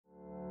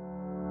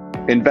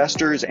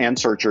Investors and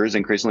searchers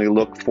increasingly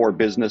look for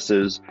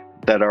businesses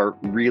that are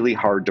really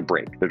hard to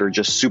break, that are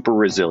just super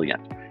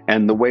resilient.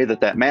 And the way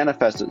that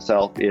manifests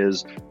itself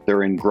is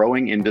they're in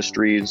growing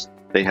industries,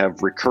 they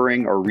have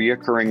recurring or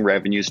reoccurring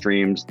revenue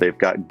streams, they've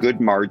got good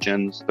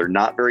margins, they're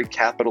not very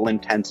capital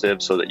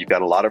intensive so that you've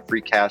got a lot of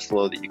free cash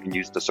flow that you can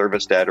use to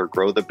service debt or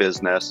grow the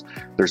business.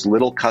 There's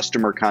little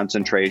customer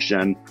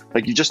concentration.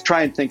 Like, you just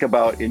try and think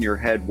about in your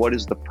head, what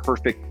is the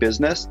perfect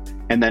business,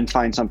 and then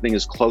find something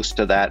as close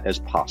to that as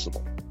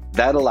possible.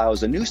 That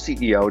allows a new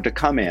CEO to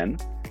come in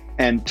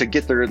and to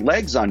get their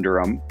legs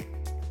under them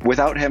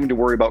without having to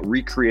worry about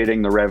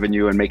recreating the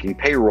revenue and making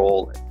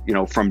payroll,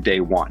 from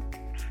day one.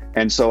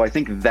 And so I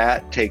think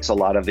that takes a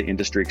lot of the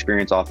industry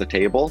experience off the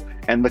table.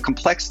 And the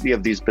complexity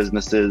of these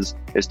businesses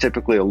is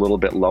typically a little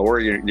bit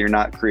lower. You're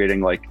not creating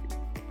like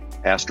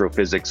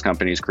astrophysics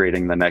companies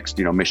creating the next,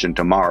 mission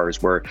to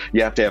Mars, where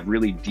you have to have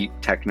really deep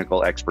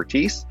technical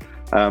expertise.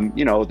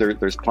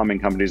 There's plumbing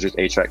companies, there's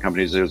HVAC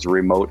companies, there's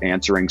remote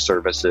answering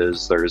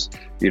services, there's,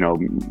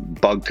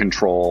 bug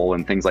control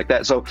and things like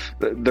that. So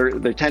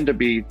they tend to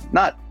be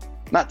not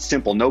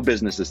simple. No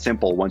business is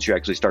simple once you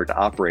actually start to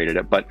operate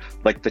it, but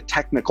like the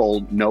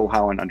technical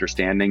know-how and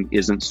understanding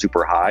isn't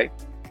super high.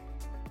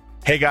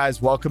 Hey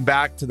guys, welcome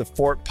back to the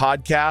Fort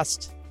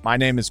Podcast. My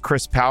name is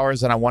Chris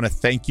Powers, and I want to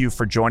thank you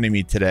for joining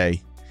me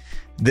today.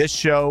 This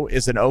show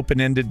is an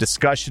open-ended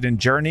discussion and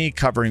journey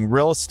covering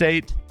real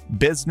estate,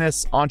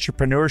 business,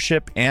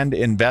 entrepreneurship, and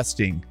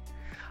investing.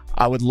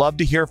 I would love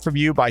to hear from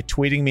you by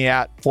tweeting me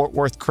at Fort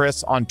Worth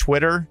Chris on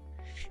Twitter.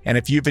 And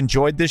if you've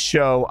enjoyed this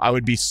show, I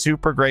would be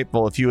super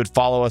grateful if you would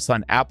follow us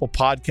on Apple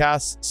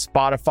Podcasts,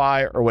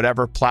 Spotify, or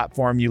whatever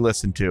platform you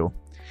listen to.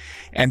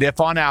 And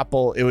if on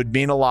Apple, it would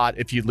mean a lot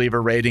if you'd leave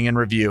a rating and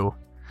review.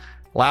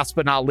 Last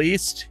but not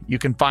least, you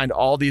can find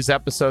all these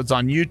episodes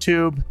on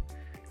YouTube.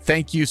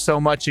 Thank you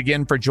so much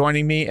again for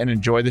joining me, and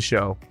enjoy the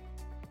show.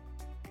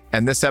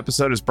 And this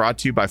episode is brought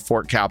to you by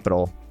Fort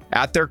Capital.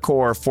 At their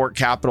core, Fort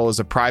Capital is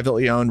a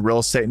privately owned real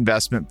estate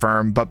investment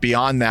firm, but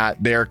beyond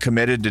that, they are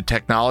committed to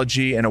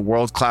technology and a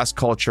world-class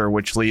culture,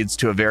 which leads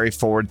to a very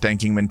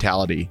forward-thinking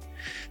mentality.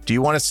 Do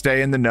you want to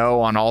stay in the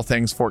know on all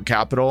things Fort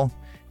Capital?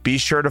 Be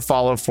sure to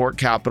follow Fort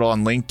Capital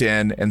on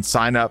LinkedIn and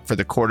sign up for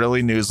the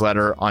quarterly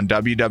newsletter on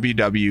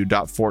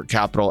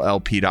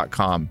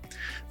www.fortcapitallp.com.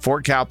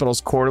 Fort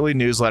Capital's quarterly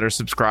newsletter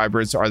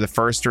subscribers are the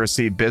first to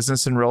receive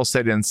business and real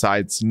estate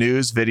insights,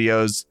 news,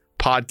 videos,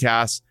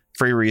 podcasts,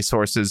 free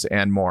resources,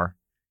 and more.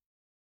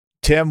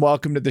 Tim,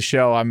 welcome to the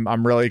show.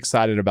 I'm really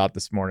excited about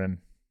this morning.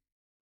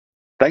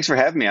 Thanks for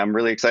having me. I'm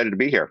really excited to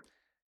be here.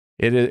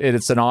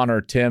 It's an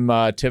honor. Tim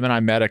and I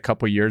met a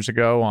couple years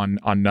ago on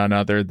none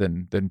other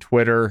than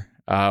Twitter.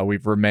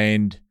 We've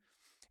remained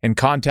in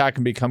contact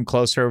and become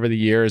closer over the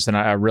years, and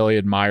I really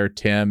admire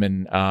Tim.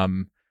 And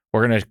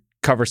we're going to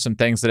cover some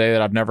things today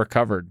that I've never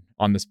covered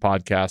on this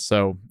podcast,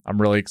 so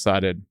I'm really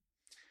excited.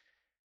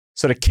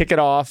 So to kick it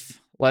off,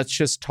 let's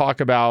just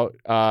talk about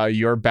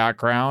your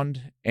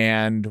background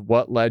and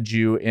what led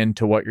you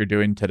into what you're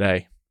doing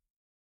today.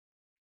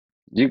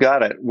 You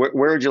got it.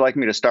 Where would you like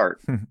me to start?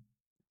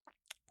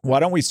 Why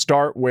don't we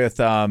start with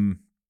kind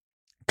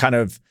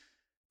of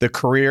the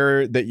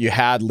career that you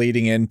had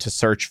leading into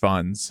search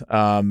funds,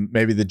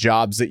 maybe the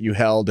jobs that you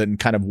held, and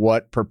kind of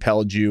what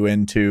propelled you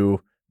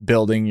into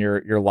building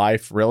your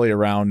life really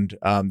around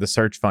the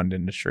search fund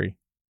industry.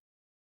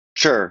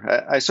 Sure.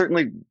 I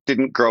certainly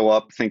didn't grow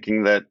up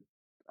thinking that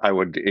I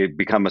would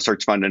become a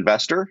search fund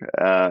investor.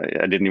 I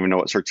didn't even know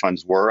what search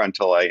funds were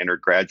until I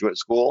entered graduate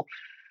school.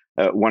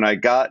 When I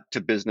got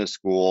to business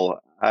school,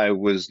 I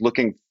was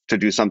looking to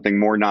do something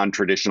more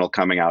non-traditional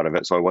coming out of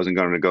it. So I wasn't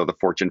going to go the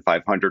Fortune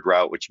 500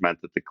 route, which meant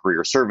that the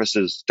career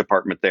services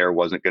department there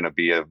wasn't going to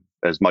be of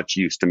as much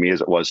use to me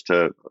as it was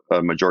to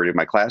a majority of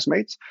my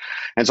classmates.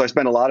 And so I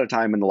spent a lot of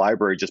time in the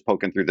library just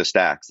poking through the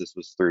stacks. This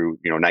was through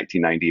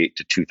 1998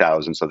 to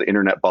 2000. So the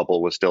internet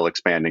bubble was still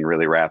expanding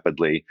really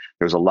rapidly.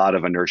 There was a lot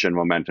of inertia and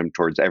momentum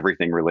towards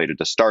everything related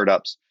to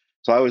startups.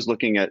 So I was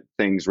looking at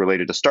things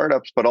related to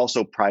startups, but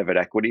also private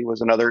equity was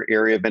another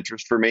area of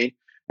interest for me.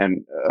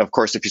 And of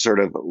course, if you sort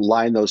of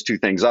line those two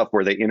things up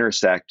where they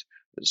intersect,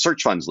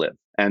 search funds live.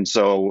 And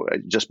so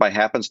just by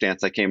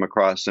happenstance, I came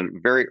across a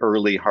very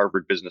early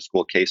Harvard Business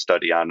School case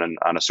study on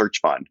a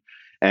search fund.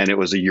 And it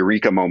was a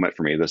eureka moment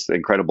for me, this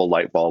incredible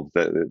light bulb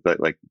that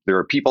like there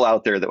are people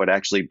out there that would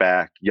actually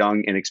back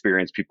young,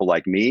 inexperienced people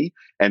like me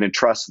and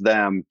entrust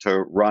them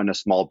to run a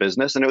small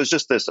business. And it was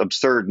just this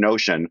absurd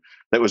notion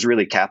that was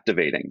really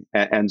captivating.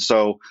 And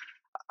so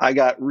I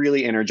got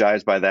really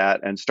energized by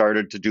that and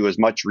started to do as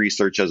much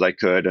research as I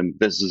could. And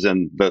this is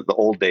in the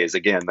old days,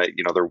 again, that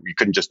you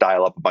couldn't just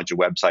dial up a bunch of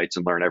websites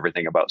and learn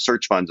everything about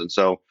search funds. And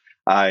so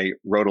I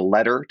wrote a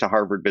letter to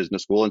Harvard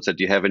Business School and said,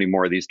 do you have any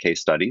more of these case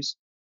studies?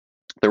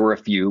 There were a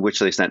few, which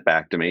they sent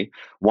back to me.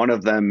 One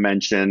of them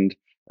mentioned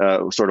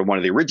sort of one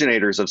of the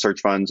originators of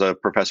search funds, a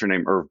professor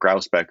named Irv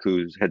Grousbeck,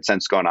 who had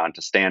since gone on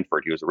to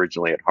Stanford. He was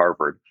originally at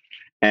Harvard.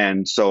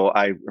 And so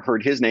I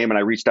heard his name and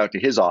I reached out to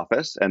his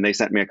office and they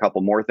sent me a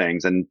couple more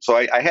things. And so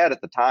I had at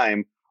the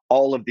time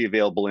all of the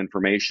available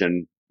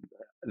information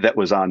that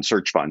was on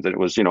search funds. And it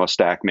was, a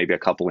stack maybe a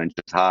couple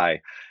inches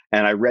high.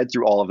 And I read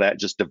through all of that,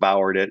 just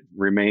devoured it,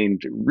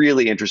 remained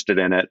really interested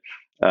in it.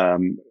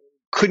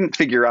 Couldn't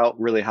figure out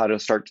really how to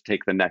start to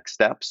take the next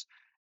steps.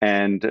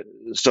 And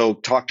so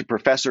talked a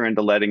professor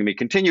into letting me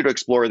continue to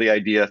explore the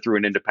idea through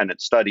an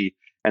independent study.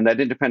 And that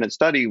independent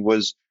study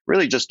was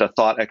really just a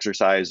thought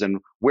exercise. And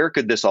where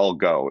could this all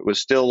go? It was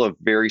still a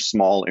very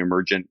small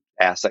emergent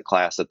asset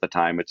class at the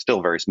time. It's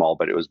still very small,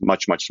 but it was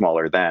much, much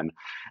smaller then.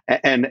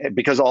 And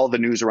because all the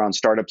news around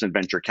startups and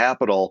venture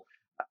capital,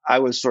 I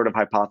was sort of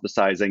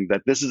hypothesizing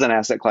that this is an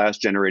asset class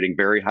generating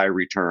very high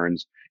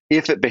returns.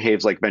 If it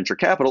behaves like venture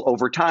capital,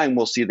 over time,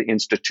 we'll see the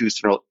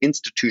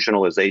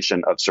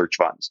institutionalization of search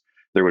funds.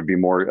 There would be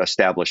more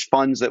established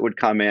funds that would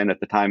come in. At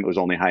the time, it was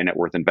only high net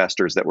worth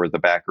investors that were the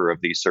backer of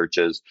these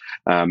searches.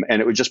 And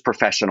it would just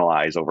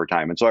professionalize over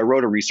time. And so I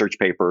wrote a research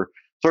paper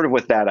sort of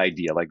with that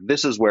idea, like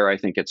this is where I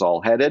think it's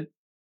all headed.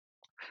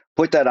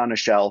 Put that on a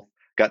shelf,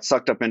 got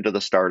sucked up into the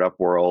startup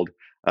world,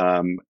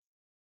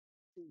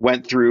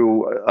 went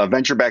through a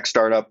venture-backed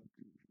startup,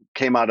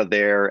 came out of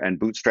there and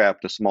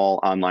bootstrapped a small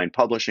online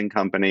publishing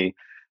company.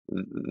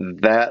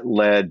 That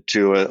led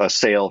to a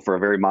sale for a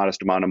very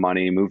modest amount of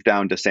money, moved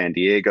down to San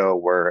Diego,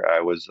 where I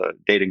was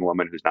dating a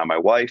woman who's now my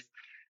wife,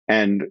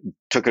 and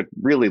took a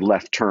really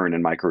left turn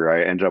in my career.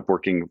 I ended up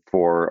working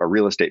for a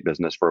real estate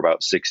business for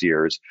about 6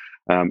 years,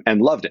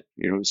 and loved it.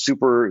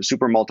 Super,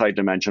 super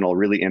multidimensional,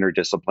 really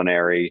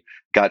interdisciplinary.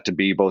 Got to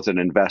be both an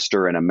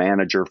investor and a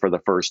manager for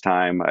the first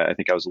time. I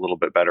think I was a little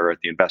bit better at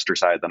the investor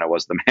side than I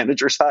was the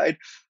manager side.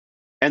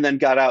 And then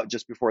got out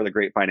just before the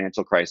great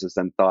financial crisis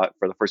and thought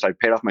for the first time,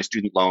 I paid off my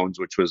student loans,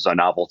 which was a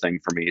novel thing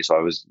for me. So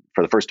I was,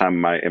 for the first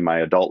time in my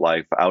adult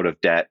life, out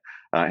of debt.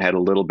 I had a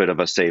little bit of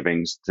a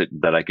savings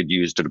that I could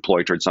use to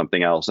deploy towards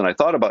something else. And I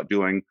thought about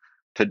doing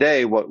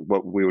today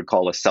what we would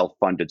call a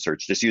self-funded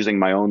search, just using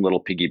my own little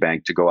piggy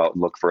bank to go out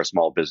and look for a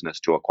small business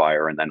to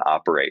acquire and then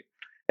operate.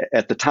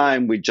 At the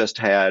time, we just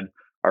had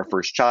our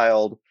first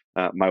child.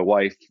 My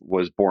wife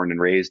was born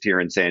and raised here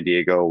in San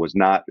Diego, was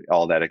not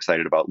all that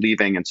excited about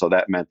leaving. And so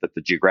that meant that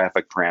the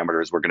geographic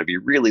parameters were going to be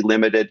really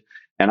limited.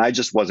 And I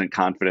just wasn't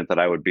confident that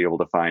I would be able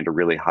to find a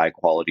really high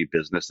quality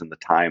business in the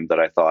time that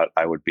I thought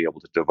I would be able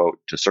to devote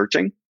to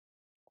searching.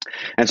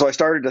 And so I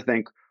started to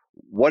think,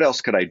 what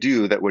else could I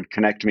do that would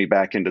connect me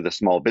back into the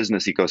small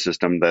business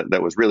ecosystem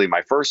that was really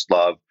my first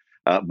love,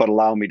 but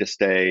allow me to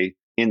stay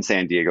in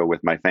San Diego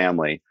with my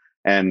family.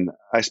 And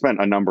I spent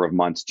a number of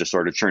months just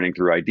sort of churning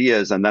through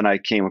ideas. And then I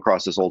came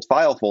across this old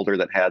file folder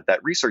that had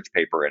that research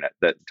paper in it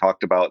that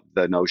talked about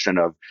the notion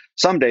of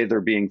someday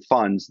there being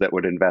funds that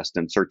would invest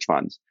in search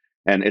funds.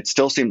 And it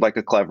still seemed like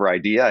a clever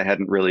idea. I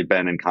hadn't really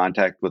been in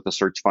contact with the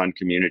search fund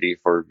community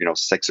for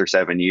 6 or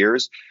 7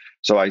 years.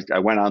 So I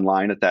went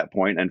online at that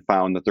point and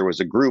found that there was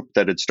a group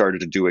that had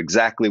started to do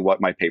exactly what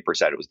my paper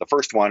said. It was the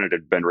first one. It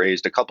had been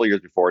raised a couple of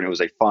years before, and it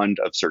was a fund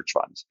of search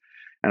funds.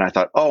 And I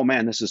thought, oh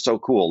man, this is so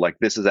cool. Like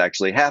this is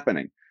actually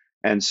happening.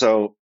 And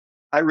so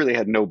I really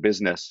had no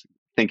business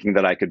thinking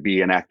that I could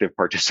be an active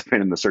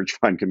participant in the search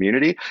fund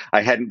community.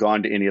 I hadn't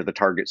gone to any of the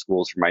target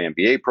schools for my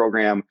MBA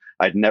program.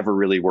 I'd never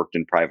really worked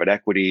in private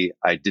equity.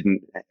 I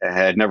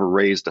had never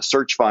raised a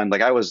search fund.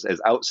 Like I was as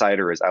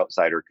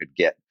outsider could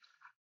get.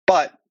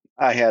 But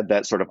I had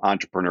that sort of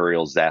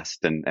entrepreneurial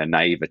zest and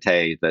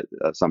naivete that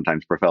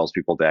sometimes propels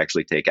people to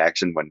actually take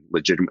action when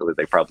legitimately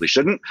they probably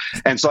shouldn't.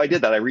 And so I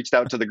did that. I reached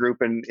out to the group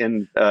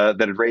that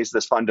had raised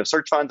this fund of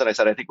search funds. And I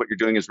said, I think what you're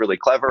doing is really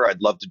clever.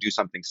 I'd love to do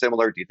something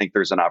similar. Do you think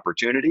there's an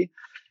opportunity?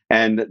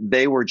 And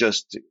they were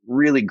just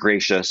really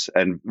gracious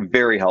and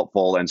very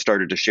helpful and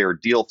started to share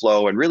deal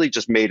flow and really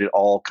just made it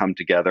all come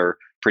together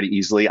pretty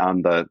easily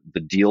on the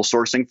deal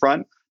sourcing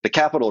front. The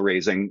capital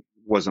raising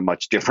was a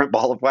much different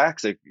ball of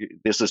wax.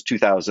 This is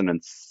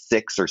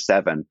 2006 or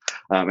 7.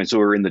 And so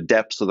we were in the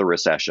depths of the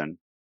recession.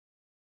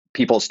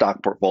 People's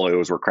stock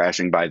portfolios were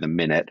crashing by the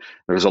minute.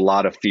 There was a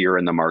lot of fear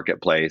in the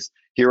marketplace.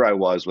 Here I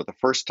was with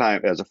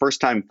as a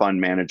first-time fund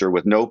manager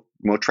with no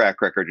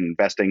track record in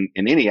investing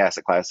in any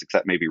asset class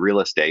except maybe real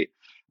estate,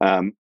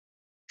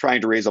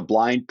 trying to raise a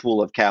blind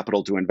pool of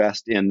capital to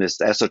invest in this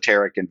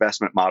esoteric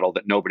investment model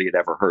that nobody had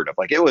ever heard of.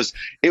 Like it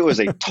was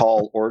a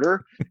tall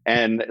order.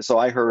 And so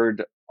I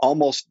heard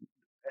almost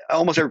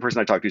every person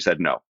I talked to said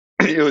no.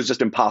 It was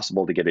just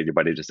impossible to get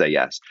anybody to say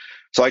yes.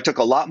 So I took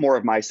a lot more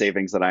of my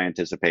savings than I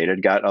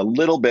anticipated, got a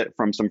little bit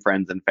from some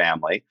friends and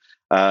family,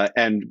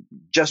 and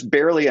just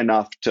barely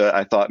enough to,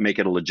 I thought, make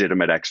it a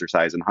legitimate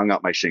exercise, and hung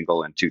up my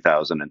shingle in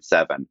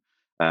 2007.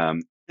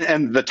 And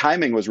the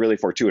timing was really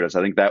fortuitous.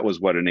 I think that was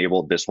what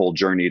enabled this whole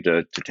journey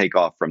to take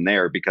off from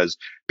there, because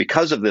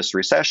of this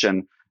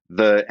recession,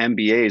 the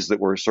MBAs that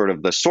were sort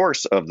of the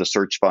source of the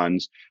search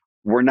funds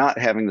were not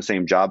having the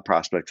same job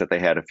prospects that they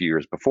had a few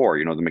years before.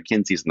 The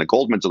McKinseys and the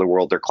Goldmans of the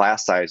world, their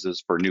class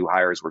sizes for new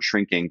hires were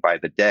shrinking by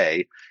the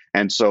day.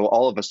 And so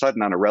all of a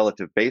sudden, on a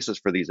relative basis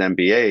for these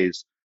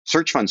MBAs,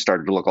 search funds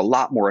started to look a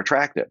lot more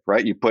attractive,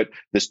 right? You put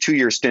this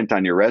 2-year stint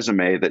on your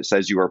resume that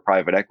says you are a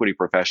private equity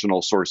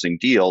professional sourcing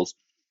deals.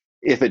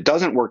 If it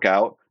doesn't work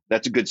out,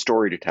 that's a good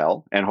story to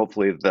tell. And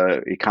hopefully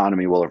the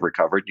economy will have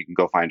recovered. You can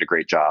go find a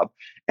great job.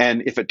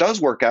 And if it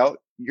does work out,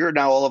 you're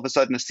now all of a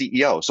sudden a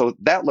CEO. So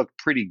that looked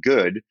pretty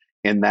good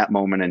in that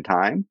moment in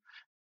time.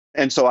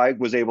 And so I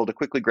was able to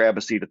quickly grab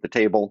a seat at the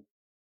table.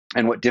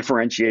 And what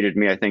differentiated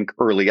me, I think,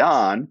 early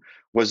on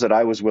was that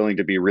I was willing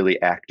to be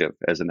really active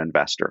as an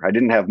investor. I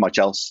didn't have much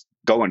else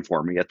going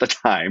for me at the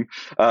time,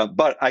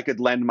 but I could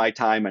lend my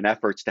time and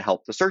efforts to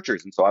help the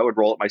searchers. And so I would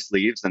roll up my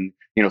sleeves and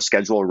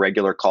schedule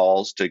regular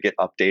calls to get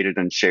updated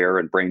and share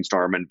and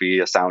brainstorm and be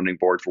a sounding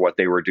board for what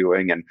they were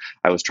doing. And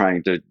I was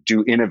trying to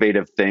do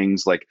innovative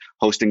things like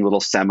hosting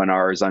little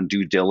seminars on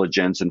due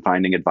diligence and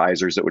finding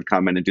advisors that would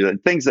come in and do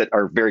that, things that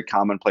are very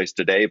commonplace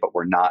today, but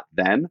were not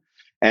then.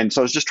 And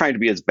so I was just trying to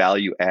be as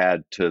value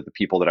add to the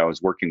people that I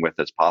was working with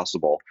as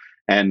possible.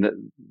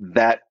 And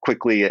that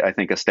quickly, I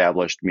think,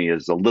 established me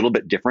as a little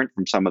bit different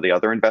from some of the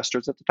other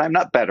investors at the time.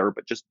 Not better,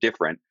 but just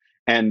different.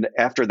 And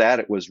after that,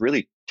 it was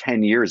really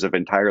 10 years of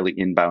entirely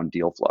inbound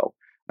deal flow.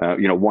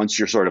 Once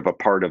you're sort of a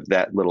part of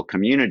that little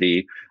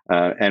community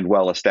and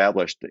well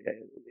established,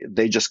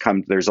 they just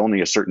come, there's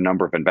only a certain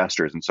number of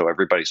investors. And so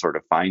everybody sort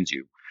of finds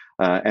you.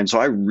 And so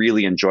I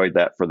really enjoyed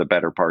that for the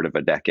better part of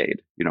a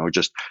decade.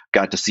 Just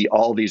got to see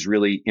all these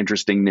really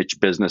interesting niche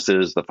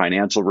businesses. The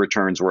financial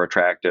returns were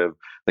attractive.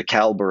 The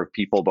caliber of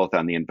people, both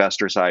on the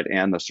investor side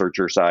and the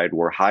searcher side,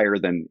 were higher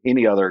than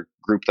any other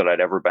group that I'd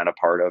ever been a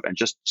part of, and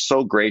just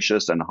so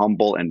gracious and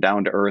humble and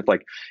down to earth.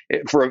 Like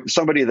for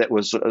somebody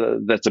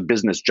that's a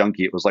business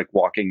junkie, it was like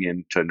walking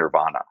into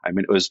nirvana. I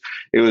mean,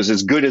 it was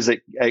as good as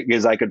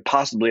I could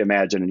possibly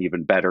imagine, and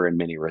even better in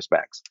many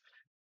respects.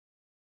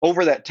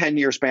 Over that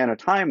 10-year span of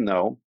time,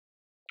 though,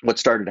 what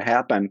started to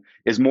happen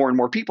is more and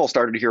more people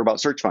started to hear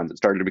about search funds. It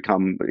started to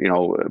become,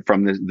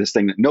 from this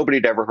thing that nobody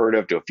had ever heard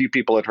of to a few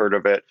people had heard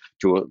of it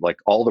to like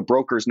all the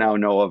brokers now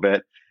know of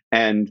it.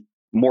 And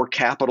more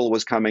capital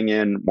was coming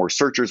in, more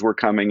searchers were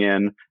coming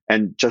in.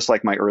 And just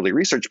like my early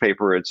research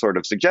paper had sort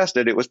of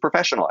suggested, it was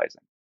professionalizing.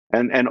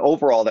 And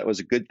overall, that was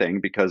a good thing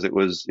because it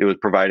was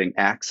providing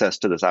access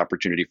to this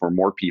opportunity for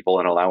more people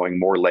and allowing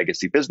more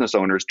legacy business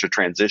owners to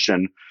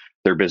transition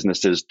their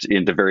businesses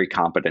into very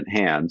competent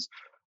hands.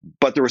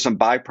 But there were some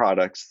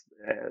byproducts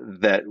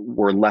that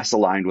were less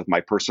aligned with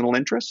my personal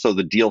interests. So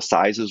the deal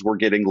sizes were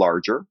getting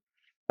larger.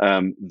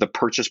 The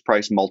purchase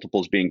price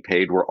multiples being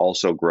paid were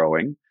also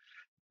growing.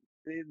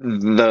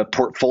 The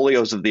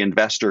portfolios of the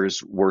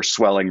investors were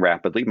swelling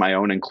rapidly, my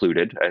own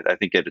included. I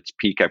think at its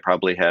peak, I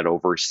probably had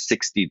over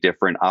 60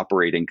 different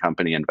operating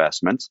company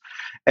investments.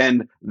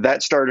 And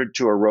that started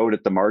to erode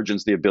at the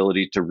margins the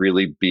ability to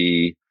really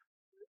be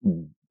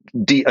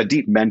a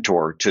deep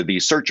mentor to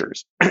these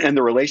searchers. And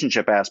the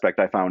relationship aspect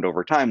I found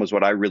over time was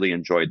what I really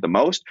enjoyed the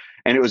most.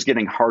 And it was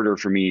getting harder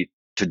for me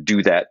to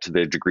do that to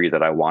the degree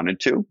that I wanted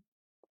to.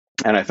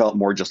 And I felt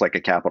more just like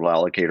a capital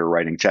allocator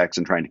writing checks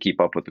and trying to keep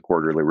up with the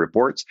quarterly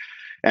reports.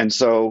 And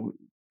so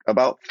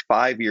about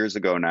 5 years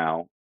ago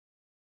now,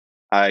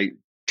 I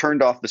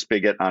turned off the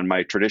spigot on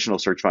my traditional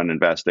search fund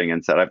investing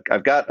and said,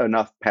 I've got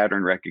enough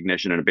pattern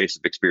recognition and a base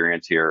of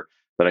experience here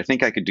that I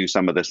think I could do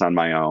some of this on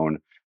my own.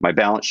 My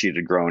balance sheet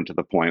had grown to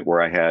the point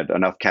where I had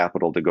enough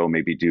capital to go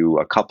maybe do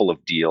a couple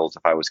of deals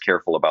if I was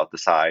careful about the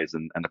size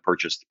and the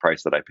purchase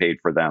price that I paid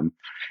for them.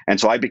 And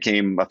so I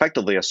became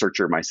effectively a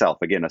searcher myself,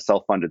 again, a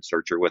self-funded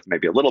searcher with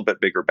maybe a little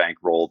bit bigger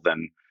bankroll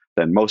than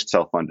most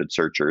self-funded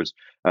searchers.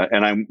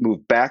 And I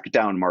moved back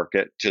down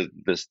market to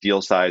this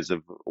deal size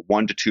of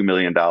 $1 to $2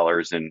 million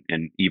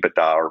in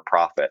EBITDA or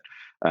profit,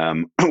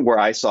 where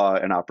I saw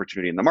an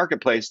opportunity in the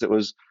marketplace that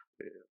was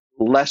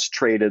less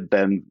traded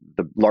than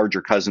the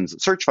larger cousins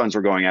that search funds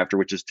were going after,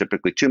 which is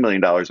typically $2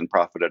 million in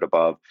profit and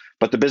above.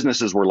 But the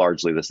businesses were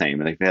largely the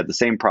same. And they had the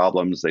same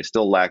problems. They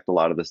still lacked a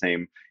lot of the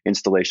same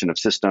installation of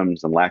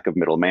systems and lack of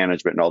middle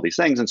management and all these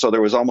things. And so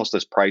there was almost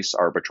this price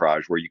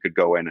arbitrage where you could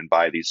go in and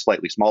buy these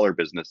slightly smaller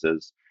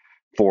businesses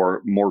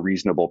for more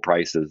reasonable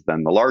prices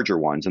than the larger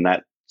ones. And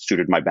that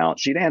suited my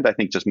balance sheet and I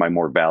think just my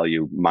more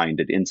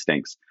value-minded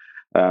instincts.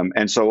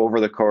 And so over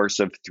the course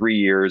of 3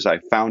 years, I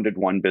founded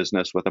one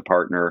business with a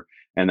partner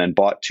and then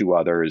bought two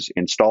others,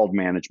 installed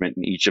management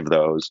in each of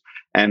those,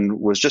 and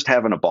was just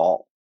having a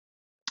ball.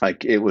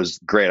 Like it was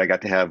great. I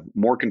got to have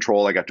more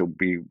control. I got to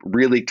be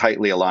really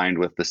tightly aligned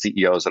with the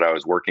CEOs that I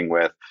was working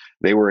with.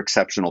 They were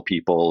exceptional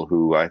people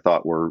who I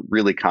thought were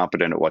really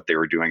competent at what they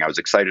were doing. I was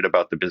excited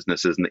about the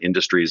businesses and the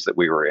industries that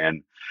we were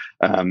in.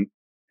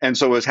 And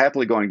so I was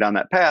happily going down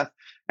that path.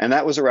 And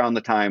that was around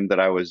the time that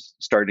I was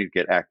starting to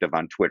get active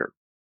on Twitter.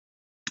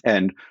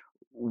 And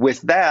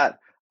with that,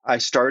 I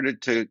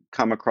started to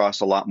come across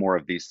a lot more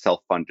of these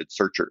self-funded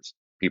searchers,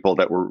 people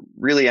that were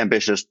really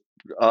ambitious,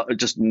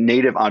 just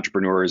native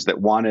entrepreneurs that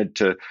wanted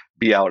to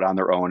be out on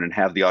their own and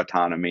have the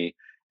autonomy.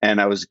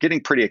 And I was getting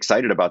pretty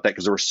excited about that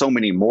because there were so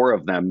many more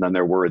of them than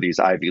there were these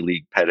Ivy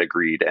League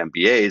pedigreed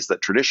MBAs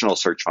that traditional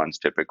search funds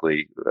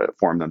typically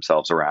form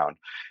themselves around.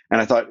 And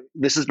I thought,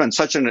 this has been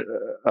such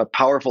a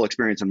powerful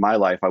experience in my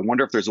life. I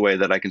wonder if there's a way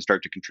that I can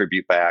start to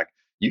contribute back,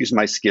 use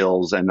my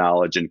skills and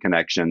knowledge and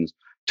connections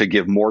to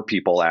give more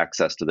people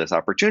access to this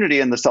opportunity.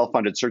 And the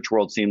self-funded search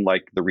world seemed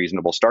like the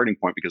reasonable starting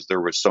point because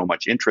there was so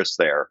much interest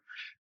there.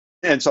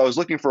 And so I was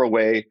looking for a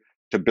way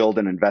to build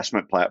an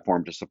investment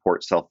platform to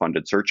support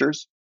self-funded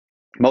searchers,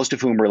 most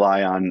of whom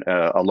rely on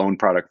a loan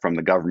product from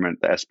the government,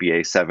 the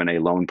SBA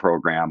 7A loan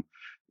program,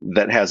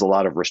 that has a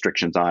lot of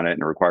restrictions on it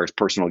and requires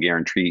personal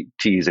guarantees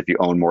if you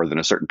own more than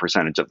a certain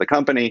percentage of the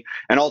company.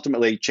 And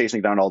ultimately,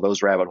 chasing down all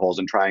those rabbit holes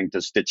and trying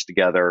to stitch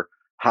together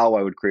how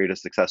I would create a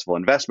successful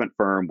investment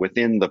firm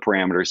within the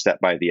parameters set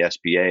by the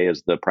SBA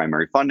as the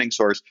primary funding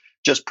source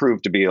just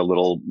proved to be a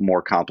little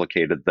more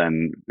complicated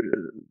than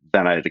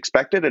I had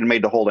expected, and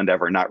made the whole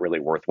endeavor not really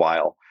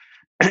worthwhile.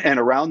 And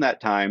around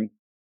that time,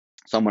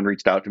 someone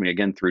reached out to me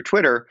again through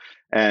Twitter,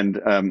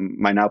 and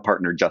my now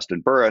partner,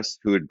 Justin Burris,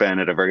 who had been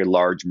at a very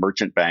large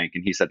merchant bank.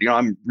 And he said,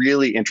 I'm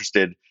really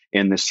interested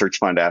in this search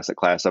fund asset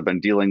class. I've been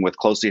dealing with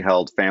closely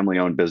held family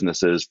owned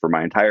businesses for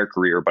my entire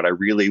career, but I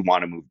really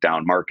want to move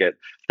down market.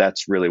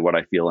 That's really what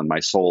I feel in my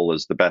soul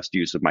is the best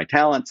use of my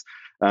talents.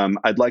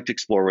 I'd like to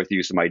explore with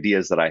you some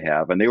ideas that I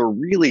have. And they were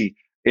really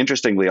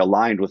interestingly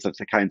aligned with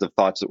the kinds of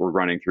thoughts that were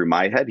running through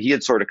my head. He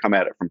had sort of come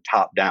at it from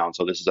top down.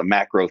 So this is a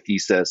macro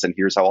thesis, and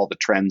here's how all the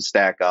trends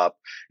stack up,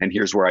 and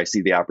here's where I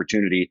see the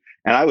opportunity.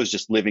 And I was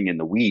just living in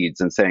the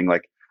weeds and saying,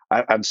 like,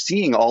 I'm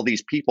seeing all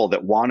these people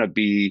that want to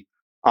be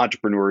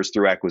entrepreneurs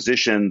through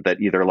acquisition that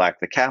either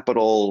lack the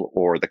capital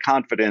or the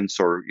confidence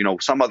or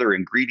some other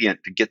ingredient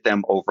to get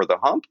them over the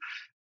hump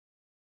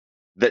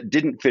that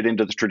didn't fit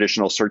into the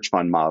traditional search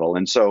fund model.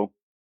 And so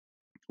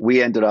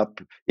we ended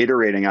up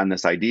iterating on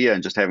this idea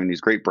and just having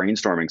these great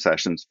brainstorming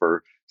sessions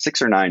for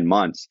 6 or 9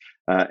 months,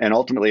 and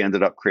ultimately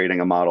ended up creating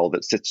a model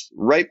that sits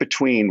right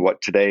between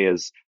what today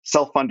is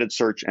self-funded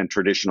search and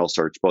traditional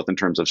search, both in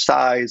terms of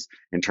size,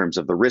 in terms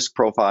of the risk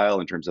profile,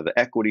 in terms of the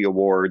equity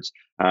awards.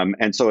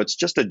 And so it's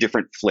just a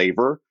different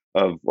flavor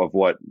of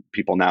what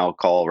people now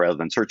call, rather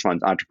than search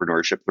funds,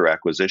 entrepreneurship through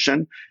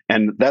acquisition.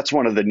 And that's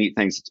one of the neat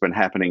things that's been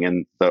happening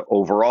in the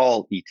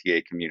overall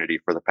ETA community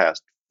for the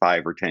past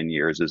 5 or 10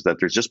 years, is that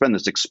there's just been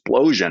this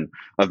explosion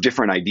of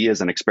different ideas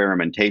and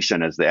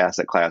experimentation as the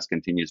asset class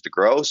continues to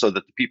grow, so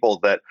that the people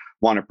that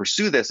want to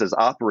pursue this as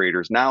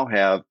operators now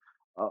have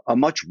a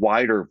much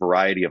wider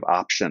variety of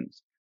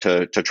options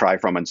to try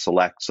from and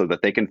select, so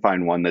that they can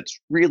find one that's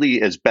really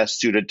as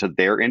best suited to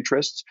their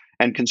interests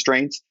and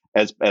constraints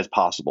as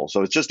possible.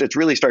 So it's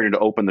really starting to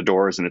open the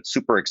doors, and it's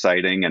super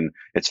exciting, and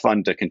it's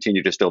fun to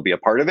continue to still be a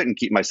part of it and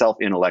keep myself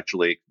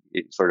intellectually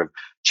sort of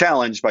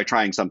challenged by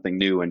trying something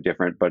new and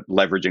different, but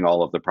leveraging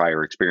all of the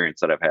prior experience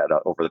that I've had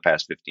over the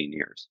past 15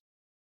 years.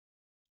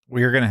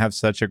 We are going to have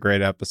such a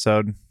great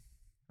episode.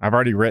 I've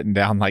already written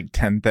down like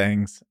 10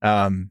 things.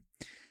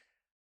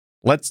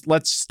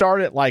 Let's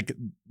start it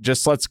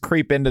let's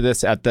creep into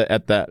this at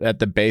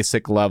the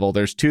basic level.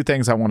 There's 2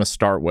 things I want to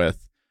start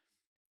with.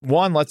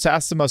 One, let's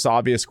ask the most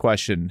obvious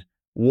question.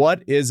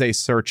 What is a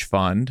search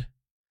fund?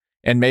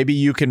 And maybe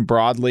you can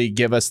broadly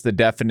give us the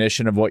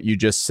definition of what you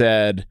just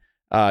said,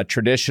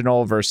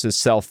 traditional versus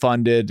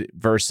self-funded,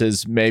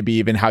 versus maybe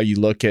even how you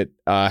look at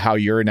how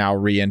you're now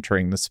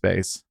re-entering the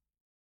space.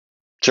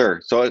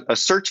 Sure. So a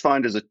search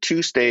fund is a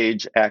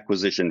 2-stage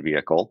acquisition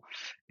vehicle.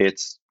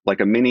 It's like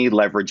a mini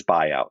leverage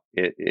buyout.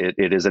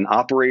 It is an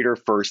operator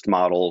first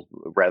model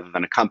rather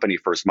than a company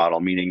first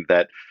model, meaning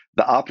that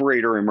the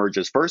operator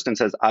emerges first and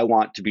says, I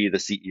want to be the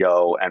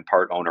CEO and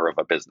part owner of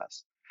a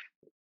business.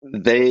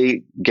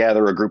 They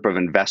gather a group of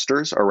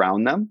investors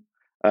around them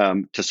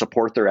to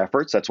support their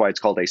efforts. That's why it's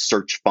called a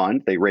search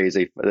fund.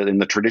 In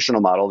the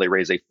traditional model, they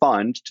raise a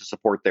fund to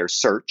support their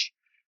search.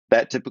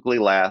 That typically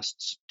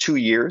lasts 2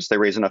 years. They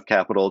raise enough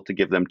capital to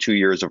give them 2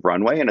 years of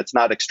runway, and it's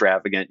not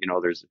extravagant.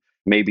 There's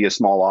maybe a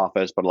small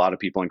office, but a lot of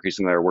people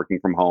increasingly are working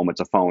from home.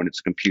 It's a phone, it's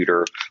a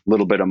computer, a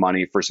little bit of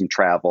money for some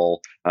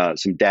travel,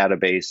 some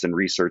database and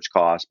research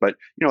costs. But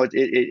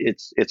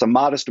it's a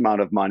modest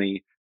amount of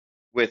money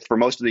with, for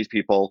most of these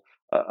people,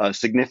 a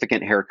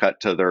significant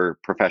haircut to their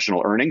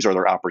professional earnings or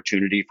their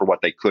opportunity for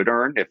what they could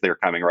earn if they're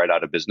coming right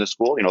out of business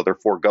school. They're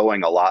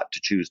foregoing a lot to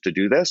choose to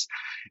do this.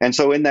 And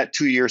so in that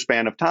 2-year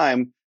span of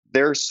time,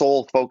 their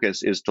sole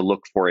focus is to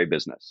look for a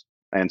business.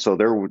 And so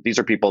these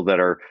are people that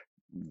are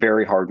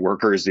very hard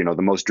workers, the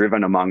most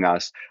driven among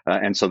us.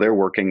 And so they're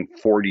working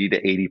 40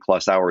 to 80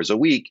 plus hours a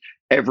week,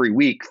 every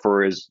week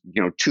for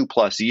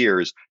 2+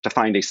 years to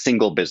find a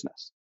single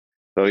business.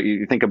 So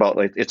you think about,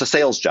 like, it's a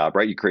sales job,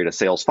 right? You create a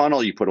sales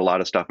funnel, you put a lot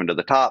of stuff into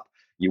the top,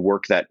 you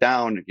work that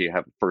down, you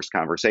have a first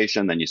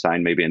conversation, then you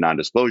sign maybe a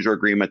non-disclosure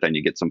agreement, then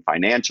you get some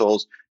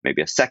financials,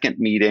 maybe a second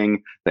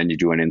meeting, then you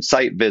do an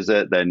on-site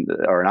visit, then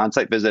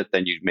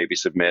you maybe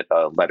submit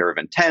a letter of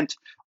intent,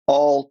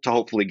 all to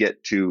hopefully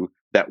get to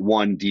that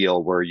one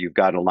deal where you've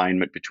got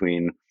alignment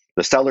between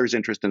the seller's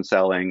interest in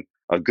selling,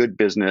 a good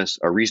business,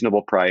 a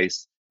reasonable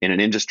price in an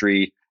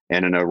industry,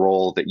 and in a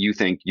role that you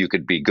think you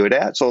could be good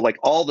at. So like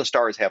all the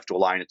stars have to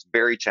align. It's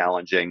very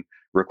challenging,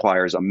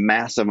 requires a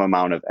massive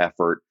amount of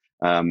effort.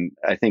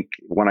 I think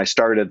when I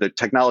started, the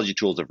technology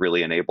tools have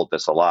really enabled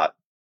this a lot.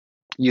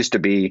 Used to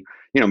be,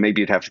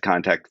 maybe you'd have to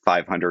contact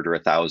 500 or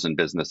 1,000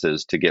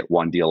 businesses to get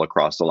one deal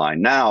across the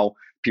line. Now,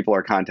 people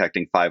are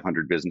contacting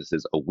 500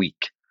 businesses a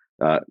week,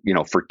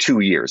 for 2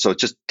 years. So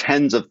it's just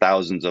tens of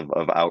thousands of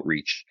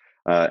outreach.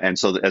 And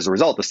so as a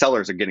result, the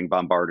sellers are getting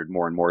bombarded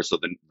more and more. So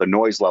the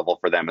noise level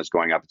for them is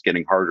going up. It's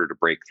getting harder to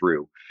break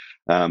through.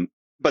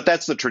 But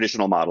that's the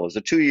traditional model, is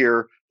a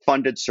 2-year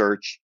funded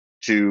search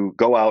to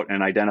go out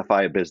and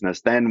identify a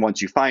business. Then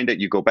once you find it,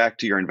 you go back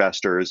to your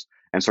investors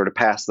and sort of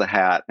pass the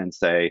hat and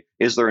say,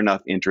 is there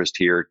enough interest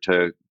here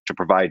to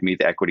provide me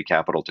the equity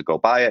capital to go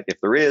buy it? If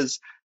there is,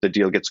 the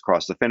deal gets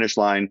across the finish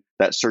line.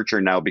 That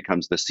searcher now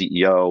becomes the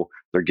CEO.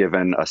 They're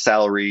given a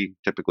salary,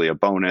 typically a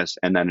bonus,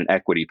 and then an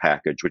equity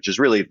package, which is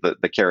really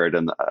the carrot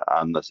on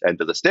the end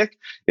of the stick,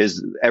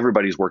 is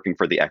everybody's working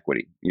for the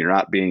equity. You're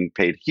not being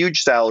paid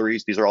huge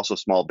salaries. These are also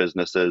small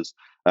businesses.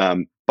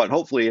 But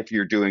hopefully, if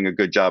you're doing a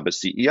good job as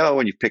CEO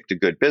and you've picked a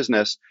good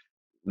business,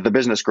 the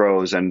business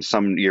grows, and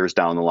some years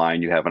down the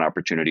line, you have an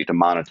opportunity to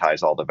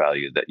monetize all the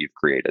value that you've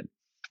created.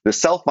 The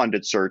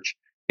self-funded search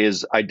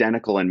is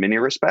identical in many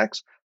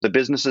respects. The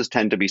businesses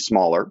tend to be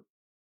smaller.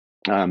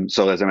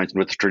 So as I mentioned,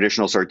 with the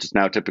traditional search, it's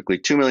now typically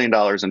 $2 million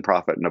in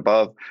profit and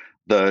above.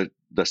 The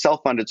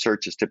self-funded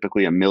search is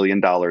typically $1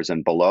 million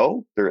and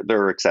below. There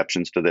are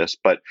exceptions to this,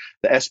 but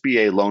the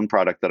SBA loan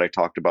product that I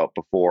talked about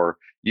before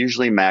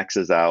usually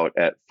maxes out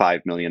at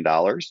 $5 million.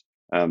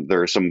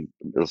 There are some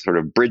sort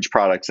of bridge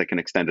products that can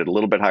extend it a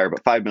little bit higher,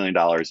 but $5 million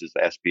is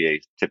the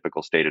SBA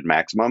typical stated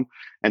maximum.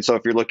 And so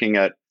if you're looking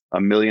at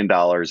 $1 million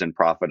in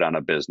profit on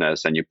a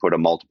business and you put a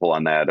multiple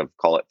on that of,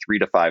 call it 3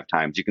 to 5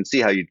 times, you can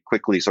see how you'd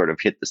quickly sort of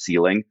hit the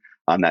ceiling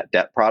on that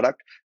debt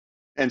product.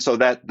 And so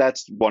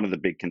that's one of the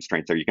big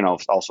constraints there. You can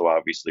also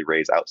obviously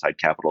raise outside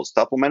capital to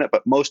supplement it,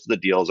 but most of the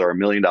deals are $1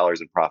 million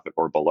in profit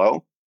or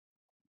below.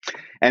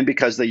 And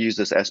because they use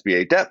this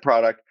SBA debt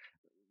product,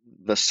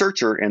 the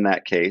searcher in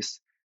that case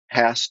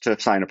has to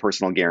sign a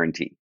personal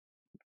guarantee.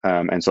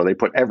 And so they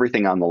put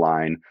everything on the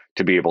line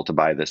to be able to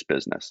buy this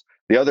business.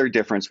 The other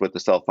difference with the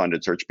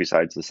self-funded search,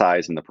 besides the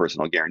size and the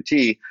personal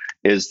guarantee,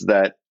 is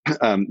that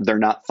they're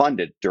not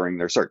funded during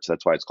their search.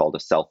 That's why it's called a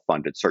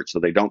self-funded search. So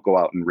they don't go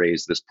out and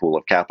raise this pool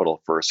of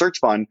capital for a search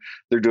fund.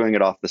 They're doing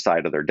it off the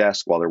side of their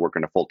desk while they're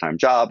working a full-time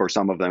job, or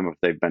some of them, if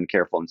they've been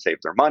careful and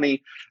saved their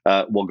money,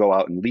 will go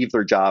out and leave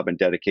their job and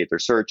dedicate their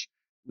search.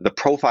 The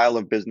profile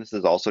of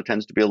businesses also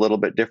tends to be a little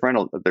bit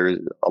different. There's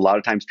a lot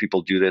of times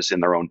people do this in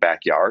their own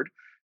backyard.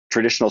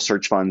 Traditional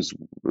search funds,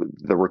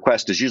 the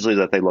request is usually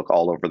that they look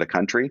all over the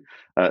country.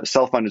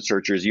 Self-funded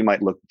searchers, you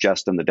might look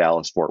just in the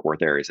Dallas-Fort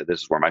Worth area. So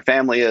this is where my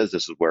family is.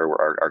 This is where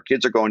our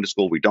kids are going to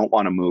school. We don't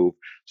want to move.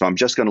 So I'm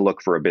just going to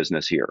look for a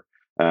business here.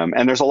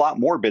 And there's a lot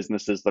more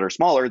businesses that are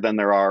smaller than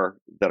there are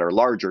that are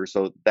larger.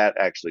 So that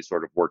actually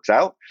sort of works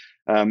out.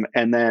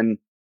 And then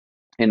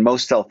in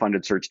most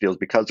self-funded search deals,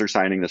 because they're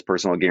signing this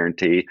personal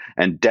guarantee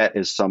and debt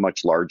is so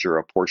much larger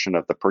a portion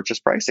of the purchase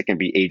price, it can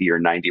be 80 or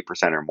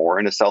 90% or more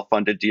in a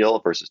self-funded deal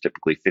versus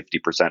typically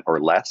 50%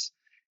 or less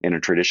in a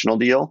traditional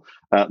deal.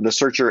 The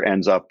searcher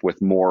ends up with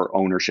more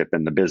ownership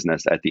in the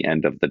business at the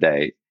end of the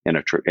day in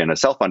a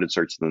self-funded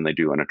search than they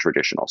do in a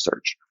traditional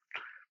search.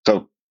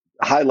 So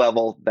high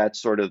level, that's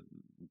sort of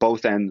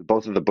both of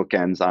the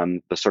bookends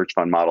on the search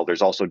fund model.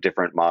 There's also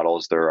different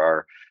models. There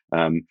are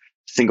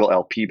single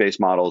LP based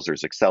models,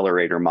 there's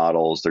accelerator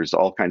models, there's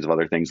all kinds of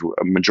other things.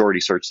 Majority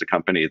Search, the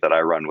company that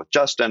I run with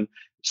Justin,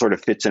 sort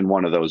of fits in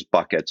one of those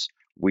buckets.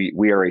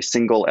 We are a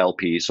single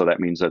LP, so that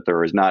means that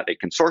there is not a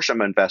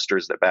consortium of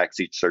investors that backs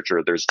each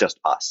searcher. There's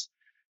just us.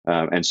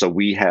 And so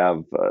we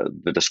have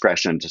the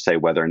discretion to say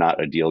whether or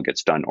not a deal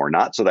gets done or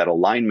not. So that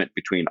alignment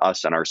between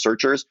us and our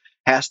searchers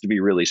has to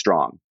be really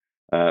strong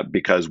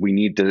because we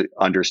need to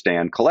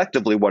understand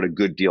collectively what a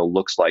good deal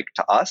looks like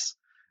to us.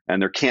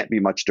 And there can't be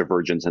much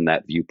divergence in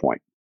that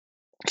viewpoint.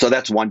 So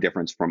that's one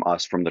difference from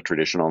us, from the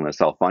traditional and the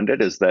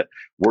self-funded, is that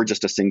we're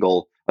just a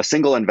single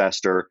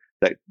investor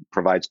that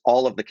provides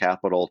all of the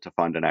capital to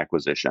fund an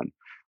acquisition.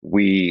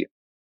 We're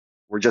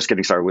just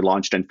getting started. We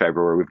launched in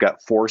February. We've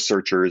got 4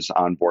 searchers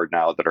on board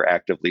now that are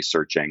actively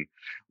searching.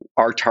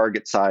 Our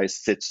target size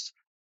sits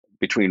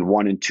between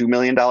 $1 and $2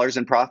 million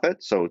in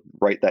profit. So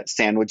right, that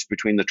sandwich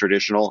between the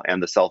traditional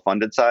and the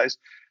self-funded size.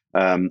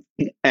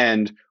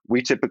 And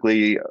we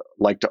typically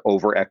like to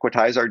over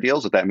equitize our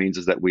deals. What that means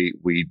is that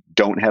we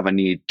don't have a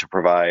need to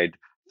provide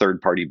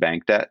third-party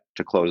bank debt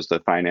to close the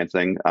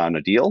financing on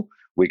a deal.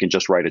 We can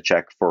just write a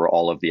check for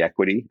all of the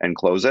equity and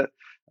close it.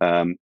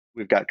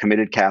 We've got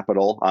committed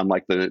capital,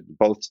 unlike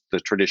both the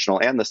traditional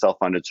and the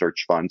self-funded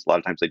search funds. A lot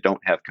of times they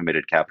don't have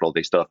committed capital.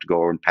 They still have to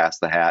go and pass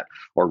the hat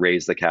or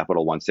raise the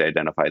capital once they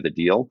identify the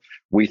deal.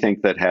 We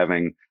think that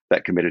having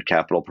that committed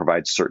capital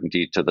provides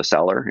certainty to the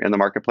seller in the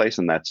marketplace,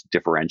 and that's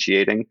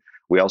differentiating.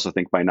 We also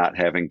think by not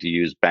having to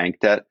use bank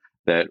debt,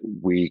 that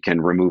we can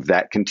remove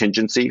that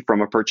contingency from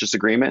a purchase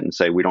agreement and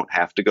say we don't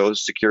have to go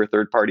secure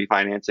third-party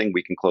financing.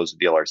 We can close the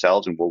deal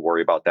ourselves, and we'll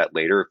worry about that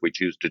later if we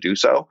choose to do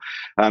so.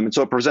 And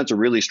so it presents a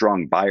really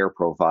strong buyer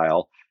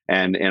profile.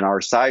 And in our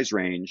size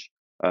range,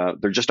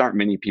 there just aren't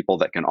many people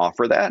that can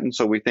offer that. And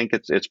so we think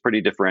it's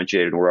pretty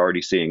differentiated. We're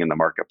already seeing in the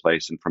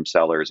marketplace and from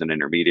sellers and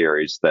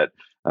intermediaries that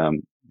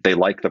they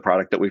like the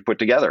product that we've put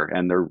together,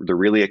 and they're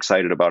really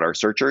excited about our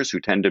searchers, who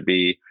tend to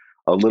be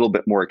a little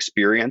bit more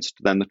experienced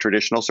than the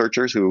traditional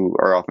searchers, who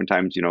are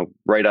oftentimes,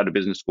 right out of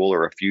business school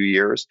or a few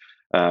years.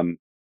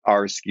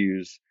 Our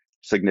skews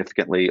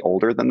significantly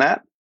older than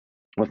that,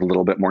 with a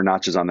little bit more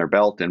notches on their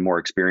belt and more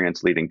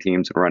experience leading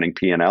teams and running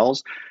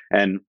P&Ls.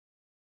 And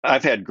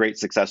I've had great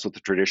success with the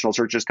traditional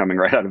searches coming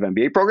right out of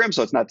MBA programs.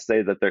 So it's not to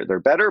say that they're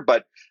better,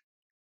 but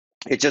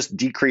it just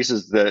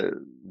decreases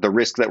the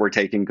risk that we're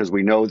taking, because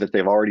we know that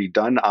they've already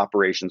done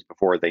operations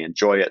before. They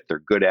enjoy it. They're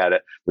good at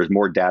it. There's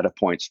more data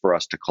points for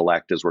us to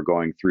collect as we're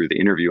going through the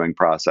interviewing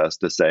process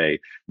to say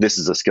this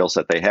is a skill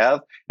set they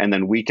have. And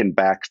then we can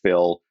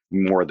backfill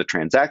more the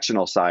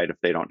transactional side if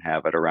they don't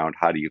have it, around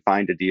how do you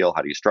find a deal?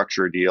 How do you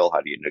structure a deal?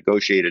 How do you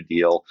negotiate a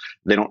deal?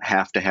 They don't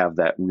have to have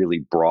that really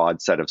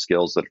broad set of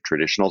skills that a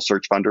traditional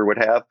search funder would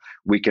have.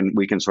 We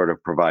can sort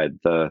of provide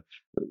the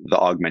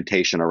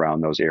augmentation around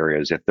those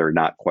areas if they're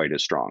not quite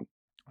as strong.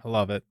 I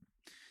love it.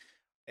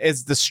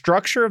 Is the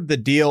structure of the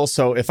deal,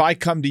 so if I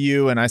come to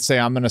you and I say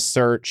I'm going to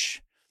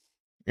search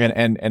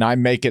and I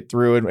make it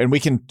through,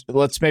 and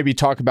let's maybe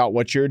talk about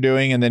what you're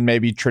doing, and then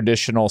maybe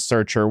traditional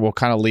searcher, we'll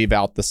kind of leave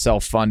out the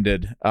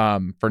self-funded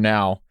for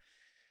now.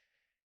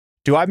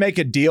 Do I make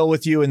a deal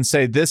with you and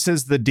say, this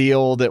is the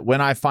deal that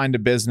when I find a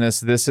business,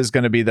 this is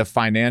going to be the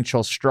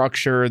financial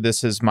structure,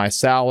 this is my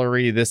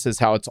salary, this is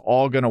how it's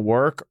all going to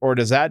work? Or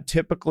is that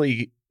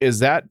typically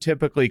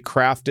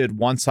crafted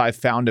once I've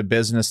found a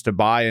business to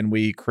buy and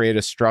we create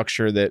a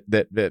structure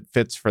that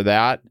fits for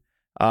that?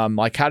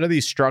 Like, how do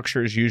these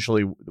structures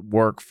usually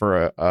work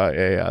for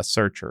a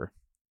searcher?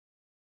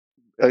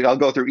 I'll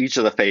go through each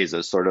of the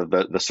phases, sort of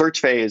the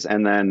search phase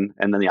and then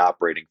the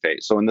operating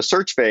phase. So in the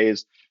search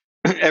phase,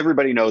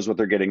 everybody knows what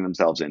they're getting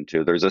themselves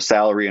into. There's a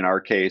salary in our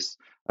case.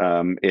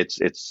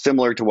 It's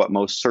similar to what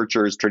most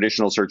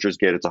traditional searchers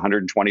get. It's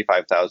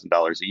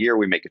 $125,000 a year.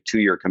 We make a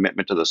 2-year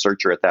commitment to the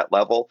searcher at that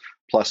level,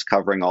 plus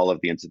covering all of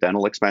the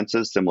incidental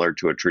expenses, similar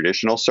to a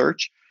traditional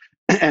search.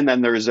 And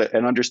then there's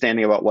an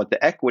understanding about what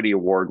the equity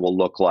award will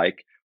look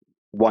like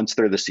once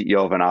they're the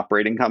CEO of an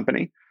operating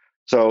company.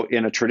 So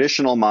in a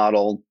traditional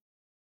model,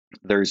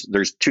 there's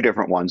 2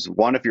 different ones.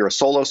 One, if you're a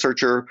solo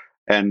searcher,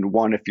 and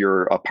one if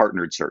you're a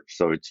partnered search.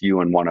 So it's you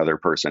and one other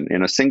person.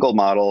 In a single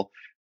model,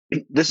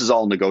 this is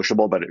all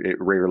negotiable, but it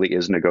rarely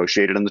is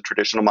negotiated in the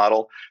traditional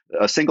model.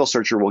 A single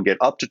searcher will get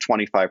up to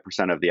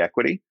 25% of the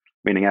equity,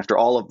 meaning after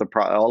all of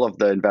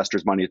the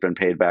investor's money has been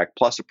paid back,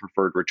 plus a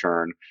preferred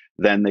return,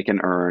 then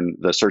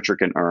the searcher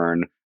can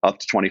earn up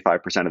to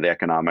 25% of the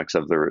economics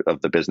of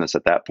the business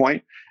at that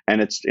point.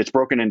 And it's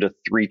broken into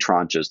 3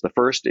 tranches. The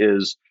first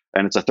is,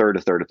 and it's a third,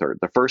 a third, a third.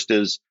 The first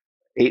is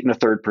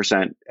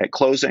 8.33% at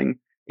closing.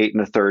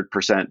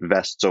 8.33%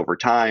 vests over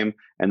time,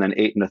 and then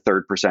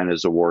 8.33%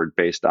 is award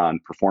based on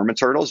performance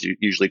hurdles,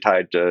 usually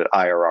tied to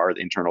IRR,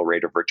 the internal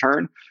rate of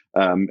return.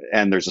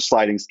 And there's a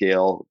sliding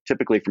scale,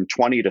 typically from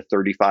 20 to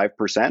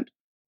 35%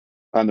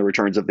 on the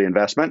returns of the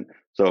investment.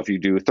 So if you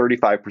do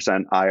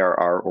 35%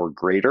 IRR or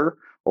greater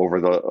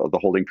over the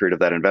holding period of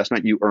that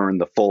investment, you earn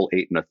the full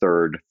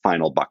 8.33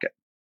 final bucket.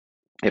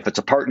 If it's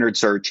a partnered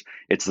search,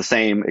 it's the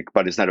same,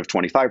 but instead of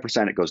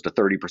 25%, it goes to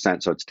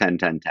 30%. So it's 10,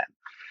 10, 10.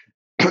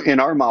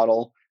 In our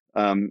model,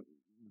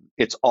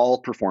 it's all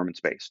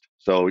performance-based.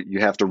 So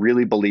you have to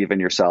really believe in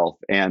yourself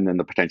and in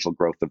the potential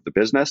growth of the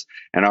business.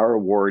 And our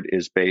award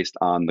is based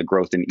on the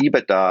growth in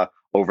EBITDA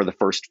over the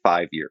first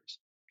 5 years.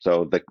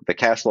 So the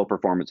cash flow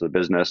performance of the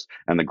business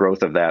and the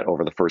growth of that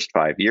over the first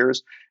 5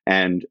 years.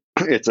 And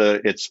it's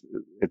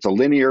a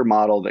linear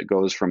model that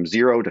goes from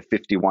 0 to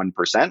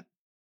 51%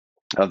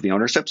 of the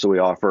ownership. So we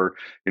offer,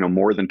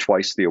 more than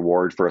twice the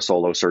award for a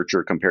solo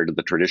searcher compared to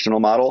the traditional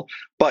model,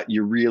 but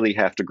you really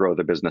have to grow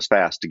the business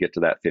fast to get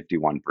to that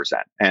 51%.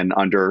 And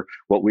under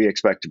what we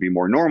expect to be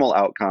more normal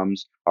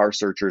outcomes, our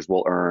searchers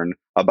will earn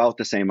about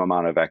the same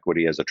amount of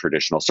equity as a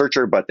traditional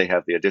searcher, but they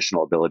have the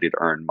additional ability to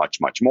earn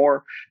much, much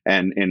more.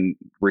 And in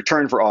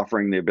return for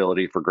offering the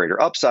ability for greater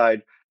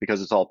upside,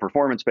 because it's all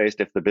performance-based,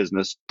 if the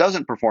business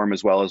doesn't perform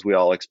as well as we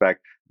all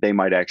expect, they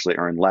might actually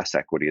earn less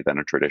equity than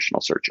a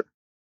traditional searcher.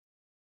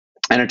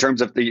 And in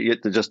terms of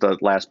just the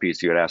last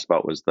piece you had asked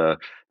about was the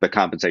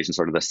compensation,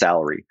 sort of the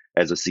salary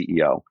as a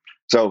CEO.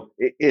 So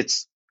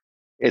it's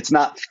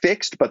not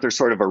fixed, but there's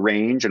sort of a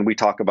range. And we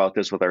talk about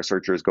this with our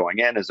searchers going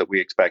in, is that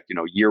we expect,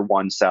 year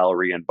 1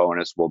 salary and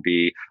bonus will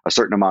be a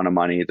certain amount of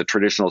money. The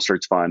traditional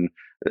search fund,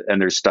 and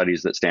there's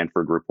studies that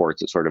Stanford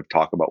reports that sort of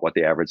talk about what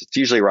the average, it's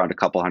usually around a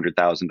couple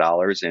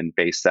 $100,000 in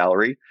base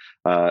salary,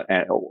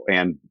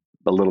 and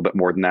a little bit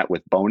more than that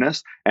with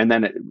bonus. And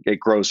then it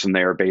grows from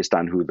there based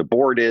on who the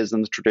board is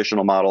in the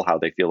traditional model, how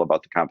they feel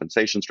about the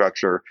compensation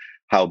structure,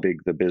 how big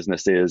the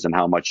business is, and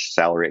how much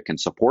salary it can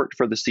support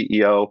for the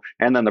CEO,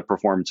 and then the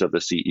performance of the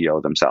CEO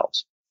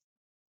themselves.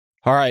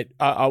 All right.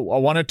 I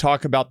want to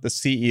talk about the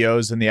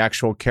CEOs and the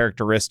actual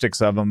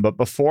characteristics of them. But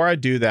before I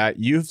do that,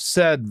 you've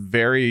said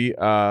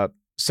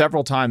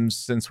several times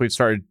since we've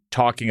started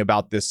talking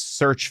about this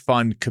search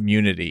fund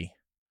community.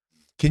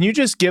 Can you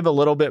just give a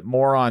little bit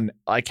more on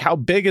like how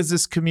big is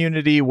this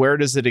community? Where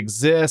does it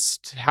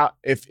exist? How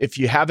if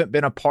you haven't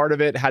been a part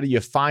of it, how do you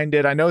find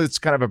it? I know it's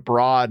kind of a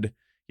broad,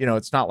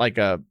 it's not like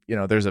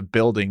there's a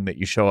building that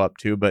you show up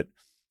to, but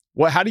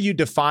how do you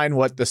define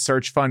what the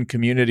search fund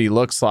community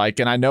looks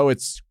like? And I know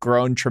it's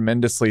grown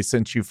tremendously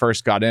since you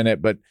first got in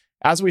it, but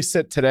as we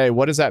sit today,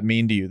 what does that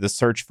mean to you, the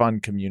search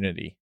fund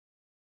community?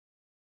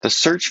 The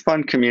search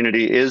fund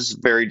community is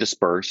very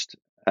dispersed,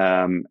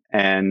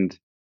 and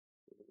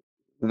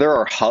there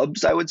are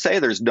hubs, I would say.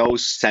 There's no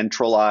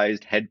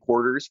centralized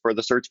headquarters for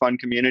the search fund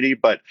community,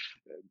 but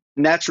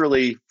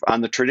naturally,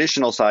 on the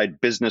traditional side,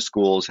 business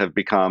schools have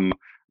become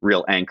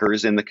real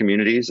anchors in the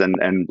communities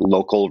and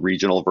local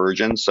regional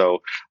versions. So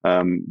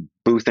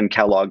Booth and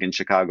Kellogg in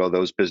Chicago,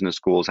 those business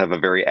schools have a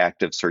very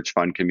active search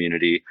fund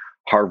community.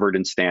 Harvard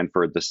and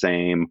Stanford, the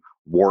same.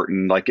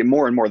 Wharton, like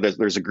more and more,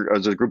 there's a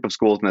group of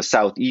schools in the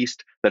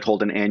Southeast that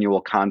hold an annual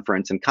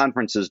conference, and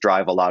conferences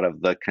drive a lot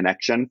of the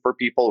connection for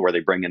people, where they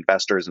bring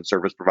investors and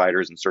service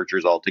providers and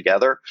searchers all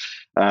together.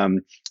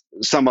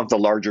 Some of the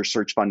larger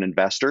search fund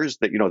investors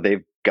that,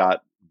 they've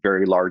got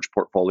very large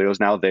portfolios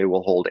now, they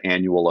will hold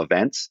annual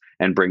events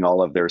and bring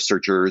all of their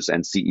searchers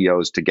and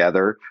CEOs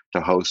together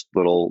to host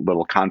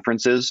little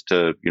conferences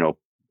to,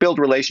 build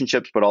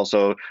relationships, but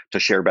also to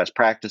share best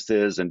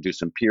practices and do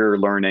some peer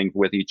learning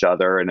with each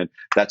other. And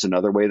that's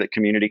another way that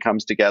community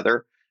comes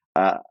together.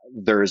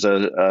 There's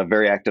a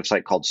very active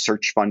site called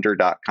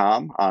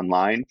searchfunder.com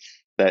online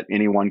that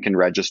anyone can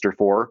register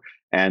for.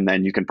 And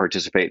then you can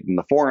participate in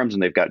the forums,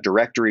 and they've got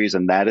directories,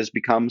 and that has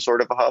become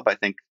sort of a hub. I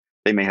think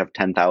they may have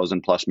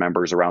 10,000 plus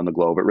members around the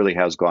globe. It really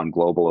has gone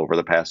global over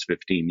the past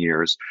 15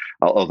 years,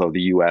 although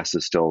the US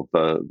is still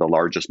the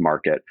largest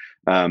market.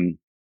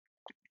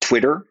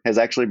 Twitter has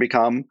actually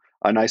become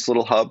a nice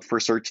little hub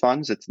for search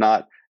funds. It's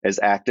not as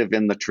active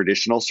in the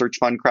traditional search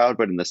fund crowd,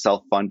 but in the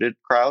self-funded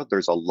crowd,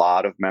 there's a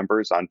lot of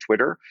members on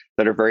Twitter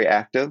that are very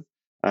active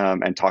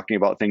and talking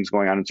about things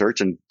going on in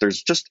search. And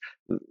there's just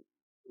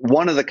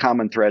one of the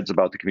common threads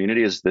about the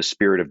community is the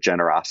spirit of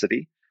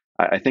generosity.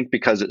 I think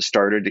because it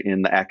started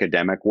in the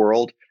academic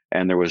world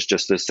and there was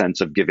just this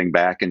sense of giving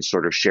back and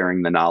sort of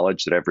sharing the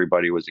knowledge that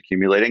everybody was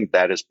accumulating,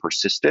 that has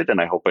persisted,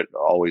 and I hope it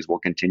always will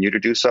continue to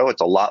do so.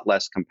 It's a lot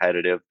less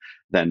competitive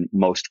than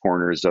most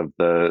corners of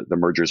the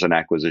mergers and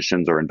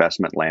acquisitions or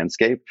investment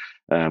landscape.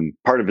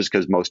 Part of it is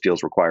because most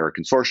deals require a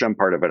consortium.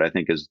 Part of it, I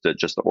think, is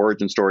just the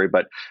origin story.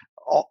 But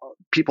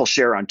people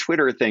share on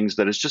Twitter things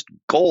that is just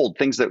gold,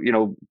 things that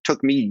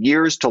took me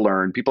years to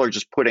learn. People are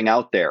just putting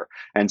out there.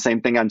 And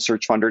same thing on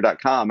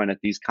searchfunder.com and at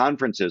these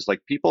conferences.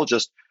 Like, people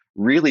just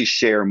really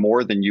share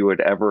more than you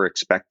would ever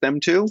expect them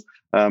to,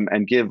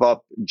 and give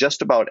up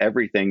just about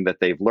everything that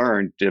they've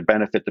learned to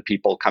benefit the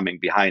people coming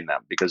behind them.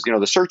 Because,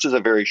 the search is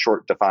a very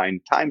short defined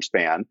time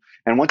span.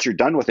 And once you're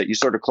done with it, you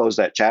sort of close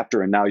that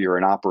chapter and now you're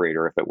an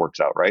operator if it works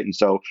out, right? And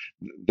so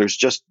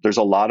there's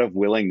a lot of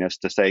willingness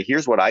to say,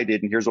 here's what I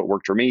did and here's what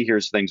worked for me.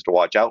 Here's things to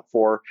watch out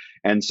for.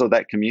 And so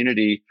that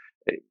community,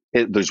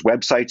 there's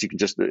websites. You can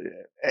just,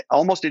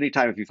 almost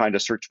anytime if you find a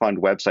search fund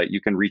website,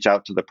 you can reach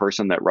out to the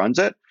person that runs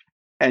it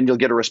and you'll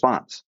get a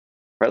response,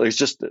 right? There's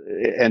just,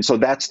 and so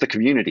that's the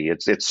community.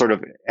 It's sort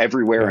of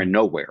everywhere and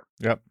nowhere.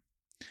 Yep.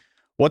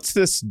 What's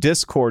this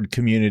Discord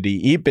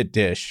community,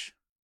 EBIT-dish?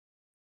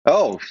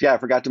 Oh, yeah, I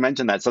forgot to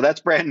mention that. So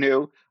that's brand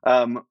new.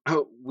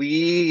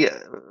 We,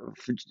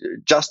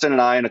 Justin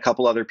and I and a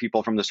couple other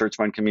people from the search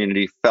fund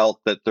community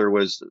felt that there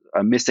was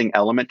a missing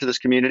element to this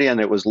community, and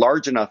it was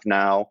large enough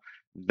now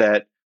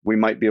that we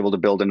might be able to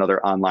build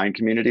another online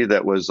community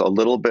that was a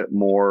little bit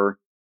more,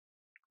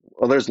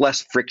 well, there's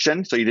less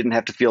friction. So you didn't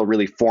have to feel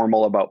really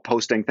formal about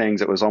posting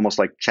things. It was almost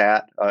like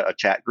a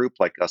chat group,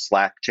 like a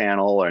Slack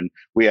channel. And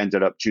we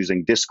ended up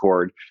choosing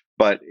Discord,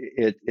 but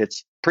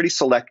it's pretty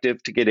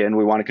selective to get in.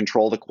 We want to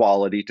control the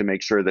quality to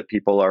make sure that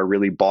people are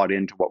really bought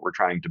into what we're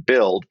trying to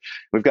build.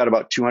 We've got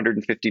about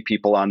 250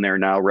 people on there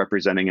now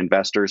representing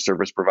investors,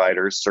 service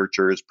providers,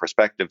 searchers,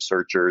 prospective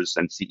searchers,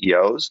 and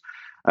CEOs.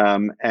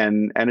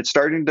 And it's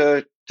starting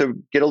to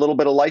get a little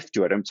bit of life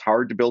to it. And it's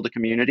hard to build a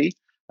community,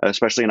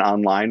 especially an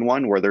online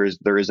one where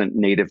there isn't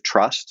native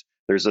trust.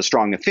 There's a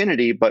strong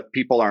affinity, but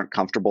people aren't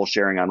comfortable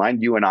sharing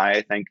online. You and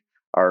I think,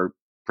 are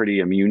pretty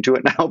immune to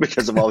it now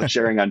because of all the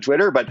sharing on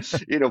Twitter. But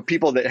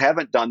people that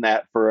haven't done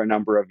that for a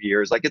number of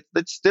years, like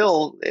it's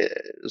still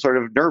sort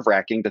of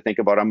nerve-wracking to think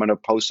about. I'm going to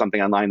post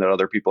something online that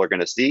other people are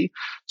going to see.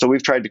 So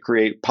we've tried to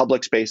create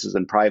public spaces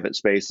and private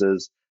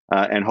spaces,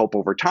 and hope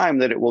over time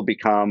that it will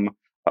become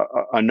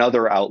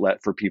another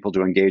outlet for people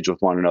to engage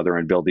with one another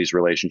and build these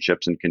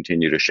relationships and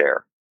continue to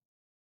share.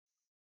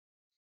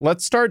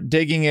 Let's start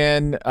digging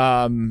in,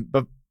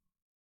 but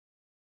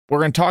we're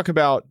going to talk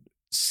about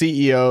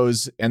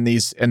CEOs and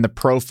the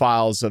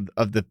profiles of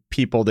the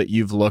people that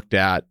you've looked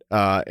at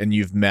and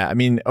you've met. I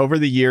mean, over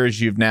the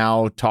years, you've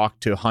now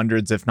talked to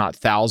hundreds, if not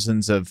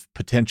thousands, of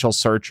potential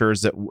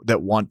searchers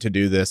that want to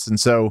do this. And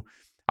so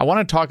I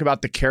want to talk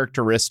about the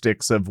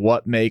characteristics of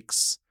what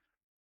makes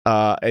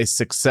a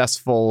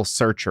successful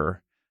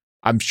searcher.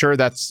 I'm sure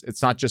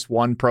it's not just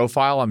one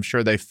profile. I'm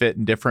sure they fit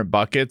in different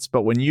buckets.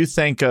 But when you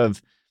think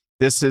of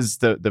this is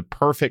the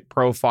perfect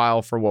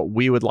profile for what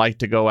we would like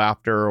to go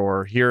after,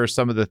 or here are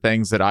some of the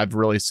things that I've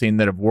really seen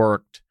that have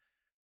worked.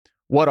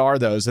 What are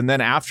those? And then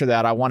after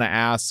that, I want to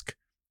ask,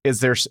 are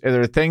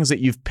there things that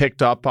you've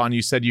picked up on?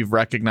 You said you've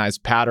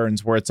recognized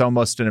patterns where it's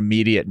almost an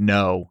immediate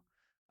no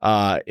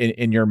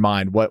in your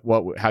mind.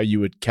 How you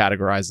would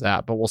categorize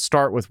that? But we'll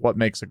start with what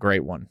makes a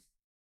great one.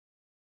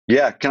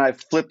 Yeah. Can I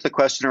flip the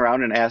question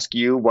around and ask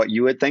you what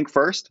you would think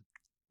first?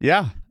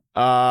 Yeah.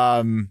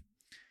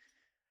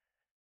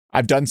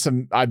 I've done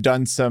some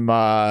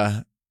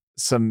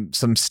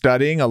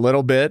studying a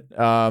little bit.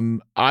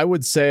 I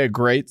would say a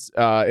great,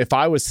 if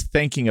I was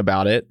thinking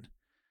about it,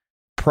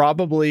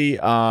 probably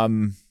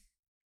has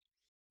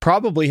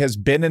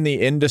been in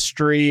the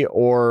industry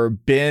or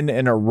been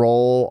in a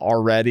role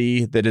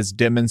already that has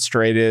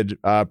demonstrated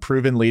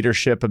proven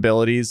leadership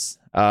abilities,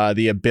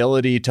 the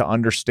ability to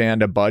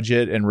understand a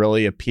budget and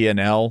really a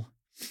P&L.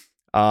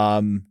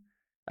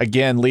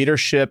 Again,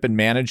 leadership and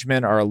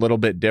management are a little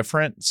bit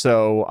different.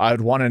 So I'd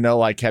want to know,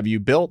 like, have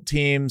you built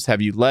teams?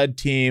 Have you led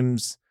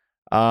teams?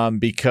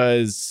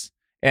 Because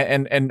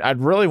I'd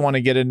really want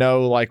to get to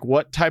know, like,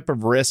 what type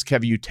of risk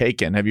have you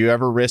taken? Have you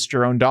ever risked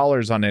your own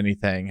dollars on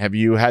anything? Have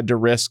you had to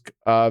risk,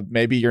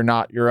 maybe you're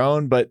not your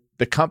own, but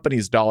the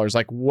company's dollars?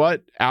 Like,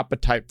 what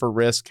appetite for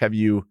risk do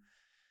you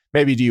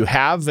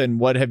have, and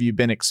what have you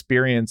been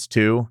experienced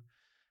to?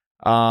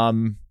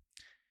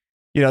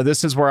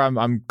 This is where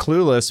I'm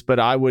clueless, but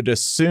I would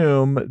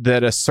assume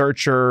that a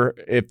searcher,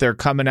 if they're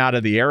coming out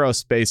of the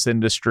aerospace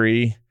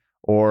industry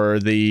or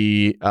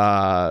the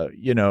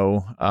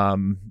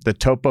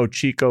Topo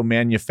Chico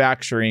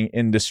manufacturing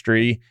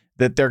industry,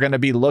 that they're going to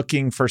be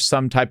looking for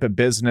some type of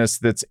business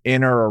that's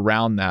in or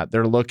around that.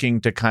 They're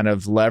looking to kind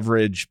of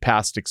leverage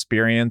past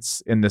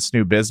experience in this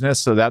new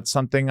business. So that's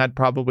something I'd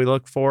probably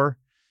look for.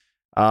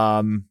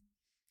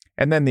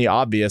 And then the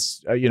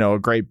obvious, a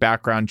great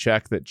background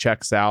check that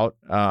checks out.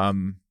 I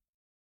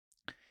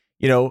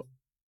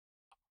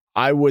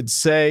would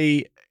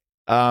say,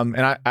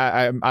 and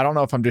I don't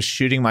know if I'm just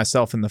shooting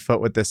myself in the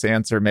foot with this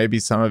answer. Maybe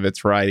some of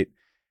it's right.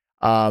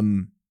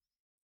 The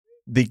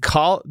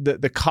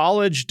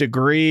college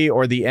degree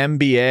or the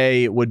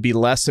MBA would be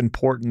less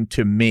important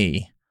to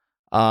me.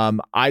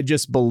 I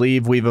just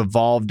believe we've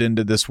evolved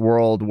into this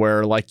world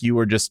where, like you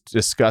were just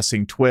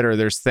discussing Twitter,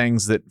 there's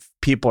things that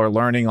people are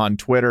learning on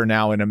Twitter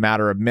now in a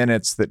matter of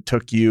minutes that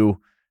took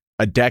you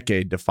a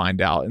decade to find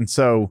out. And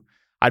so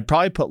I'd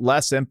probably put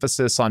less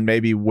emphasis on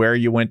maybe where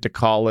you went to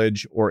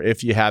college or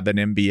if you have an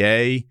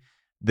MBA,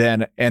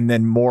 and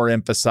then more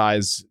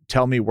emphasize,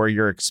 tell me where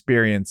your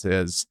experience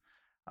is.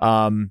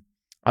 I'm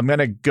going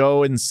to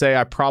go and say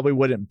I probably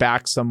wouldn't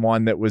back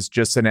someone that was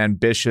just an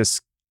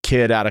ambitious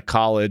kid out of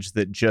college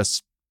that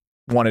just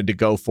wanted to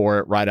go for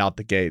it right out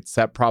the gates.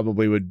 That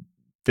probably would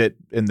fit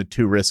in the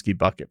too risky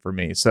bucket for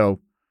me. So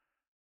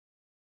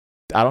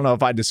I don't know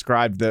if I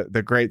described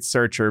the great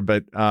searcher,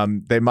 but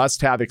they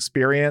must have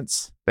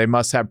experience. They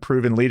must have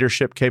proven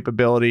leadership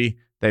capability.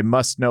 They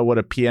must know what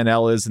a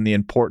P&L is and the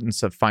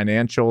importance of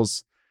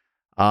financials.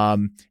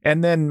 And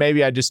then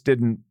maybe I just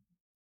didn't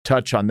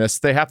touch on this.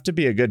 They have to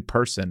be a good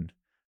person.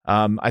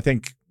 I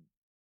think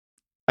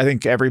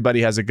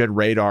everybody has a good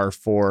radar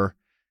for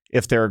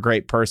if they're a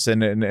great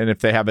person and if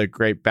they have a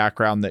great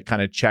background that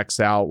kind of checks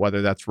out,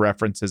 whether that's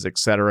references, et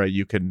cetera,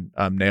 you can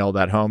nail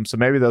that home. So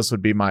maybe those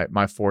would be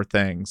my four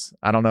things.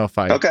 I don't know if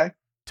I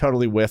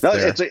totally whiffed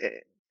there.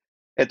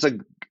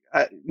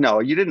 No,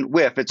 you didn't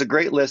whiff. It's a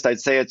great list.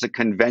 I'd say it's a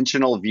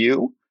conventional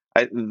view.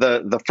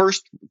 The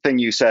first thing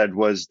you said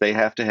was they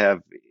have to have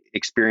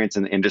experience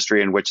in the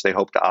industry in which they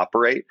hope to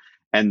operate.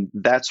 And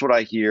that's what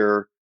I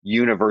hear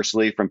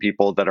universally from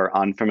people that are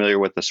unfamiliar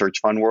with the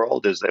search fund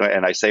world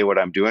and I say what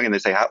I'm doing, and they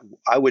say,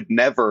 I would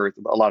never,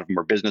 a lot of them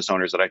are business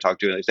owners that I talk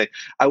to, and they say,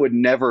 I would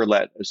never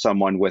let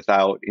someone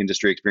without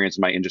industry experience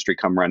in my industry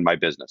come run my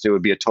business. It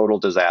would be a total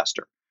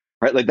disaster,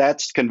 right? Like,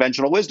 that's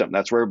conventional wisdom.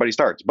 That's where everybody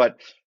starts.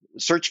 But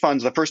search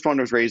funds, the first one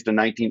was raised in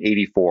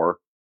 1984.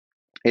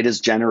 It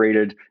has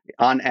generated,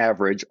 on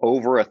average,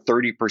 over a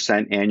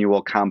 30%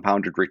 annual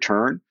compounded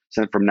return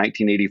from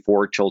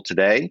 1984 till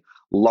today,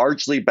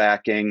 largely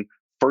backing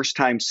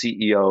first-time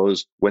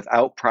CEOs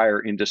without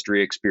prior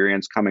industry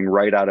experience coming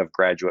right out of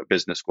graduate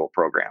business school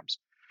programs.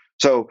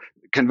 So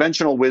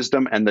conventional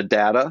wisdom and the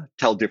data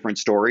tell different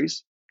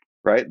stories,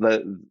 right?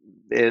 And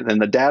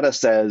the data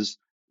says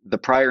the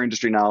prior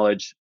industry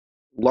knowledge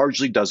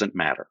largely doesn't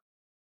matter.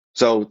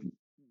 So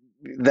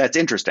that's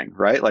interesting,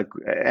 right?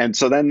 And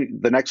so then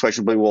the next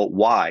question will be, well,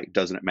 why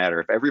doesn't it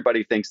matter? If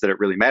everybody thinks that it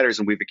really matters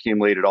and we've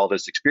accumulated all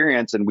this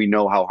experience and we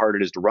know how hard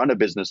it is to run a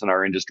business in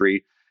our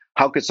industry,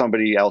 how could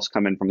somebody else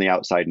come in from the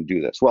outside and do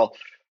this? Well,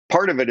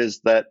 part of it is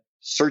that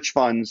search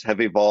funds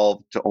have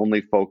evolved to only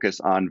focus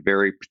on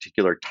very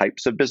particular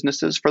types of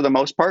businesses for the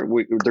most part.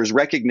 There's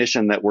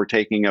recognition that we're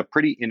taking a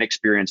pretty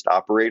inexperienced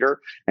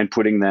operator and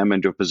putting them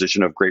into a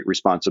position of great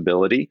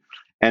responsibility.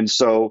 And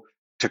so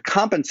to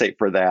compensate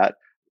for that,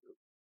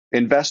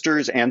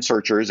 investors and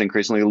searchers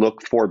increasingly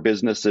look for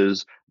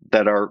businesses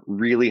that are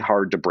really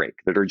hard to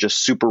break, that are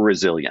just super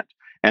resilient.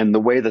 And the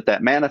way that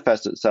that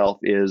manifests itself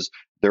is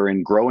they're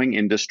in growing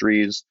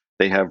industries.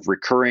 They have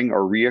recurring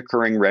or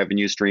reoccurring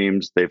revenue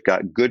streams. They've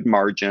got good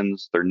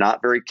margins. They're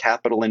not very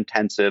capital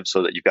intensive,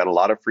 so that you've got a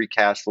lot of free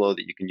cash flow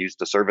that you can use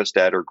to service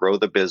debt or grow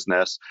the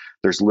business.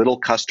 There's little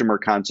customer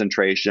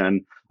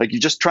concentration. Like, you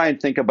just try and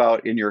think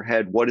about in your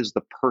head, what is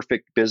the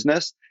perfect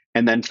business?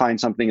 And then find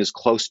something as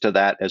close to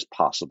that as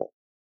possible.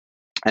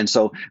 And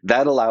so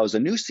that allows a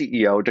new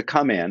CEO to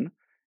come in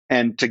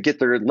and to get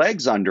their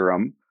legs under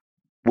them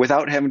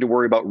without having to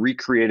worry about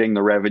recreating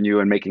the revenue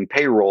and making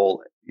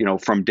payroll,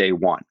 from day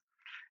one.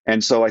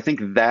 And so I think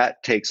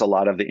that takes a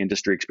lot of the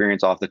industry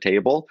experience off the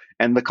table.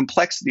 And the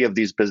complexity of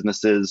these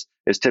businesses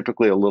is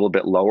typically a little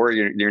bit lower.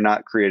 You're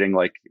not creating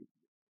like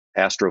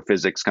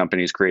astrophysics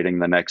companies creating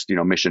the next,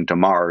 mission to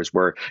Mars,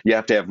 where you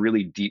have to have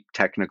really deep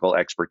technical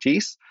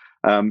expertise.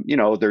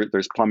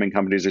 There's plumbing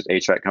companies, there's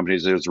HVAC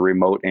companies, there's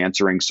remote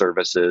answering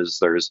services,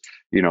 there's,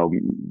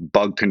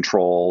 bug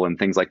control and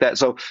things like that.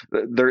 So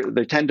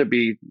they tend to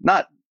be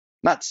not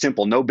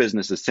simple. No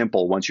business is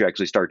simple once you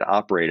actually start to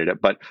operate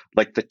it, but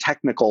like the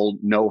technical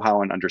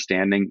know-how and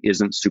understanding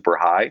isn't super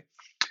high.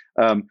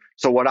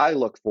 So what I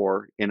look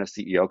for in a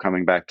CEO,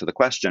 coming back to the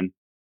question,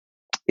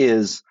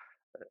 is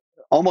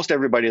almost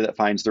everybody that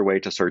finds their way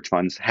to search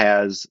funds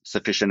has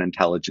sufficient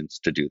intelligence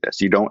to do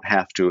this. You don't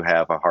have to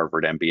have a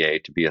Harvard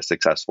MBA to be a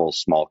successful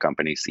small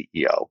company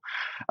CEO.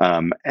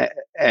 And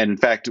in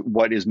fact,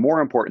 what is more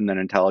important than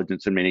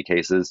intelligence in many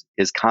cases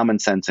is common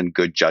sense and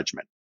good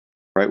judgment,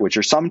 right? Which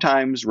are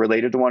sometimes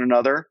related to one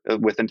another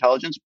with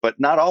intelligence, but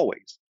not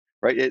always,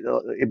 right?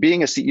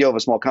 Being a CEO of a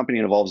small company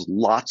involves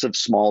lots of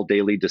small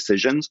daily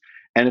decisions.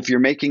 And if you're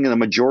making the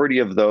majority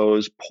of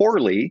those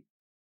poorly,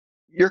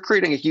 you're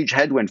creating a huge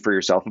headwind for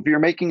yourself. If you're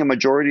making a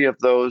majority of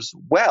those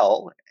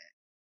well,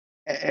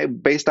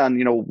 based on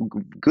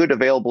good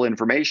available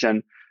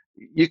information,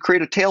 you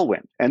create a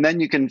tailwind, and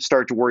then you can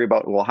start to worry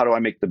about, well, how do I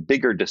make the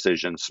bigger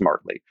decisions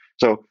smartly?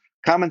 So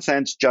common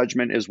sense,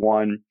 judgment is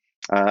one.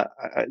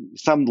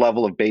 Some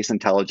level of base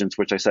intelligence,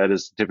 which I said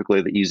is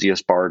typically the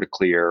easiest bar to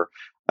clear.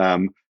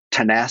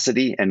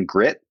 Tenacity and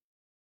grit,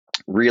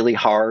 really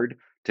hard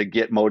to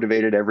get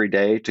motivated every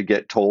day to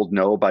get told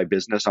no by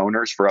business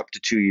owners for up to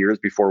 2 years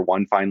before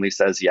one finally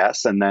says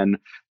yes. And then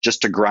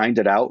just to grind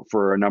it out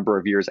for a number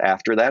of years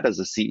after that as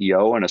a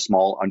CEO in a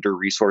small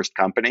under-resourced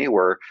company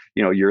where,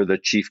 you're the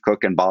chief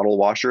cook and bottle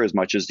washer as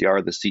much as you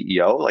are the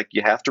CEO. Like,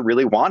 you have to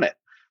really want it.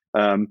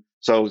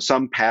 So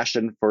some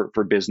passion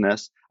for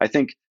business. I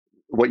think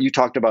what you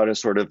talked about is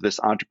sort of this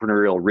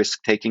entrepreneurial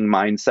risk-taking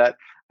mindset.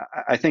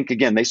 I think,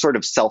 again, they sort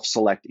of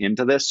self-select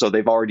into this. So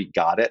they've already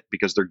got it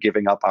because they're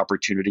giving up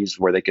opportunities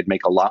where they could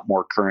make a lot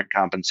more current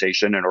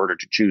compensation in order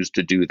to choose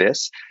to do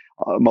this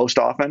most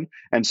often.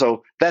 And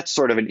so that's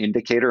sort of an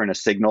indicator and a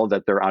signal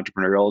that they're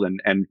entrepreneurial,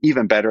 and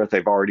even better if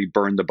they've already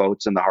burned the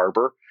boats in the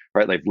harbor,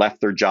 right? They've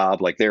left their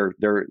job, like they're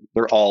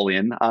all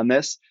in on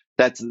this.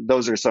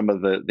 Those are some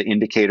of the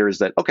indicators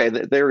that, okay,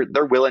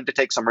 they're willing to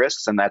take some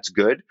risks, and that's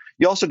good.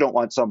 You also don't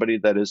want somebody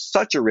that is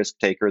such a risk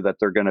taker that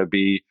they're going to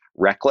be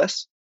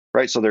reckless,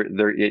 right? So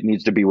it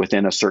needs to be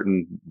within a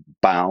certain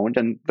bound,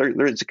 and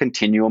there's a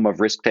continuum of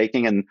risk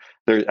taking. And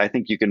I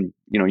think you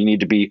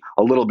need to be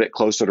a little bit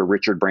closer to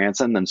Richard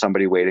Branson than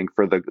somebody waiting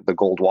for the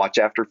gold watch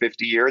after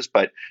 50 years,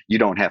 but you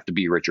don't have to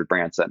be Richard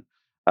Branson.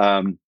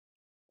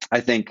 I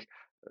think,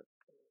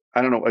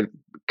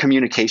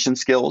 communication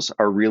skills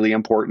are really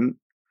important.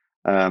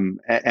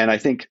 And I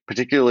think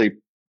particularly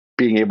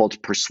being able to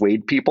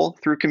persuade people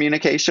through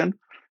communication.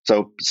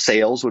 So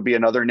sales would be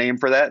another name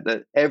for that.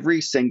 That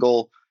every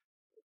single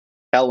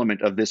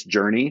element of this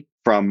journey,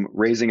 from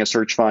raising a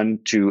search fund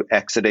to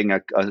exiting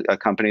a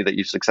company that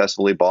you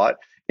successfully bought,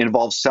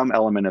 involves some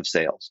element of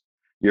sales.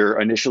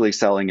 You're initially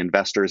selling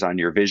investors on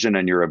your vision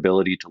and your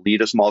ability to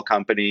lead a small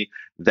company.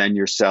 Then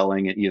you're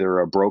selling either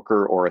a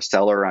broker or a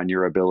seller on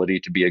your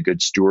ability to be a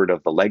good steward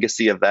of the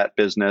legacy of that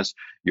business.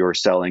 You're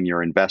selling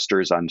your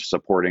investors on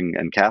supporting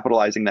and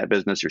capitalizing that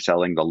business. You're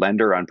selling the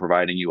lender on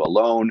providing you a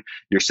loan.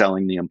 You're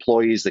selling the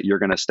employees that you're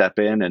going to step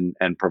in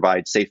and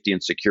provide safety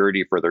and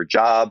security for their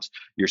jobs.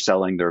 You're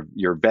selling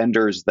your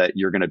vendors that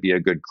you're going to be a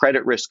good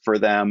credit risk for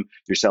them.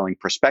 You're selling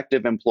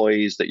prospective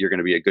employees that you're going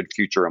to be a good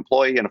future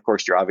employee. And of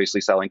course, you're obviously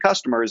selling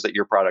customers that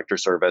your product or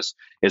service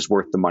is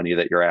worth the money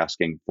that you're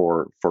asking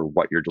for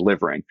what you're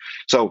delivering.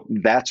 So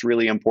that's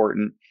really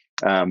important.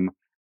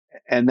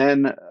 And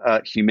then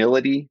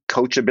humility,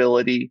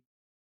 coachability.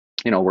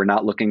 We're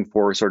not looking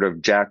for sort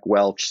of Jack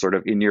Welch, sort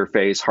of in your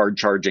face, hard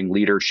charging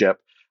leadership.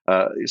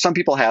 Some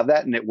people have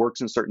that and it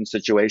works in certain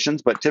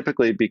situations, but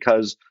typically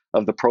because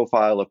of the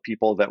profile of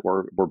people that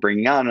we're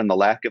bringing on and the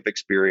lack of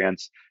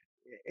experience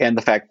and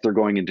the fact that they're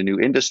going into new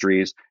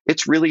industries,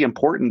 it's really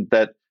important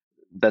that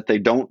they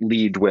don't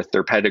lead with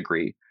their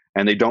pedigree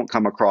and they don't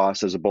come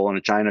across as a bull in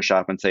a china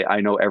shop and say,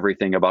 I know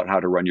everything about how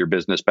to run your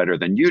business better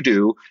than you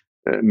do,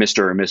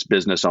 Mr. or Miss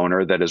Business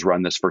Owner that has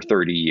run this for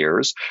 30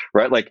 years,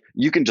 right? Like,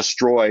 you can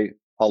destroy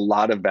a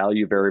lot of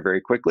value very, very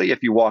quickly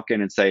if you walk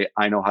in and say,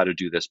 I know how to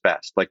do this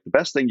best. Like, the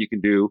best thing you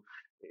can do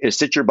is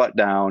sit your butt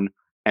down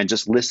and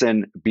just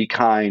listen, be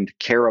kind,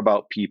 care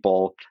about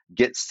people,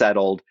 get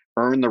settled,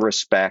 earn the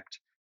respect,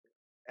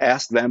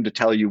 ask them to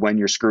tell you when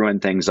you're screwing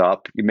things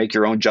up. You make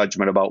your own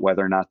judgment about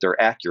whether or not they're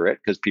accurate,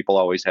 because people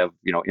always have,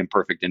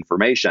 imperfect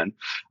information.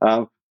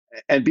 Uh,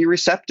 and be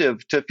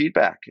receptive to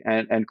feedback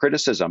and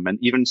criticism, and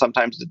even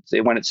sometimes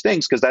when it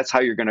stings, because that's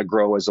how you're going to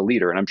grow as a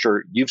leader. And I'm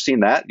sure you've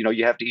seen that.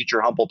 You have to eat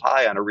your humble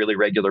pie on a really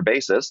regular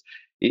basis,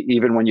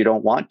 even when you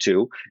don't want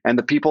to. And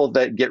the people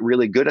that get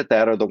really good at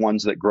that are the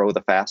ones that grow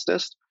the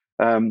fastest.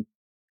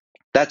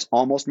 That's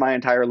almost my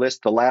entire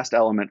list. The last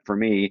element for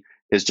me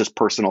is just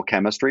personal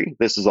chemistry.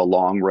 This is a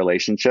long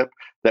relationship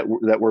that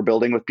we're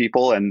building with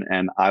people,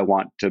 and I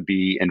want to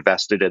be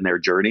invested in their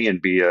journey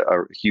and be a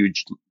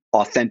huge,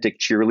 authentic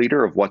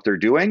cheerleader of what they're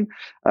doing.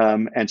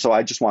 And so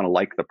I just want to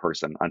like the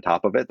person on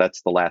top of it.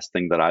 That's the last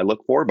thing that I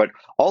look for. But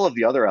all of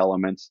the other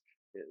elements,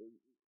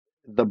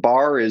 the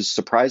bar is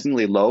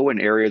surprisingly low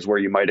in areas where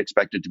you might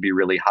expect it to be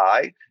really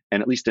high.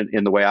 And at least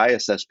in the way I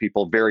assess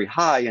people, very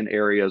high in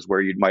areas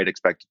where you might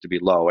expect it to be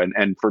low.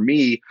 And for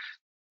me,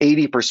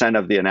 80%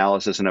 of the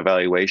analysis and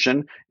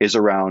evaluation is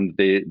around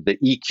the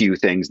EQ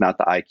things, not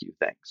the IQ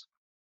things.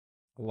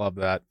 I love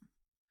that.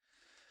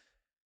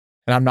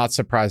 And I'm not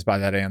surprised by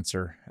that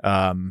answer.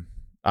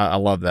 I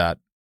love that.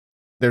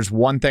 There's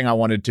one thing I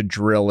wanted to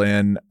drill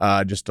in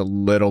just a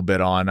little bit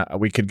on.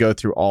 We could go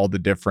through all the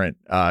different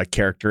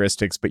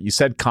characteristics, but you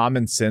said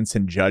common sense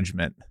and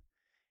judgment.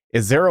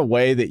 Is there a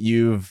way that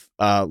you've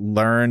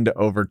learned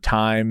over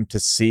time to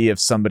see if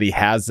somebody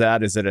has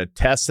that? Is it a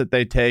test that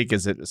they take?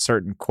 Is it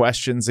certain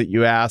questions that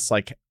you ask?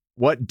 Like,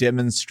 what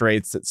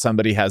demonstrates that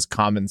somebody has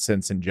common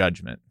sense and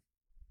judgment?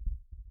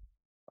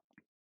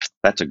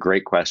 That's a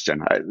great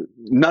question.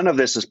 None of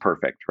this is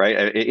perfect,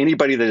 right?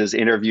 Anybody that has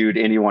interviewed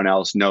anyone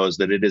else knows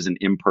that it is an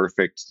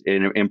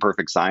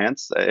imperfect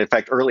science. In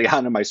fact, early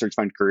on in my search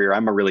fund career,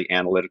 I'm a really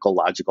analytical,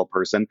 logical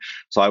person.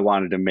 So I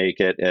wanted to make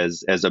it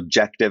as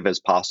objective as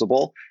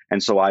possible.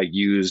 And so I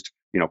used,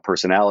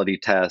 personality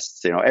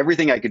tests,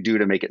 everything I could do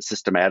to make it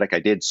systematic. I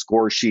did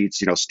score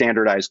sheets,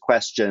 standardized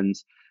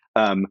questions.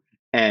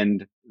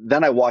 And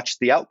then I watched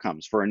the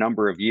outcomes for a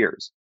number of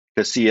years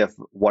to see if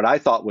what I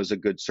thought was a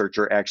good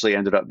searcher actually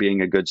ended up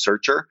being a good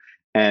searcher.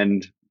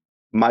 And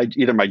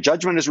either my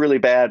judgment is really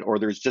bad, or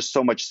there's just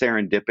so much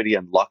serendipity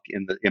and luck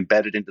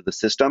embedded into the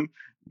system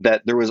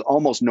that there was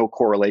almost no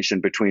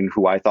correlation between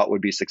who I thought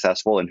would be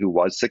successful and who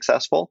was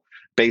successful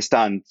based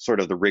on sort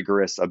of the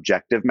rigorous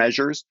objective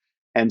measures.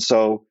 And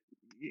so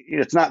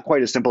it's not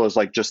quite as simple as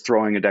like just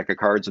throwing a deck of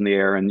cards in the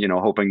air and,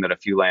 hoping that a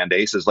few land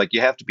aces. Like,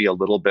 you have to be a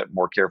little bit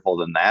more careful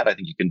than that. I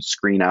think you can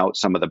screen out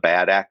some of the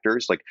bad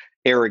actors. Like,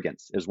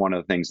 arrogance is one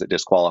of the things that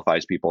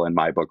disqualifies people in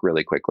my book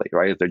really quickly,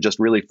 right? If they're just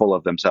really full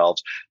of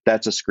themselves,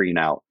 that's a screen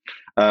out.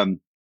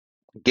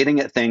 Getting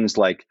at things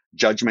like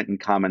judgment and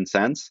common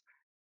sense,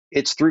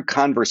 it's through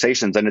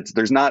conversations, and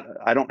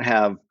I don't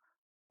have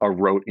a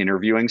rote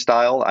interviewing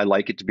style. I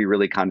like it to be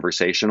really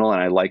conversational,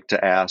 and I like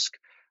to ask.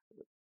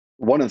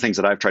 One of the things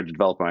that I've tried to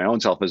develop my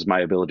own self is my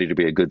ability to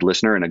be a good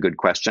listener and a good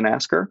question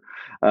asker.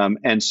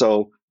 And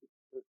so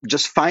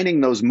just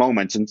finding those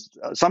moments, and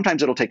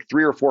sometimes it'll take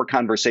 3 or 4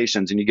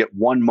 conversations, and you get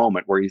one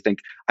moment where you think,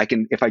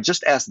 if I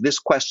just ask this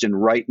question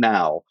right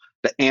now,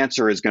 the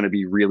answer is going to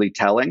be really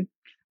telling.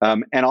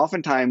 And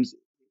oftentimes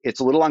it's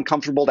a little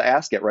uncomfortable to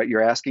ask it, right?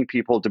 You're asking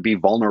people to be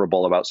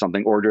vulnerable about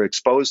something or to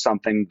expose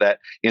something that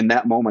in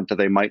that moment that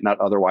they might not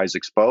otherwise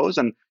expose.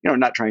 And,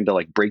 not trying to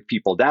like break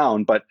people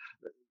down, but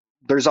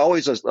there's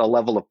always a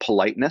level of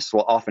politeness.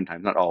 Well,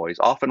 oftentimes, not always,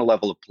 often a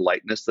level of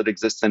politeness that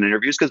exists in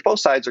interviews, because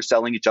both sides are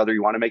selling each other.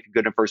 You want to make a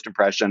good first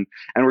impression.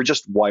 And we're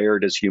just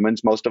wired as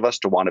humans, most of us,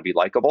 to want to be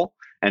likable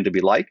and to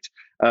be liked.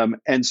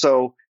 And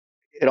so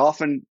it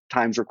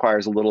oftentimes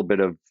requires a little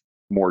bit of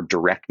more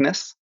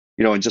directness,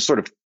 and just sort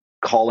of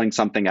calling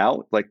something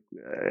out. Like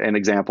an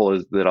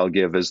example that I'll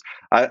give is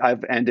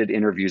I've ended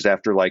interviews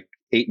after like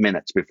 8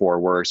 minutes before,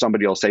 where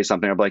somebody will say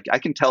something. I'm like, I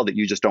can tell that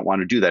you just don't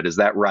want to do that. Is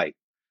that right?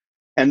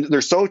 And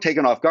they're so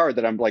taken off guard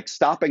that I'm like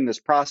stopping this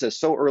process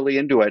so early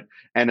into it.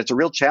 And it's a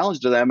real challenge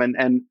to them.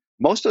 And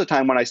most of the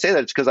time when I say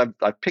that, it's because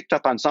I've picked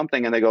up on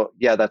something and they go,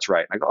 yeah, that's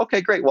right. I go,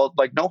 okay, great. Well,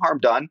 like, no harm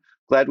done.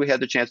 Glad we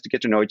had the chance to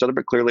get to know each other,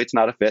 but clearly it's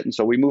not a fit. And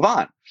so we move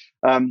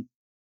on.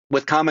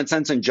 With common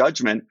sense and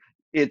judgment,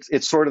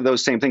 it's sort of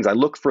those same things. I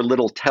look for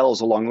little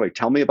tells along the way.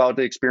 Tell me about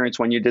the experience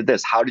when you did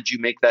this. How did you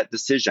make that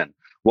decision?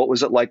 What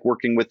was it like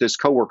working with this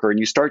coworker? And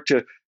you start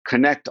to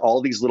connect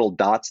all these little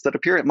dots that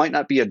appear. It might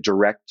not be a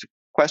direct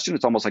question.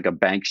 It's almost like a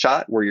bank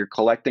shot where you're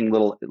collecting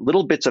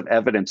little bits of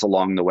evidence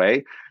along the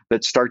way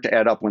that start to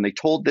add up. When they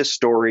told this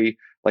story,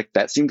 like,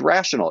 that seemed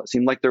rational. It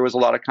seemed like there was a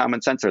lot of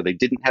common sense there. They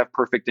didn't have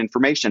perfect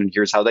information, and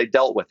here's how they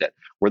dealt with it.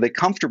 Were they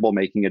comfortable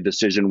making a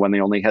decision when they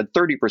only had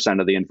 30%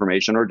 of the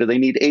information, or do they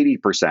need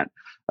 80%?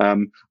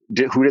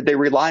 Who did they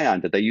rely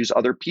on? Did they use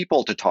other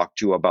people to talk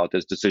to about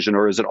this decision,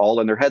 or is it all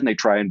in their head and they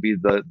try and be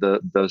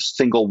the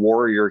single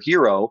warrior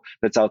hero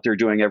that's out there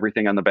doing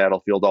everything on the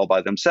battlefield all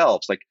by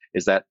themselves? Like,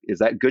 is that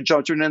good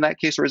judgment in that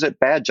case, or is it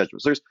bad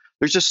judgment?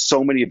 There's just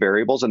so many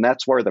variables, and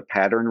that's where the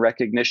pattern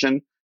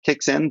recognition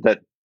kicks in. That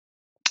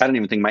I don't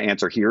even think my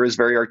answer here is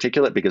very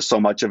articulate because so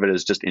much of it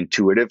is just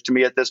intuitive to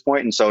me at this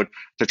point. And so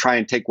to try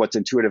and take what's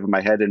intuitive in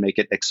my head and make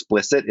it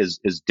explicit is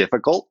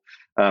difficult.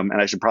 And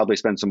I should probably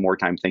spend some more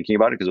time thinking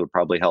about it because it would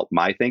probably help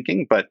my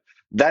thinking. But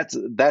that's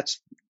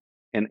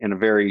in a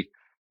very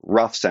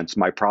rough sense,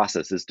 my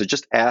process is to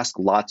just ask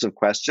lots of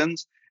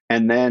questions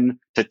and then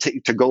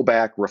to go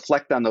back,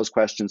 reflect on those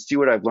questions, see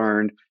what I've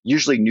learned.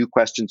 Usually new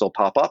questions will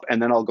pop up,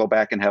 and then I'll go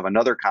back and have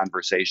another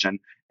conversation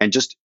and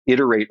just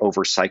iterate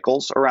over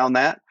cycles around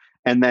that.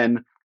 And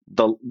then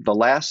the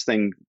last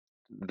thing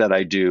that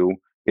I do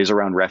is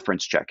around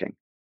reference checking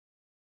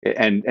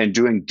and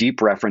doing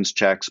deep reference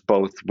checks,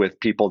 both with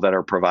people that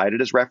are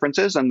provided as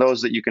references and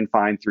those that you can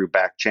find through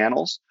back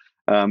channels.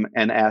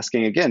 And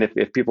asking again,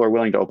 if people are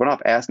willing to open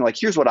up, asking like,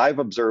 here's what I've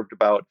observed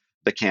about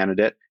the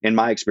candidate in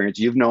my experience.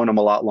 You've known them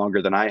a lot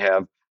longer than I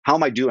have. How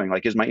am I doing?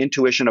 Like, is my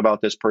intuition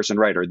about this person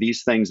right? Are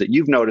these things that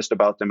you've noticed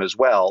about them as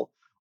well?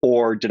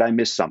 Or did I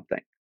miss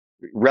something?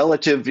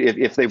 Relative,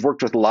 if they've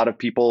worked with a lot of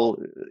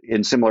people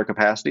in similar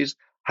capacities,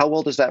 how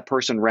well does that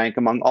person rank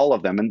among all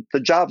of them? And the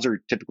jobs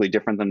are typically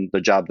different than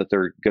the job that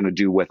they're going to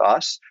do with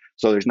us.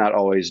 So there's not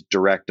always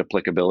direct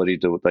applicability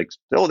to like,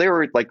 oh, they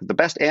were like the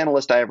best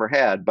analyst I ever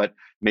had, but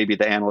maybe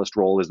the analyst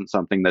role isn't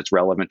something that's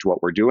relevant to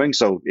what we're doing.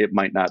 So it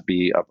might not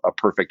be a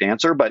perfect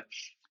answer, but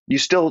you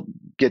still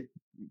get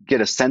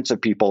a sense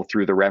of people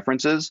through the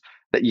references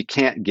that you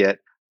can't get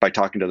by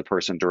talking to the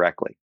person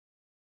directly.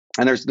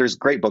 And there's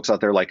great books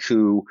out there like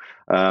Who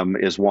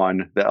is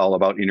one that all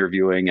about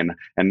interviewing,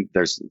 and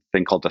there's a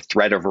thing called the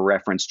threat of a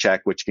reference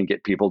check, which can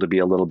get people to be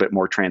a little bit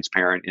more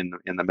transparent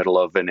in the middle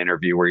of an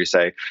interview, where you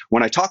say,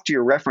 when I talk to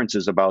your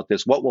references about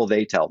this, what will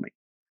they tell me?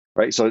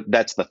 Right. So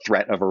that's the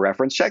threat of a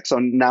reference check. So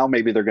now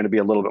maybe they're going to be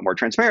a little bit more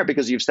transparent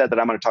because you've said that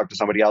I'm going to talk to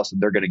somebody else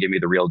and they're going to give me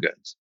the real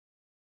goods.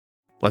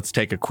 Let's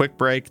take a quick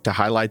break to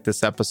highlight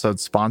this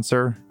episode's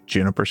sponsor,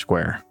 Juniper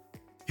Square.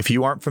 If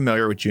you aren't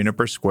familiar with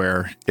Juniper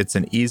Square, it's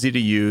an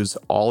easy-to-use,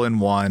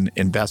 all-in-one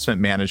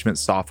investment management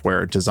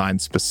software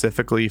designed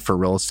specifically for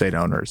real estate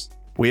owners.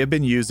 We have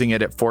been using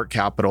it at Fort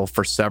Capital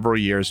for several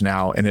years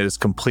now, and it has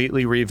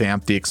completely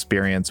revamped the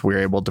experience we're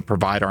able to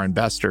provide our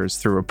investors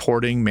through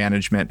reporting,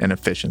 management, and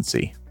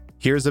efficiency.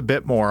 Here's a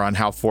bit more on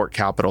how Fort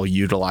Capital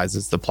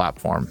utilizes the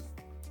platform.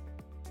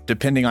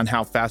 Depending on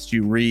how fast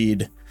you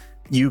read,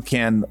 you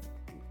can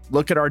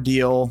look at our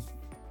deal,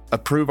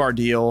 approve our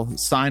deal,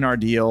 sign our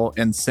deal,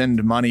 and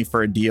send money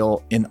for a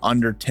deal in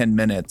under 10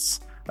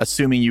 minutes,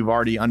 assuming you've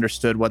already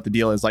understood what the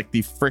deal is. Like,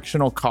 the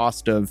frictional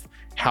cost of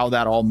how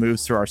that all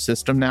moves through our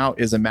system now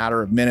is a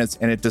matter of minutes,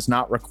 and it does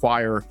not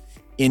require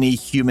any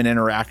human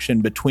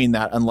interaction between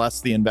that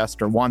unless the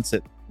investor wants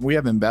it. We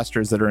have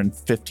investors that are in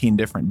 15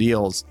 different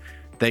deals.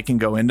 They can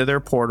go into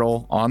their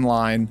portal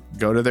online,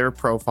 go to their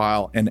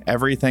profile, and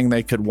everything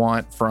they could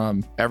want,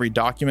 from every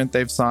document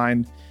they've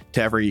signed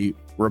to every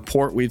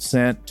report we've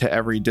sent to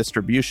every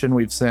distribution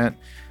we've sent,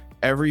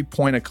 every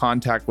point of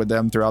contact with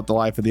them throughout the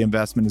life of the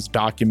investment is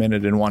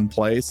documented in one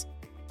place.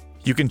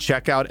 You can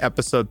check out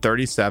episode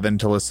 37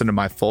 to listen to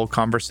my full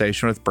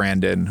conversation with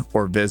Brandon,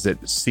 or visit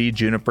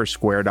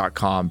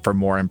cjunipersquare.com for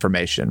more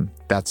information.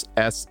 That's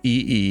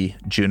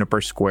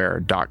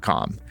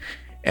junipersquare.com.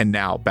 And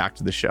now back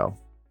to the show.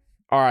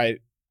 All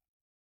right.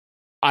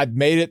 I've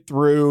made it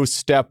through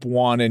step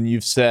one, and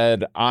you've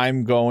said,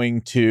 I'm going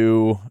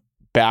to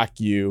back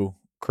you,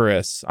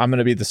 Chris. I'm going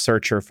to be the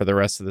searcher for the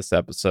rest of this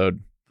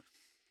episode.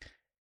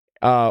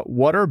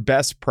 What are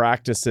best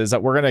practices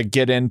that we're going to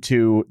get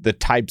into the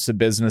types of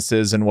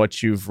businesses and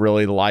what you've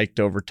really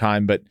liked over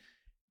time? But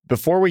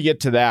before we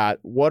get to that,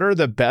 what are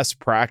the best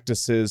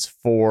practices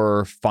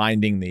for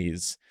finding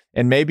these?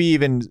 And maybe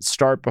even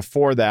start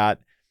before that.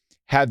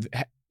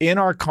 In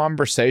our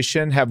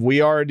conversation, have we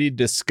already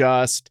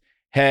discussed,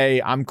 hey,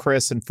 I'm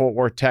Chris in Fort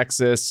Worth,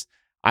 Texas.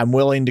 I'm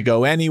willing to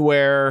go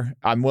anywhere.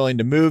 I'm willing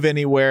to move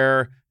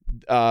anywhere.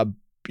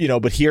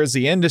 But here's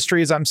the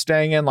industries I'm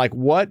staying in. Like,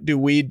 what do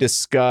we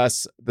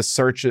discuss the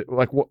search?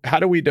 Like, how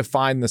do we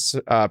define the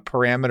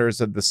parameters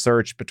of the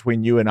search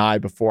between you and I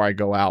before I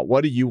go out?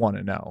 What do you want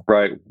to know?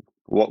 Right.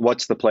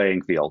 What's the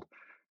playing field?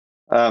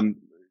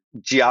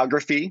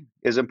 Geography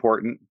is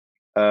important.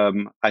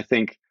 I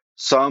think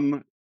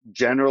some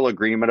general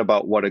agreement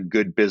about what a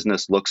good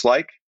business looks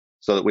like,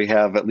 so that we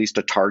have at least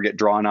a target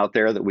drawn out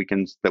there that we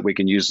can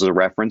use as a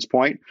reference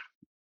point,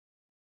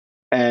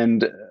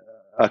 and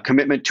a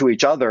commitment to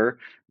each other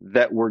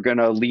that we're going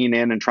to lean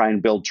in and try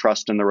and build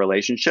trust in the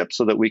relationship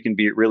so that we can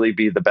really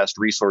be the best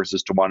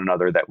resources to one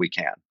another that we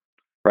can.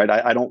 Right.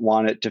 I don't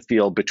want it to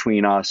feel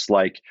between us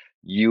like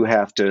you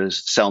have to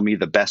sell me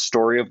the best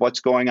story of what's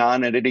going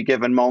on at any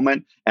given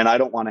moment. And I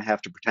don't want to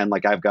have to pretend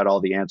like I've got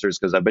all the answers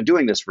because I've been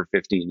doing this for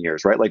 15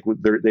 years, right? Like,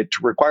 it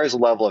requires a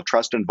level of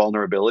trust and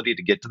vulnerability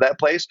to get to that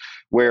place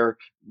where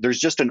there's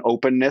just an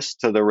openness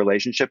to the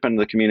relationship and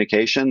the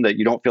communication that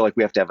you don't feel like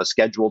we have to have a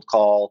scheduled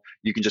call.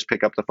 You can just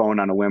pick up the phone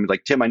on a whim.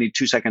 Like, Tim, I need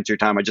 2 seconds of your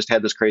time. I just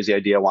had this crazy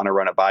idea. I want to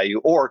run it by you.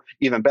 Or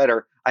even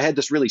better, I had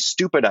this really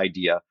stupid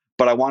idea,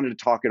 but I wanted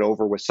to talk it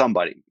over with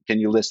somebody. Can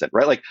you list it?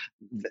 Right? Like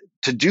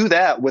to do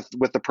that with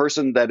the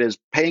person that is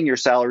paying your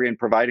salary and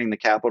providing the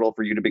capital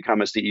for you to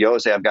become a CEO,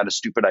 say, I've got a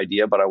stupid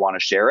idea, but I want to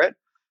share it.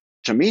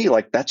 To me,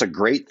 like that's a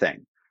great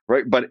thing,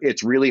 right? But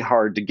it's really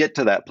hard to get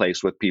to that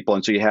place with people.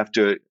 And so you have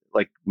to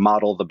like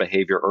model the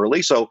behavior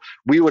early. So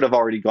we would have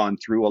already gone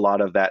through a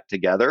lot of that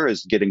together,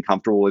 is getting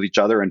comfortable with each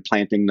other and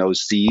planting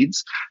those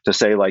seeds to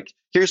say, like,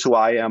 here's who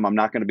I am. I'm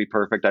not going to be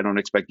perfect. I don't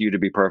expect you to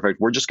be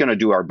perfect. We're just going to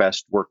do our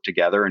best work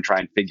together and try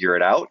and figure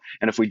it out.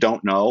 And if we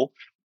don't know,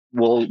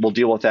 we'll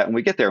deal with that when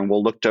we get there, and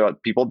we'll look to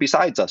people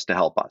besides us to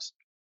help us.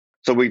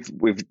 So we've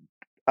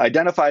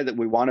identified that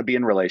we want to be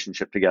in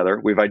relationship together.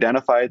 We've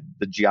identified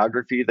the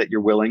geography that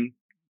you're willing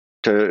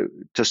to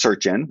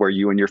search in, where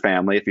you and your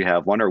family, if you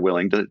have one, are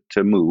willing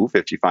to move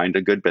if you find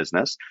a good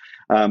business.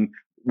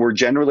 We're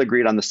generally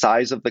agreed on the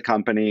size of the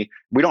company.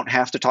 We don't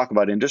have to talk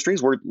about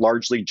industries. We're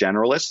largely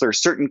generalists. There are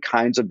certain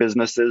kinds of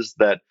businesses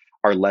that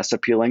are less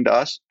appealing to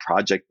us: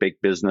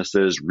 project-based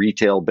businesses,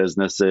 retail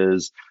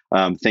businesses,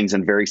 things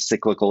in very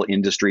cyclical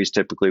industries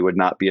typically would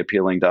not be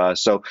appealing to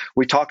us. So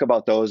we talk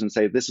about those and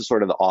say, this is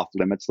sort of the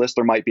off-limits list.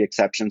 There might be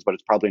exceptions, but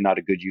it's probably not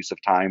a good use of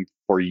time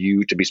for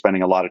you to be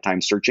spending a lot of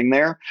time searching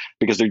there,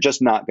 because they're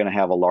just not going to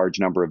have a large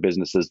number of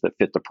businesses that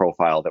fit the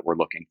profile that we're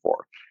looking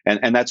for.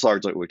 And that's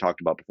largely what we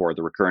talked about before: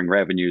 the recurring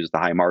revenues, the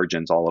high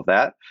margins, all of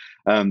that.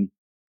 And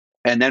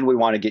then we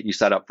want to get you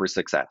set up for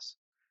success.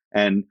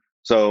 And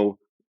so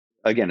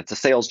again, it's a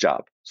sales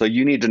job. So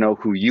you need to know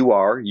who you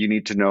are. You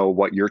need to know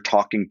what your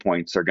talking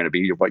points are going to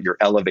be, what your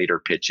elevator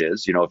pitch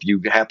is. You know, if you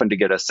happen to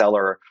get a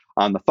seller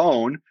on the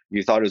phone,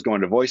 you thought it was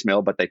going to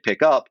voicemail, but they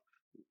pick up,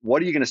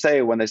 what are you going to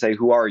say when they say,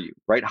 who are you,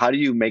 right? How do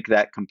you make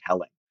that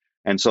compelling?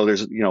 And so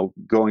there's,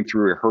 going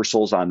through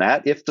rehearsals on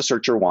that if the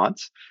searcher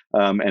wants,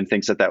 and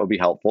thinks that would be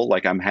helpful.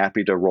 Like, I'm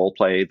happy to role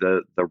play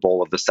the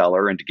role of the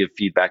seller and to give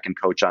feedback and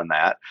coach on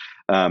that.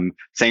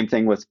 Same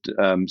thing with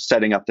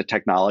setting up the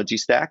technology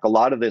stack. A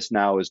lot of this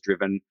now is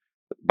driven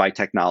by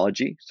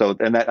technology. So,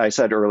 and that I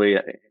said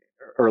earlier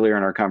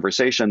in our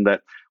conversation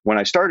that when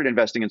I started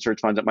investing in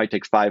search funds, it might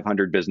take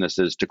 500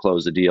 businesses to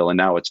close a deal, and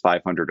now it's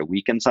 500 a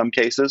week in some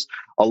cases.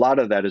 A lot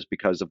of that is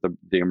because of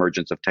the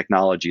emergence of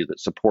technology that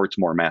supports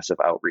more massive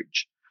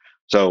outreach.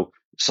 So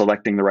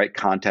selecting the right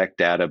contact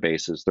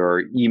databases. There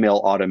are email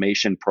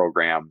automation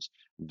programs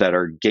that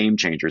are game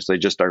changers. They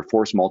just are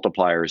force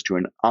multipliers to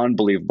an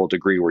unbelievable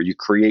degree, where you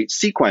create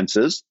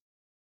sequences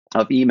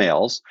of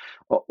emails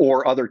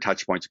or other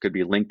touch points. It could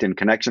be LinkedIn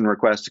connection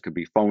requests. It could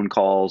be phone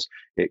calls.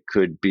 It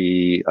could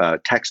be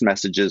text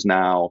messages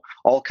now,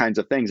 all kinds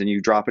of things. And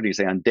you drop it and you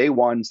say, on day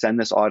one, send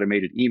this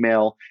automated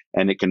email,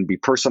 and it can be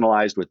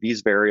personalized with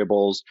these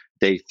variables.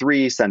 Day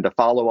 3, send a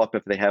follow-up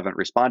if they haven't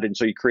responded. And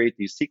so you create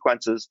these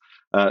sequences.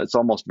 It's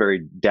almost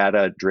very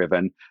data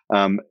driven,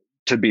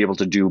 to be able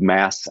to do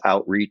mass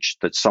outreach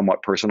that's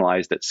somewhat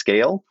personalized at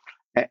scale.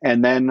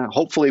 And then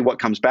hopefully what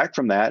comes back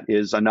from that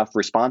is enough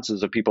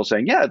responses of people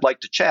saying, yeah, I'd like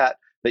to chat,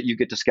 that you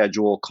get to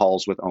schedule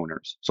calls with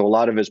owners. So a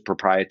lot of it is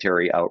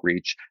proprietary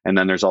outreach. And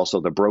then there's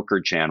also the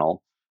broker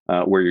channel,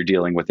 where you're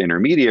dealing with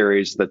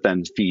intermediaries that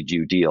then feed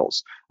you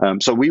deals.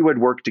 So we would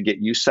work to get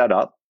you set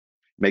up,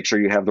 make sure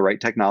you have the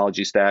right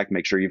technology stack,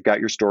 make sure you've got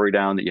your story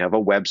down, that you have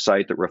a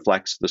website that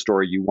reflects the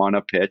story you want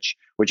to pitch,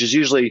 which is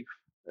usually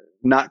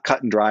not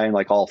cut and dry and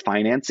like all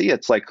financy.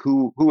 It's like,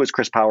 who is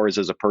Chris Powers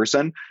as a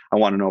person? I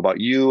want to know about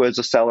you as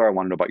a seller. I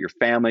want to know about your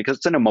family, because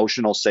it's an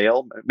emotional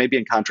sale, maybe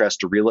in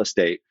contrast to real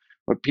estate,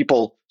 where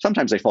people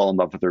sometimes they fall in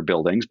love with their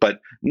buildings, but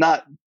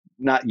not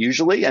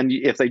usually. And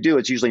if they do,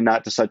 it's usually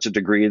not to such a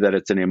degree that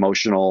it's an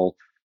emotional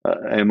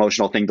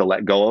thing to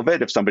let go of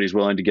it if somebody's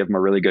willing to give them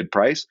a really good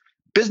price.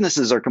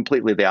 Businesses are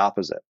completely the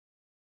opposite.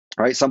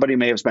 Right? Somebody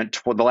may have spent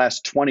the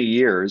last 20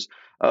 years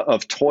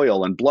of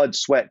toil and blood,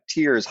 sweat,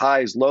 tears,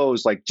 highs,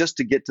 lows, like just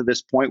to get to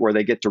this point where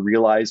they get to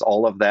realize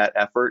all of that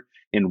effort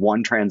in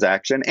one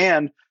transaction.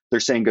 And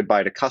they're saying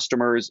goodbye to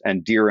customers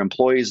and dear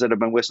employees that have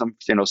been with them,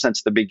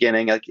 since the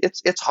beginning. Like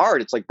it's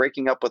hard. It's like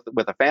breaking up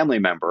with a family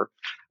member.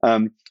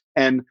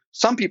 And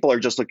some people are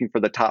just looking for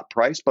the top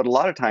price, but a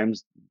lot of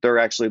times they're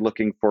actually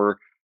looking for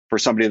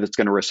somebody that's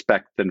going to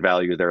respect and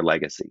value their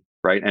legacy,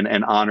 right?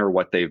 And honor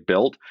what they've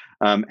built.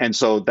 And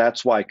so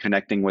that's why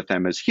connecting with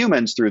them as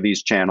humans through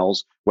these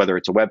channels, whether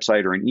it's a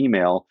website or an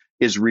email,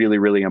 is really,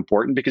 really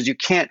important, because you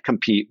can't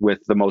compete with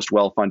the most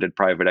well-funded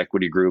private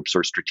equity groups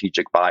or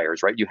strategic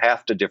buyers, right? You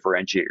have to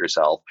differentiate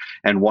yourself.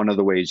 And one of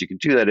the ways you can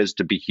do that is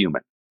to be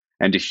human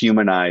and to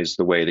humanize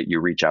the way that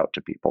you reach out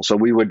to people. So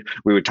we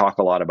would talk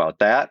a lot about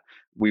that.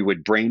 We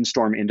would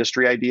brainstorm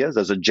industry ideas.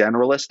 As a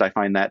generalist, I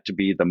find that to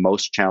be the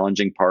most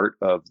challenging part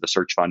of the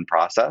search fund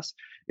process,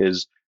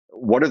 is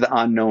what are the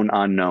unknown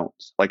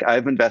unknowns? Like,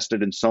 I've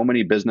invested in so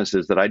many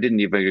businesses that I didn't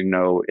even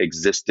know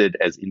existed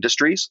as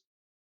industries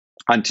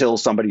until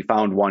somebody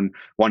found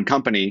one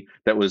company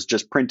that was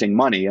just printing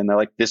money, and they're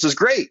like, this is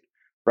great,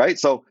 right?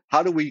 So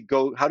how do we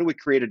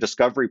create a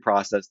discovery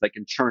process that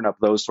can churn up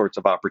those sorts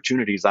of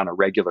opportunities on a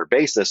regular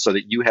basis, so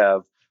that you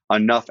have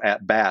enough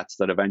at bats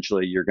that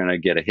eventually you're going to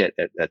get a hit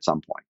at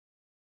some point?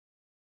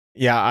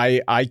 Yeah,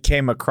 I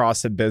came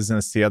across a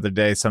business the other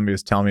day. Somebody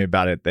was telling me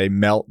about it. They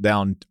melt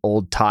down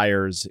old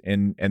tires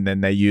and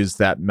then they use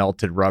that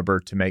melted rubber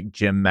to make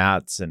gym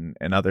mats and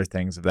other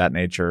things of that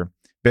nature.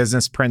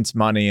 Business prints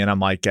money, and I'm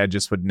like, I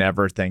just would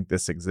never think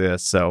this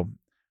exists. So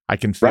I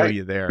can feel Right.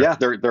 you there. Yeah,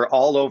 they're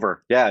all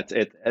over. Yeah,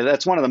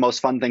 that's one of the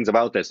most fun things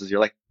about this is you're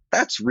like,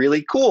 that's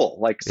really cool.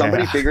 Like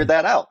somebody Yeah. figured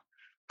that out.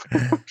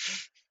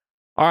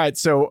 All right,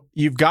 so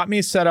you've got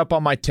me set up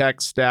on my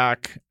tech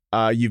stack.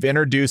 You've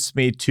introduced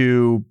me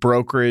to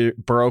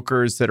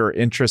brokers that are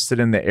interested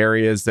in the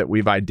areas that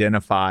we've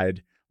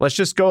identified. Let's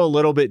just go a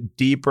little bit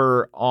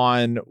deeper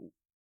on,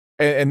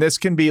 and this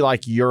can be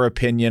like your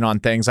opinion on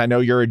things. I know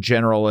you're a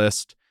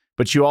generalist,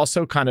 but you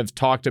also kind of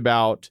talked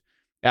about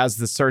as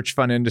the search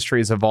fund industry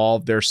has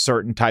evolved, there's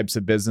certain types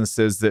of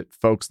businesses that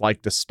folks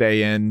like to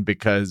stay in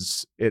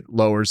because it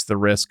lowers the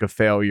risk of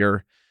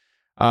failure.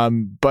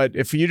 But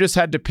if you just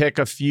had to pick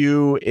a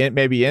few,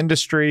 maybe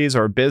industries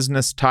or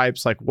business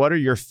types, like what are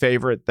your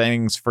favorite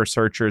things for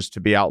searchers to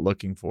be out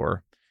looking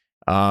for?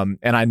 And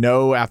I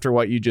know after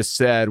what you just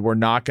said, we're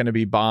not going to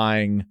be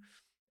buying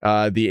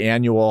the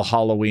annual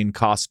Halloween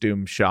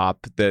costume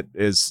shop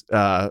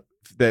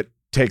that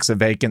takes a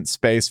vacant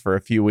space for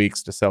a few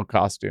weeks to sell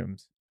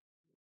costumes.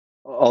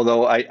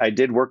 Although I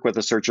did work with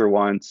a searcher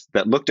once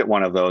that looked at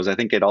one of those. I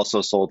think it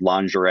also sold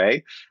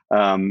lingerie,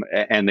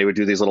 and they would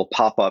do these little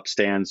pop-up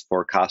stands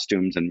for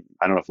costumes. And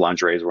I don't know if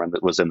lingerie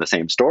was in the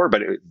same store,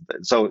 but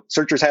so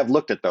searchers have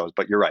looked at those.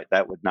 But you're right,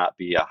 that would not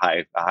be a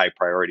high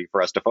priority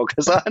for us to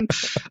focus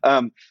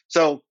on.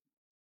 So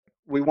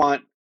we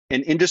want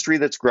an industry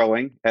that's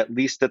growing at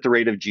least at the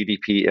rate of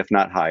GDP, if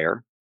not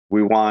higher.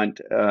 We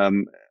want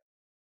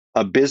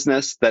a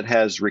business that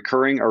has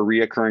recurring or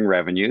reoccurring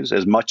revenues,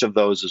 as much of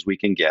those as we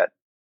can get.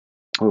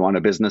 We want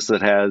a business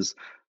that has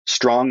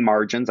strong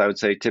margins. I would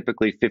say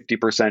typically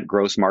 50%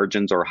 gross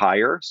margins or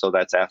higher. So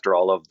that's after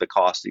all of the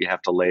costs that you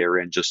have to layer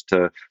in just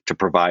to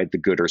provide the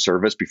good or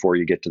service before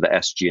you get to the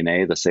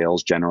SG&A, the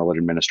sales, general, and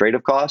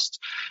administrative costs.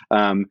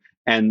 And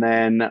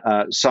then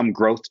some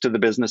growth to the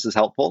business is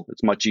helpful.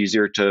 It's much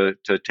easier to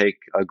take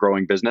a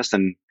growing business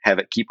and have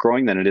it keep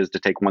growing than it is to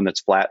take one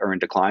that's flat or in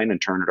decline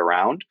and turn it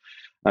around.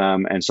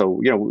 And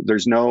so,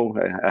 there's no,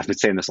 I've been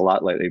saying this a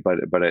lot lately,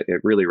 but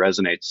it really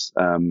resonates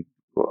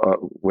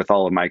with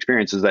all of my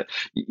experiences that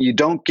you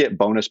don't get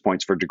bonus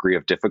points for degree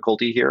of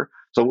difficulty here.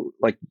 So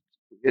like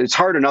it's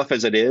hard enough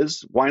as it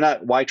is.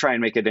 Why try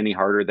and make it any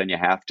harder than you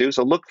have to?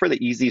 So look for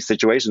the easy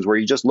situations where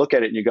you just look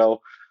at it and you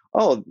go,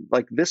 oh,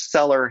 like this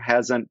seller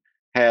hasn't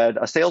had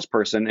a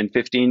salesperson in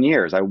 15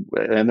 years.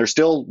 And they're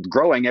still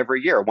growing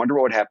every year. I wonder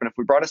what would happen if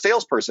we brought a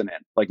salesperson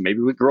in. Like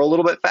maybe we'd grow a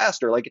little bit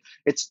faster.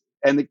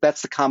 And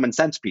that's the common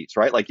sense piece,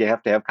 right? Like you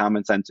have to have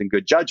common sense and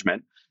good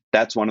judgment.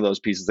 That's one of those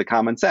pieces of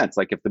common sense.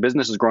 Like if the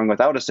business is growing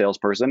without a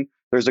salesperson,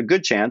 there's a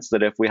good chance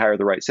that if we hire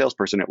the right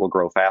salesperson, it will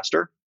grow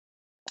faster.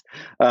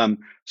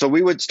 So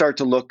we would start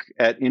to look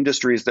at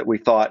industries that we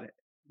thought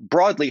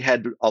broadly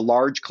had a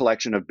large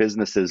collection of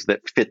businesses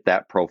that fit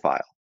that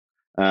profile.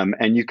 And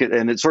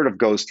it sort of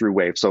goes through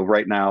waves. So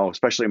right now,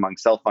 especially among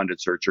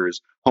self-funded searchers,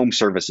 home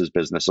services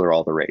businesses are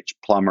all the rage.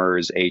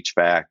 Plumbers,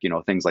 HVAC,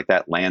 things like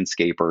that,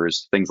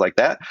 landscapers, things like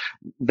that.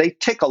 They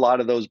tick a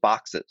lot of those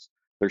boxes.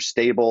 They're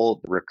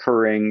stable,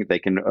 recurring. They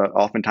can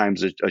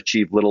oftentimes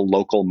achieve little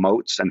local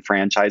moats and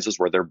franchises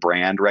where their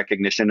brand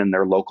recognition and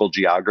their local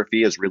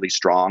geography is really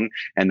strong,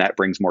 and that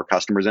brings more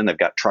customers in. They've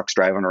got trucks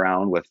driving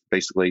around with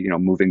basically,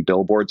 moving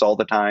billboards all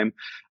the time.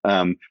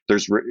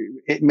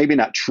 Maybe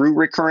not true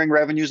recurring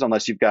revenues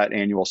unless you've got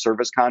annual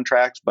service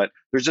contracts, but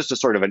there's just a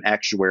sort of an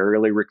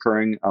actuarially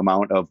recurring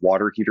amount of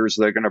water heaters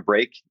that are going to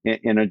break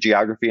in a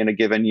geography in a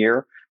given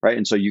year. Right.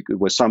 And so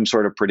with some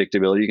sort of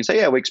predictability, you can say,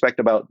 yeah, we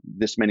expect about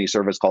this many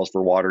service calls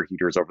for water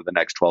heaters over the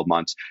next 12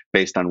 months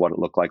based on what it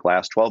looked like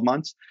last 12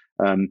 months.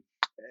 And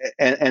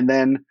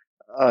then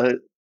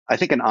I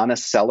think an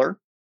honest seller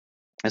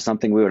is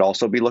something we would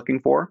also be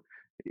looking for.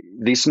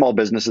 These small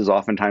businesses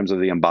oftentimes are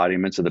the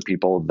embodiments of the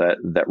people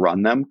that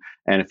run them.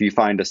 And if you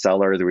find a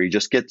seller where you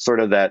just get sort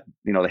of that,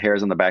 the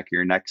hairs on the back of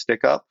your neck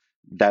stick up,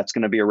 that's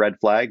going to be a red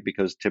flag,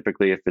 because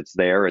typically if it's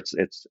there,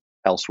 it's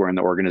elsewhere in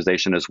the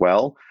organization as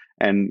well.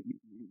 And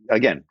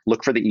again,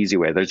 look for the easy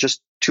way. There's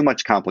just too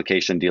much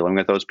complication dealing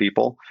with those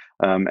people.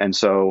 And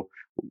so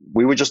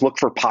we would just look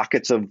for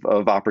pockets of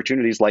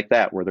opportunities like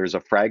that, where there's a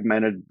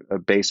fragmented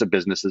base of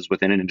businesses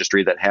within an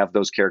industry that have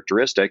those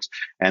characteristics.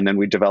 And then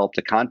we develop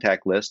the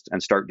contact list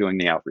and start doing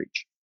the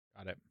outreach.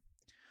 Got it.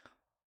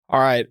 All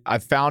right. I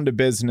found a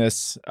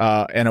business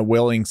and a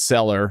willing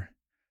seller.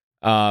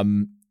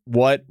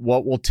 What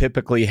will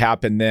typically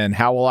happen then?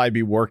 How will I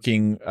be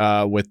working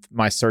with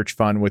my search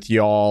fund with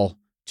y'all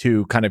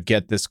to kind of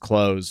get this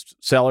closed?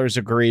 Sellers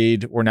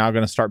agreed. We're now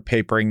going to start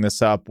papering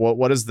this up.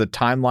 What does the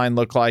timeline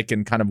look like,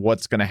 and kind of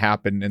what's going to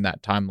happen in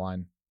that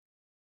timeline?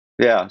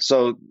 Yeah.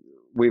 So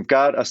we've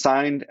got a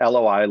signed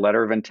LOI,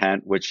 letter of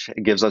intent, which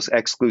gives us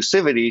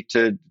exclusivity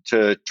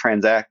to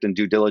transact and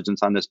due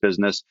diligence on this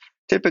business,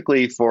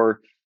 typically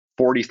for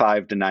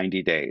 45 to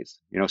 90 days.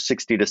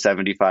 60 to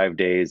 75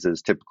 days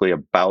is typically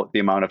about the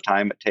amount of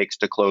time it takes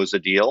to close a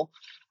deal.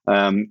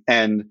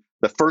 And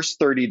the first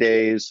 30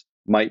 days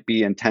might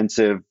be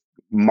intensive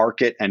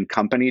market and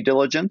company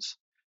diligence.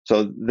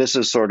 So this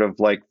is sort of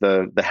like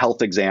the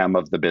health exam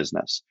of the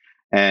business.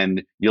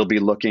 And you'll be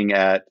looking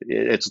at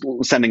it's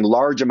sending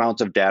large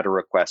amounts of data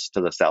requests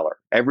to the seller.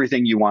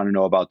 Everything you want to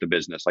know about the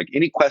business, like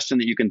any question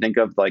that you can think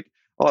of, like,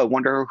 oh, I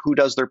wonder who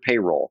does their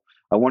payroll.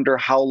 I wonder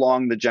how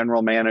long the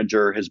general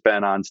manager has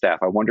been on staff.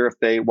 I wonder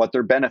what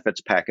their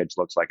benefits package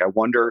looks like. I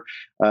wonder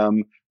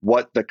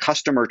what the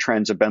customer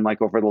trends have been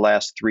like over the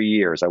last 3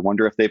 years. I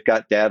wonder if they've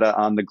got data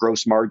on the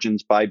gross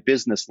margins by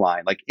business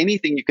line. Like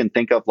anything you can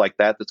think of like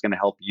that that's going to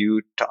help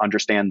you to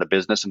understand the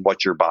business and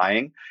what you're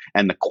buying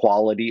and the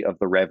quality of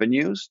the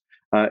revenues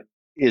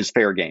is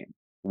fair game.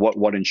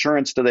 What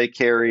insurance do they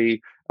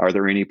carry? Are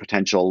there any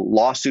potential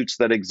lawsuits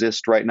that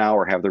exist right now,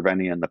 or have there been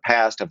any in the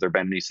past? Have there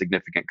been any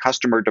significant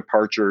customer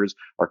departures?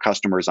 Are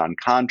customers on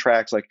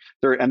contracts? Like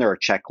there are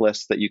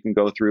checklists that you can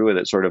go through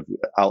that sort of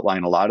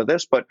outline a lot of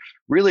this. But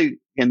really,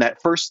 in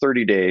that first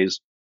 30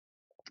 days,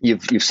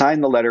 you've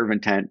signed the letter of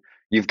intent.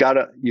 You've got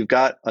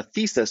a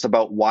thesis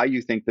about why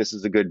you think this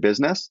is a good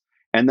business,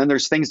 and then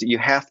there's things that you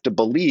have to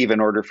believe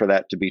in order for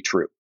that to be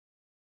true.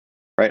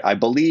 Right? I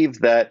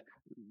believe that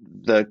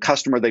the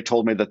customer they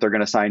told me that they're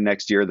going to sign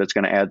next year that's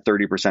going to add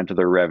 30% to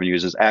their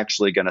revenues is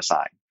actually going to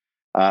sign.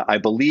 I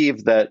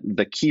believe that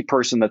the key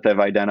person that they've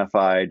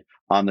identified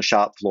on the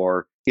shop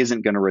floor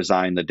isn't going to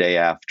resign the day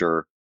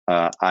after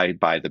I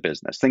buy the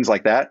business, things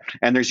like that.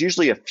 And there's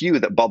usually a few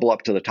that bubble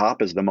up to the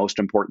top as the most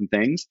important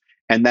things.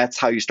 And that's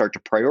how you start to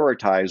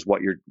prioritize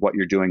what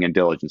you're doing in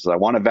diligence. So I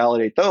want to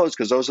validate those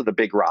because those are the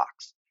big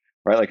rocks,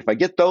 right? Like if I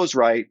get those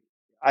right,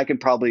 I can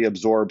probably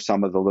absorb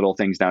some of the little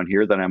things down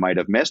here that I might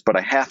have missed, but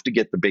I have to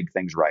get the big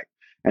things right.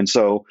 And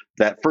so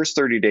that first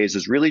 30 days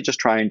is really just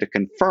trying to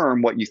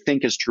confirm what you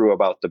think is true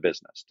about the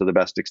business to the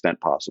best extent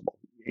possible.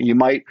 You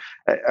might,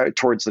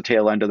 towards the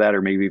tail end of that,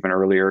 or maybe even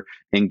earlier,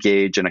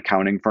 engage an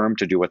accounting firm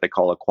to do what they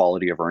call a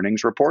quality of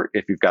earnings report,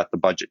 if you've got the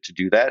budget to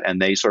do that.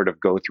 And they sort of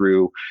go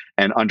through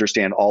and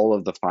understand all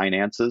of the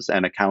finances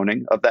and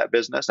accounting of that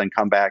business and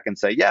come back and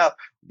say, yeah,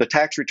 the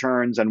tax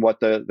returns and what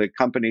the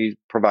company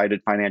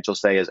provided financials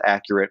say is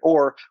accurate,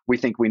 or we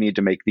think we need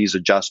to make these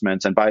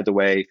adjustments. And by the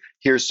way,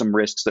 here's some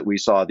risks that we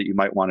saw that you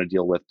might want to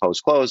deal with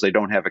post-close. They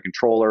don't have a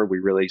controller. We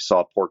really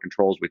saw poor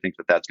controls. We think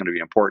that that's going to be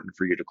important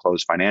for you to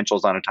close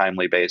financials on a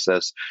timely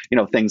basis.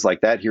 Things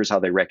like that. Here's how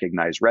they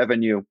recognize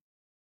revenue.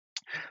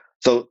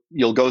 So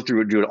you'll go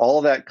through and do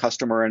all that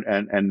customer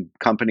and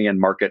company and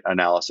market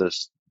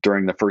analysis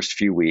during the first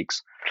few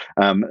weeks.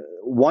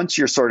 Once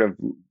you're sort of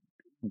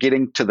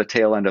getting to the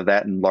tail end of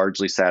that and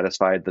largely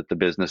satisfied that the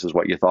business is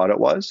what you thought it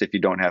was, if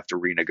you don't have to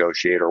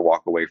renegotiate or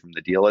walk away from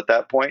the deal at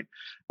that point,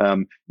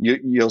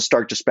 you'll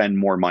start to spend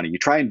more money. You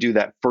try and do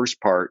that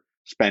first part,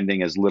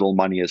 spending as little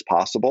money as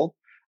possible.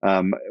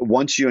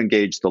 Once you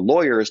engage the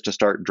lawyers to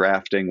start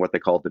drafting what they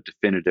call the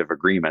definitive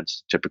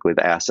agreements, typically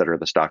the asset or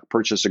the stock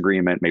purchase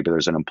agreement, maybe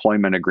there's an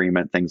employment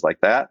agreement, things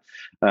like that,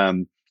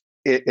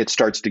 it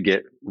starts to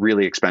get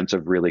really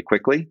expensive really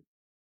quickly.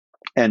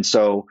 And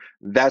so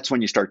that's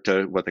when you start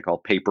to what they call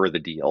paper the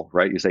deal,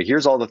 right? You say,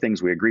 here's all the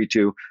things we agreed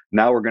to.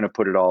 Now we're going to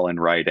put it all in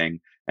writing.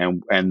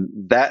 And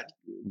that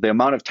the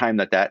amount of time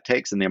that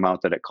takes and the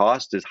amount that it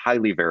costs is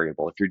highly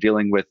variable. If you're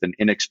dealing with an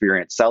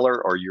inexperienced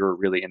seller or you're a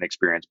really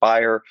inexperienced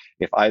buyer,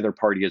 if either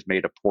party has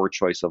made a poor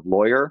choice of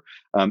lawyer,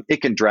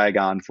 it can drag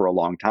on for a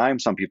long time.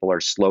 Some people are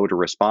slow to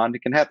respond.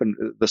 It can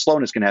happen. The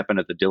slowness can happen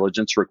at the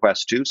diligence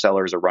request too.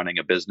 Sellers are running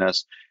a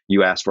business.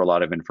 You ask for a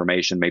lot of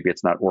information. Maybe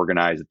it's not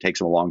organized. It takes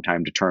them a long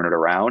time to turn it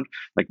around.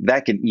 Like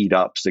that can eat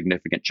up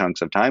significant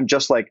chunks of time,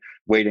 just like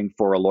waiting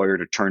for a lawyer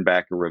to turn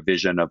back a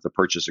revision of the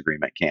purchase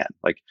agreement can.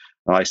 Like,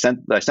 I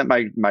sent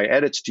my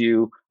edits to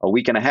you a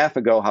week and a half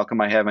ago. How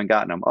come I haven't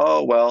gotten them?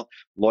 Oh, well,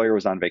 lawyer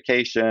was on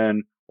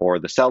vacation, or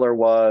the seller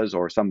was,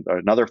 or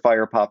another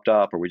fire popped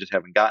up, or we just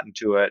haven't gotten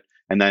to it.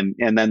 And then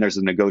there's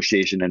a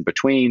negotiation in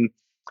between.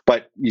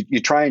 But you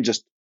try and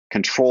just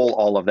control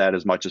all of that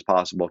as much as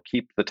possible.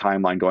 Keep the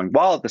timeline going,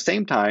 while at the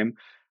same time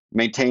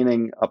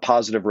maintaining a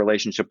positive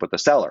relationship with the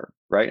seller,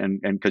 right?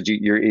 And because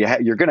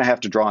you're going to have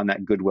to draw on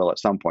that goodwill at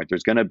some point.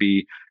 There's going to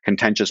be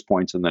contentious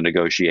points in the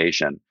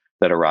negotiation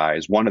that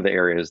arise. One of the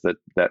areas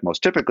that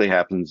most typically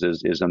happens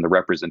is in the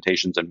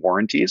representations and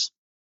warranties.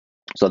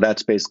 So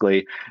that's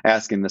basically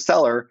asking the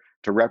seller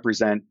to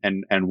represent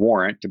and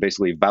warrant, to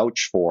basically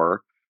vouch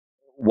for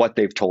what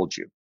they've told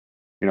you.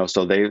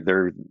 So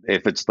they're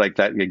if it's like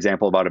that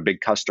example about a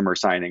big customer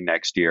signing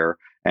next year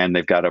and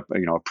they've got a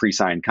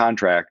pre-signed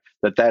contract,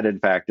 that in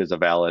fact is a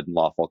valid and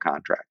lawful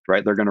contract,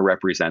 right? They're going to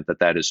represent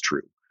that is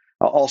true.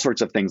 All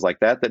sorts of things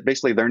like that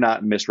basically they're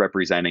not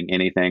misrepresenting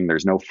anything.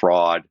 There's no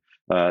fraud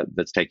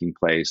that's taking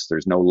place.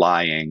 There's no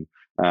lying.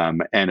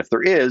 And if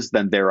there is,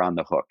 then they're on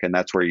the hook. And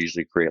that's where you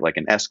usually create like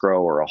an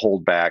escrow or a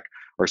holdback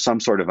or some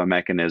sort of a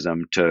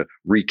mechanism to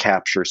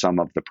recapture some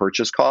of the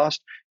purchase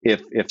cost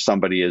if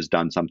somebody has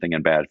done something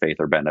in bad faith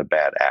or been a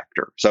bad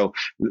actor. So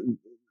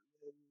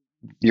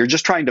you're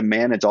just trying to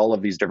manage all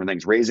of these different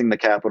things, raising the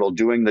capital,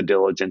 doing the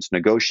diligence,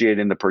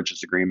 negotiating the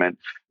purchase agreement,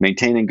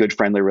 maintaining good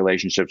friendly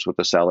relationships with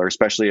the seller,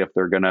 especially if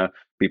they're going to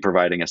be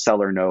providing a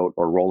seller note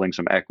or rolling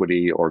some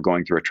equity or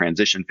going through a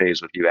transition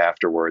phase with you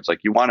afterwards. Like,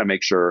 you want to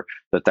make sure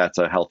that that's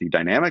a healthy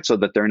dynamic so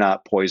that they're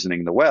not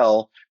poisoning the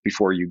well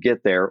before you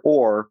get there,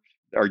 or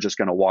are just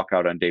going to walk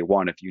out on day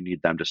one if you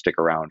need them to stick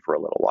around for a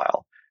little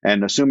while.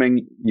 And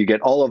assuming you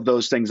get all of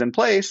those things in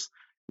place,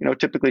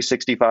 typically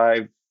 60,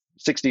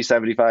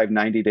 75,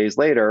 90 days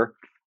later,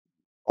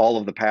 all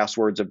of the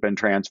passwords have been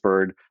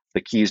transferred.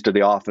 The keys to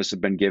the office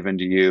have been given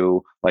to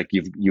you. Like,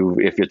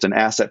 if it's an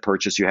asset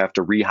purchase, you have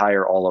to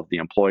rehire all of the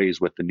employees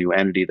with the new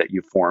entity that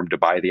you formed to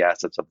buy the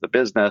assets of the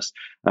business.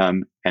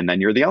 And then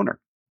you're the owner.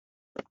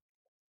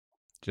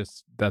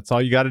 Just, that's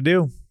all you got to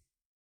do.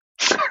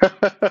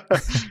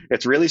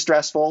 It's really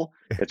stressful.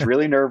 It's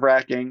really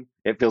nerve-wracking.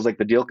 It feels like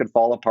the deal could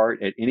fall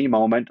apart at any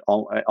moment,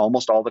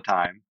 almost all the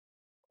time.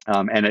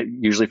 And it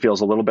usually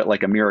feels a little bit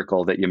like a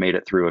miracle that you made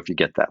it through if you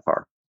get that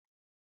far.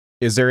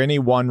 Is there any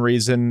one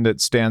reason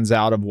that stands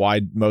out of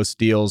why most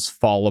deals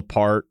fall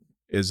apart?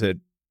 Is it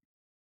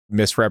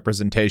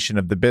misrepresentation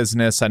of the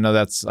business? I know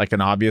that's like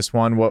an obvious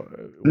one. What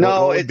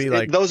would be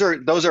like? Those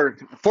are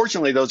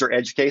fortunately, those are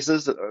edge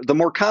cases. The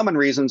more common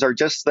reasons are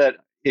just that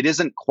it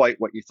isn't quite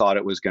what you thought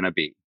it was going to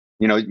be.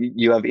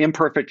 You have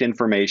imperfect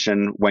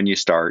information when you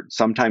start.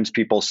 Sometimes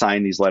people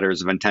sign these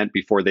letters of intent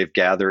before they've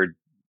gathered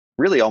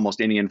really almost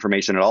any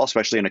information at all,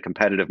 especially in a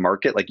competitive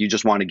market. Like, you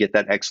just want to get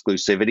that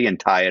exclusivity and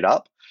tie it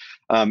up.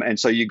 And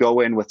so you go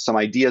in with some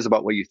ideas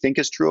about what you think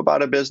is true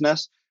about a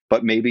business,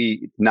 but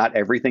maybe not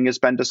everything has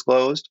been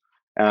disclosed.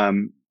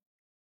 For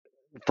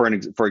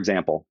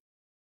example,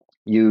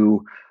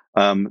 you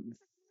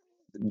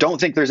don't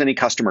think there's any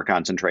customer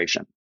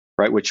concentration,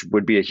 right? Which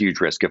would be a huge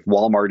risk. If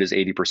Walmart is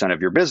 80% of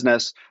your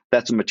business,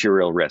 that's a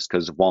material risk,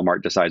 because if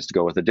Walmart decides to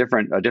go with a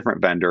different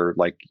vendor,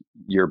 like,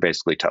 you're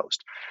basically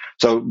toast.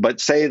 So,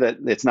 but say that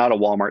it's not a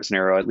Walmart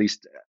scenario, at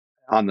least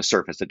on the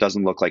surface, it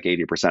doesn't look like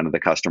 80% of the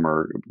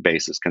customer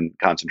base is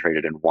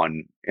concentrated in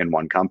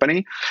one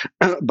company.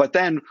 But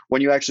then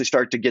when you actually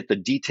start to get the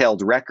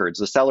detailed records,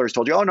 the seller has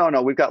told you, oh,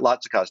 no, we've got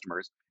lots of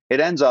customers. It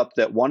ends up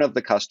that one of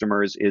the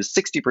customers is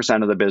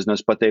 60% of the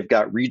business, but they've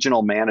got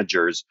regional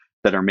managers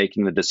that are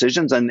making the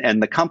decisions.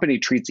 And the company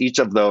treats each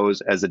of those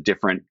as a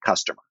different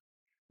customer,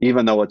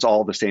 even though it's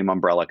all the same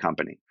umbrella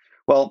company.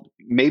 Well,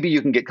 maybe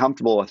you can get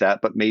comfortable with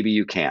that, but maybe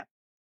you can't.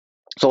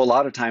 So a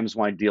lot of times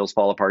why deals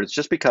fall apart, it's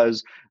just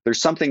because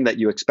there's something that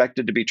you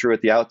expected to be true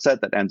at the outset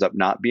that ends up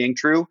not being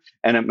true,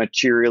 and it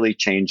materially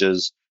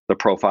changes the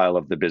profile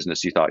of the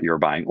business you thought you were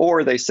buying.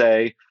 Or they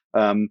say,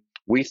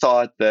 we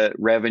thought that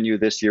revenue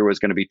this year was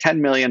going to be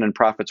 10 million and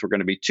profits were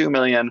going to be 2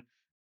 million.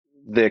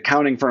 The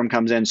accounting firm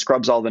comes in,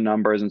 scrubs all the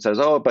numbers and says,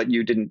 oh, but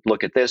you didn't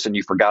look at this and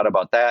you forgot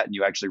about that. And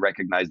you actually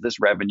recognize this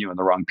revenue in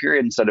the wrong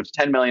period. Instead of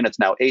 10 million, it's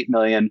now 8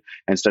 million.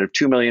 Instead of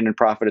 2 million in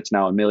profit, it's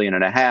now $1.5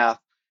 million.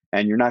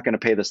 And you're not going to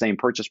pay the same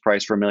purchase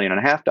price for $1.5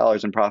 million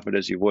in profit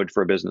as you would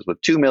for a business with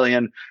 2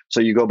 million.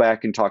 So you go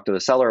back and talk to the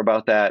seller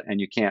about that,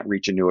 and you can't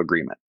reach a new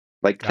agreement.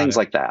 Like, things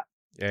like that.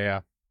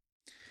 Yeah.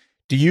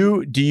 Do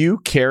you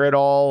care at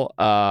all?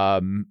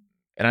 And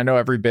I know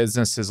every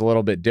business is a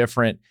little bit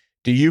different.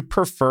 Do you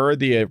prefer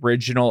the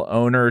original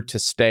owner to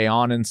stay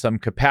on in some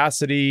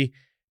capacity?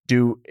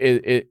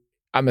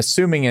 I'm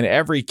assuming in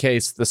every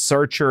case, the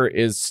searcher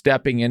is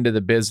stepping into the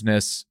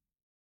business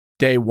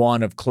day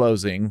one of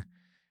closing.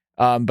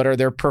 But are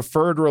there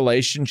preferred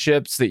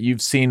relationships that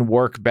you've seen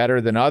work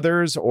better than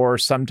others, or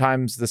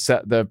sometimes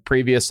the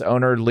previous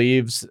owner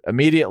leaves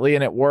immediately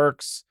and it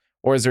works?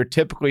 Or is there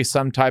typically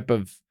some type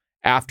of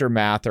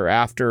aftermath or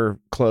after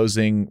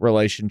closing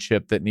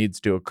relationship that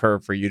needs to occur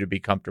for you to be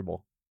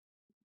comfortable?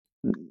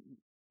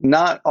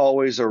 Not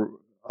always a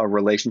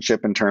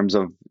relationship in terms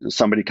of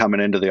somebody coming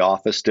into the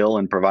office still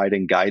and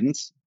providing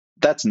guidance.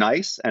 That's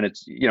nice. And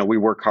it's, we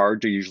work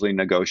hard to usually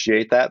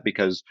negotiate that,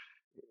 because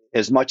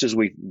as much as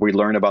we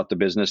learn about the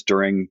business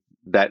during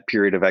that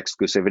period of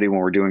exclusivity when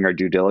we're doing our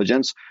due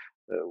diligence,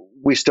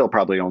 we still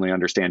probably only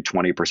understand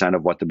 20%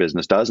 of what the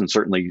business does, and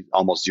certainly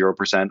almost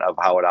 0% of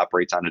how it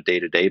operates on a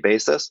day-to-day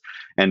basis,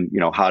 and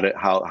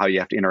how you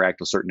have to interact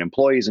with certain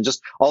employees, and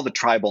just all the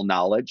tribal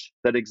knowledge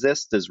that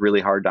exists is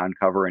really hard to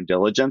uncover in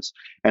diligence.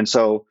 And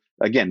so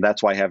again,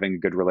 that's why having a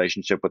good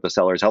relationship with the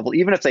seller is helpful.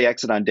 Even if they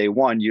exit on day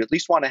one, you at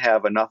least want to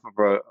have enough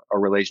of a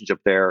relationship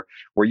there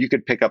where you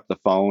could pick up the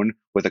phone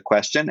with a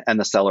question and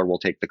the seller will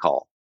take the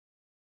call,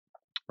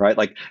 right?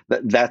 Like,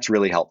 that's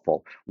really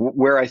helpful.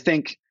 Where I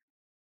think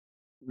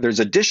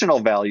there's additional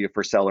value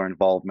for seller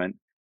involvement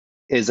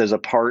is as a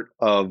part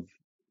of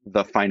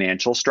the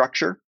financial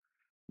structure,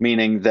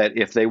 meaning that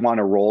if they want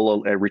to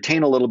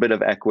retain a little bit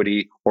of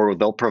equity, or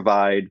they'll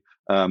provide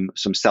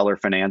some seller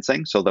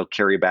financing, so they'll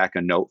carry back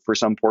a note for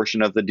some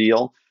portion of the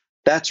deal.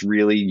 That's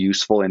really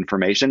useful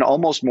information,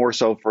 almost more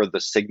so for the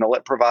signal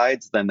it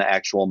provides than the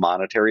actual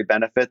monetary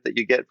benefit that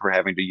you get for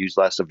having to use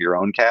less of your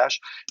own cash.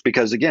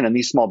 Because again, in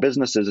these small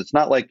businesses, it's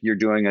not like you're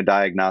doing a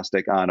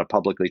diagnostic on a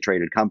publicly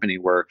traded company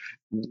where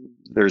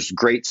there's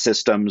great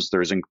systems,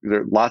 there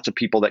are lots of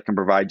people that can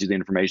provide you the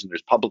information,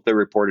 there's publicly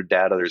reported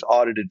data, there's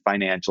audited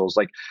financials.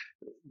 Like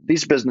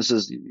these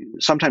businesses,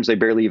 sometimes they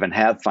barely even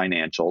have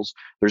financials.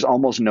 There's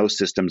almost no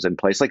systems in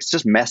place. Like it's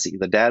just messy.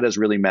 The data is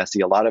really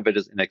messy. A lot of it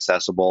is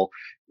inaccessible.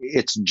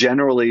 It's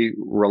generally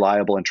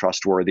reliable and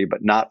trustworthy,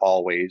 but not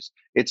always.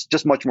 It's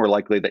just much more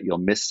likely that you'll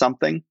miss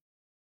something.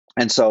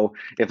 And so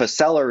if a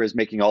seller is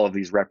making all of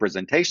these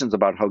representations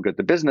about how good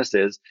the business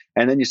is,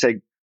 and then you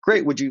say,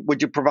 great, would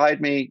you provide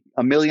me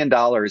 $1 million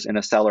in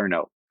a seller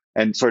note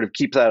and sort of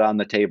keep that on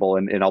the table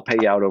and I'll pay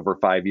you out over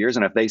 5 years.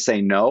 And if they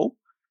say no,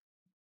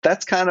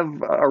 that's kind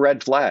of a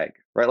red flag,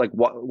 right? Like,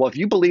 well, if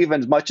you believe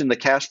as much in the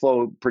cash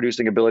flow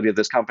producing ability of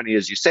this company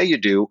as you say you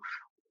do,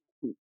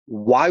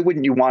 why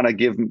wouldn't you want to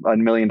give $1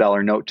 million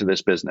note to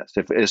this business,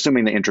 if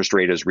assuming the interest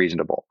rate is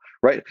reasonable,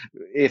 right?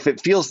 If it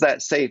feels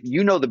that safe,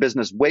 you know the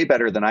business way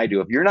better than I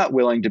do. If you're not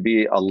willing to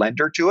be a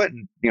lender to it,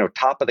 and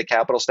top of the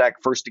capital stack,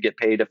 first to get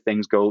paid if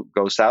things go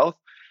south,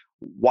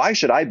 why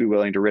should I be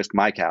willing to risk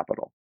my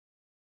capital?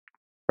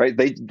 Right?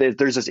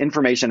 There's this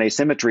information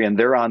asymmetry, and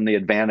they're on the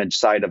advantage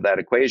side of that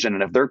equation.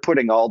 And if they're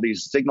putting all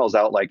these signals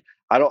out, like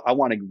I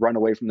want to run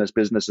away from this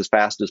business as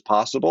fast as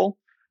possible,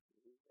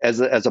 as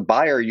a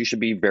buyer, you should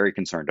be very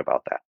concerned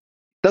about that.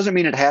 Doesn't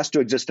mean it has to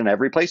exist in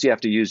every place. You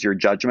have to use your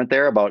judgment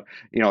there about,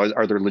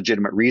 are there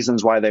legitimate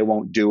reasons why they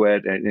won't do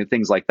it and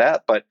things like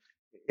that. But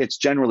it's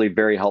generally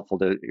very helpful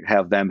to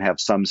have them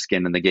have some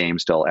skin in the game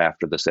still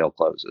after the sale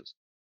closes.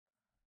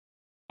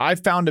 I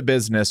found a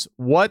business.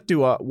 What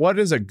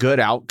is a good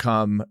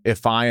outcome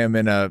if I am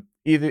in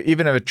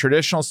even a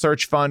traditional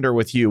search fund or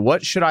with you?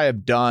 What should I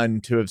have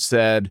done to have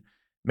said,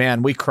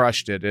 man, we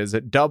crushed it? Is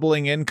it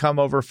doubling income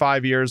over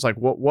 5 years? Like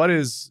what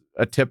is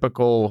a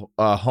typical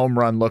home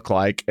run look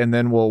like? And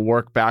then we'll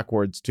work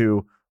backwards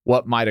to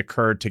what might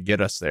occur to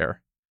get us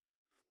there.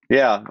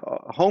 Yeah.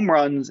 Home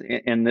runs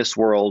in this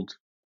world,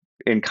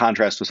 in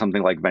contrast with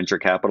something like venture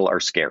capital, are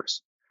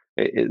scarce.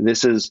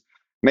 This is,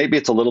 maybe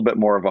it's a little bit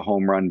more of a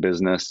home run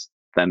business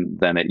than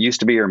it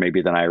used to be, or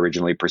maybe than I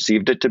originally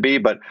perceived it to be.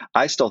 But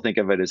I still think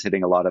of it as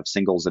hitting a lot of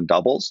singles and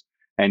doubles.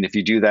 And if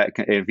you do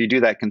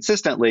that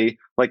consistently,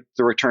 like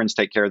the returns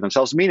take care of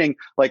themselves. Meaning,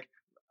 like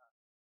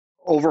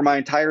over my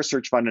entire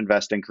search fund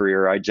investing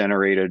career, I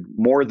generated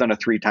more than a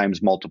 3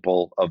 times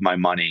multiple of my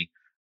money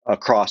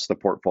across the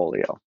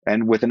portfolio,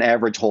 and with an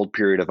average hold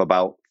period of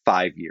about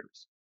 5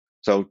 years.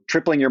 So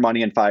tripling your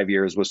money in 5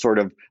 years was sort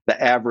of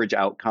the average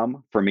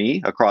outcome for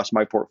me across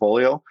my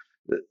portfolio.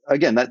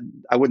 Again, that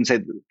I wouldn't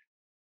say,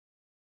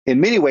 in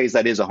many ways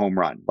that is a home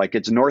run. Like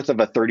it's north of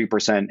a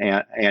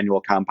 30%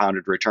 annual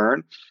compounded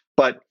return.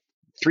 But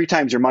 3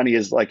 times your money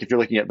is like, if you're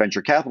looking at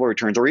venture capital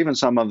returns or even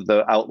some of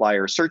the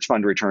outlier search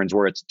fund returns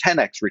where it's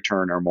 10x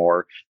return or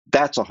more,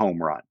 that's a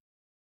home run,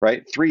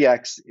 right?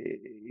 3x,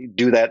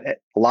 do that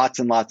lots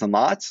and lots and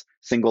lots,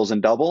 singles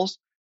and doubles,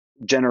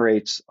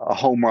 generates a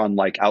home run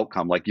like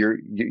outcome. Like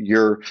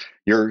your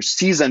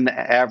season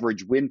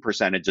average win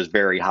percentage is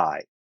very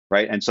high,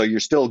 right? And so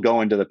you're still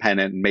going to the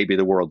pennant and maybe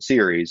the World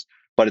Series,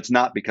 but it's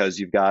not because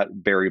you've got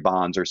Barry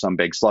Bonds or some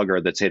big slugger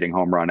that's hitting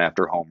home run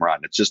after home run.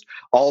 It's just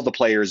all the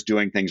players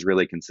doing things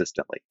really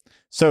consistently.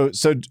 So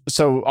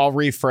I'll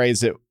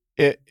rephrase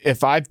it.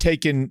 If I've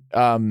taken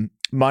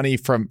money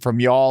from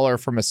y'all or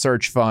from a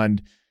search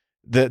fund,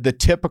 the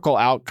typical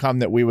outcome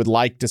that we would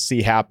like to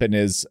see happen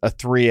is a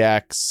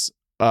 3x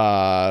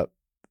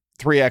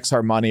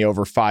our money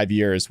over 5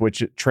 years,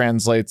 which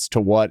translates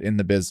to what in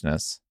the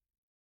business?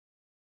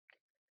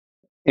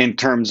 In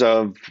terms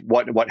of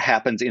what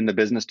happens in the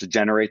business to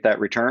generate that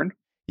return?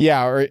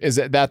 Yeah, or is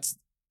it that's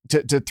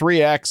to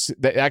 3x,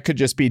 that could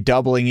just be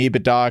doubling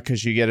EBITDA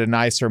because you get a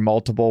nicer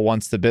multiple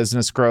once the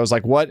business grows.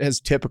 Like what has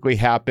typically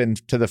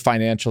happened to the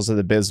financials of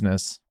the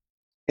business?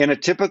 In a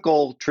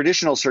typical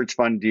traditional search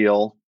fund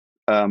deal,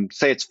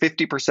 say it's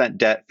 50%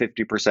 debt,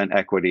 50%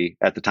 equity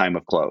at the time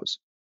of close.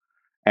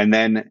 And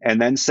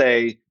then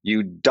say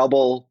you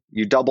double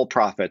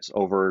profits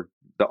over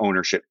the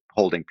ownership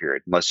holding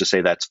period. Let's just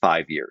say that's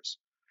 5 years.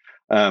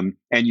 And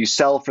you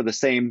sell for the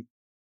same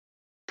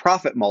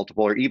profit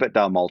multiple or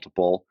EBITDA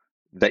multiple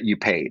that you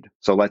paid.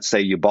 So let's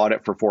say you bought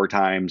it for 4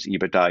 times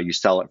EBITDA, you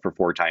sell it for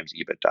 4 times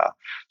EBITDA.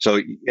 So,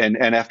 and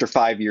after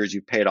 5 years,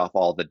 you paid off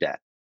all the debt.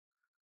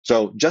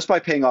 So just by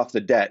paying off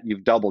the debt,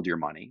 you've doubled your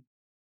money.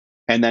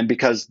 And then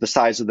because the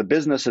size of the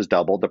business has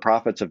doubled, the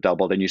profits have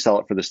doubled, and you sell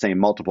it for the same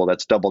multiple,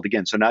 that's doubled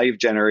again. So now you've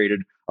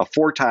generated a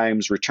 4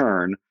 times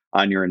return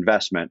on your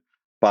investment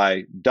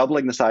by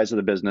doubling the size of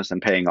the business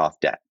and paying off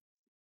debt.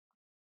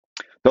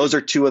 Those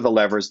are 2 of the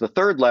levers. The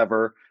third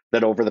lever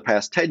that over the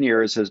past 10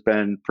 years has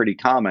been pretty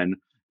common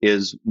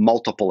is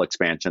multiple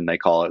expansion, they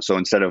call it. So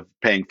instead of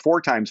paying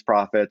 4 times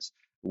profits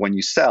when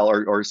you sell,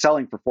 or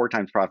selling for 4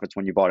 times profits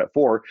when you bought at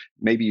 4,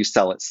 maybe you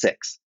sell at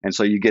 6. And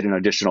so you get an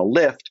additional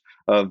lift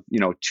of,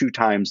 2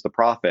 times the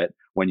profit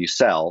when you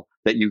sell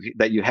that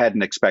you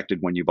hadn't expected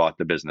when you bought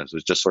the business. It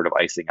was just sort of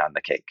icing on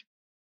the cake.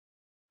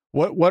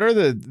 What are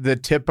the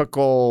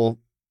typical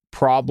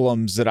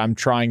problems that I'm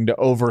trying to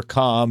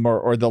overcome,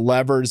 or the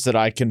levers that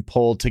I can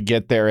pull to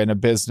get there in a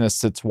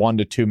business that's 1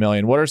 to 2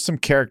 million? What are some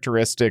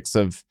characteristics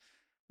of,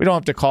 we don't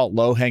have to call it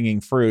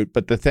low-hanging fruit,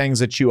 but the things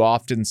that you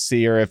often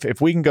see, or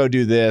if we can go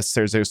do this,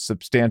 there's a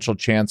substantial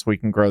chance we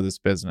can grow this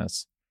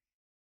business?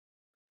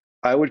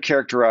 I would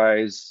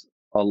characterize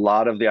a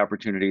lot of the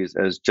opportunities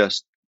as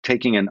just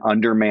taking an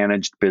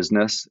undermanaged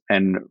business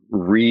and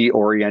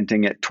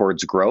reorienting it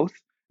towards growth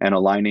and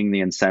aligning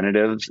the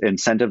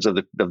incentives of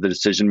the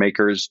decision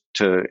makers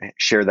to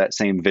share that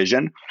same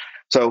vision.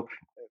 So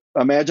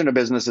imagine a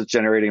business that's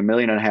generating $1.5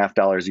 million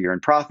a year in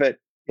profit.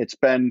 It's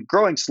been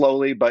growing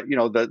slowly, but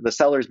the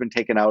seller's been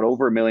taking out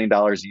over $1 million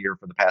a year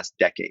for the past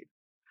decade.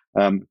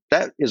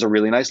 That is a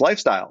really nice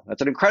lifestyle.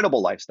 That's an incredible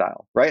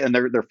lifestyle, right? And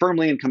they're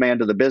firmly in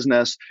command of the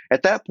business.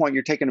 At that point,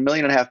 you're taking $1.5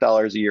 million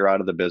a year out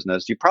of the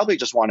business. You probably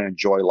just want to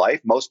enjoy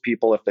life. Most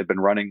people, if they've been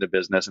running the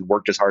business and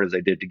worked as hard as they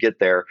did to get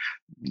there,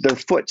 their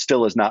foot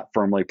still is not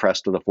firmly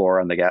pressed to the floor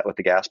on with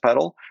the gas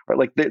pedal, right?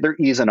 Like they're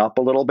easing up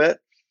a little bit,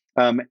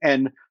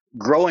 and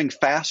growing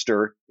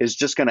faster is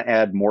just going to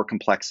add more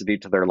complexity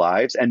to their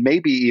lives and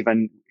maybe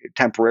even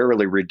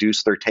temporarily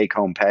reduce their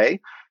take-home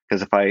pay.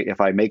 Because if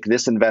I make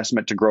this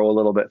investment to grow a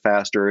little bit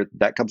faster,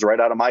 that comes right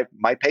out of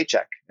my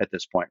paycheck at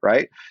this point,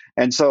 right?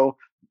 And so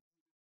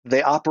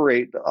they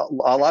operate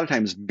a lot of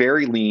times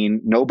very lean.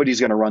 Nobody's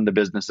going to run the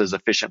business as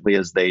efficiently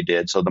as they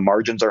did. So the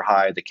margins are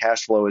high, the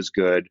cash flow is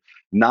good,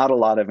 not a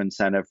lot of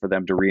incentive for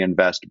them to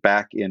reinvest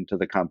back into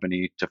the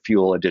company to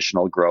fuel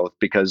additional growth,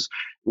 because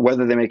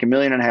whether they make $1.5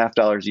 million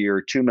a year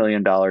or $2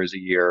 million a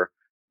year,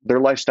 their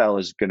lifestyle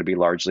is going to be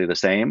largely the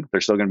same.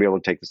 They're still going to be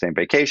able to take the same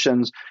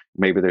vacations.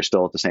 Maybe they're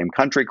still at the same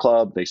country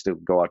club. They still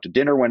go out to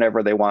dinner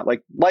whenever they want.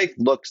 Like life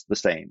looks the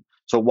same.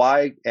 So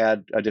why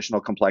add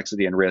additional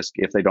complexity and risk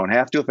if they don't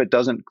have to, if it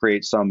doesn't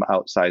create some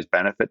outsized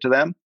benefit to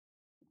them?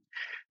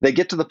 They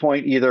get to the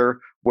point either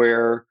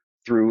where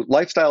through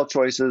lifestyle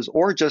choices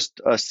or just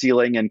a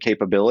ceiling and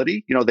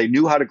capability, they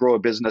knew how to grow a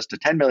business to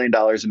 $10 million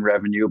in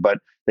revenue, but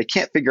they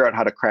can't figure out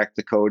how to crack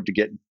the code to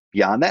get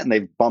beyond that. And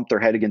they've bumped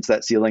their head against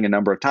that ceiling a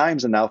number of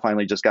times, and now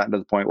finally just gotten to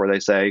the point where they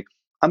say,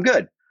 I'm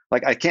good.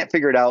 Like, I can't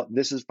figure it out.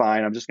 This is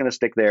fine. I'm just going to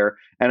stick there.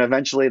 And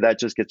eventually that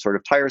just gets sort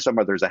of tiresome,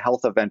 or there's a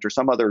health event or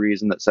some other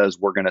reason that says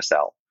we're going to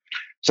sell.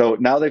 So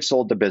now they've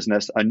sold the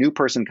business. A new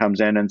person comes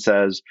in and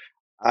says,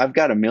 I've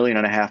got $1.5 million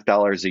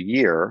a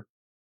year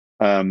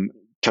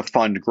to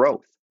fund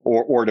growth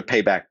or to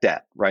pay back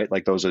debt, right?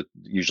 Like those are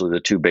usually the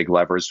two big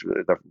levers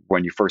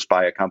when you first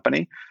buy a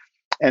company.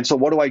 And so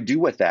what do I do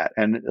with that?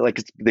 And like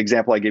it's the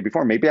example I gave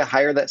before, maybe I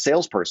hire that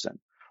salesperson,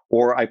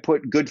 or I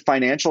put good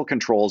financial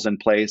controls in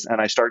place and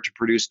I start to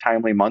produce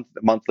timely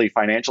monthly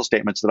financial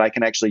statements that I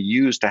can actually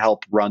use to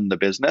help run the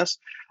business.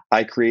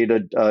 I create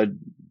a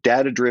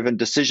data-driven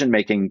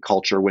decision-making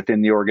culture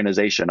within the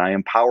organization. I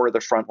empower the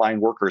frontline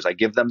workers. I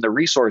give them the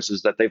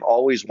resources that they've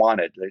always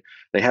wanted.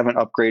 They haven't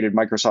upgraded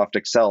Microsoft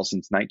Excel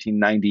since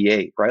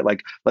 1998, right?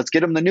 Like, let's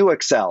get them the new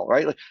Excel,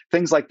 right? Like,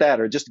 things like that,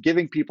 or just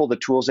giving people the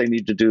tools they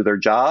need to do their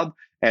job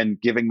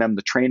and giving them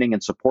the training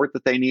and support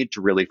that they need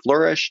to really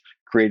flourish,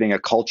 creating a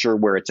culture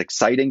where it's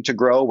exciting to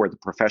grow, where the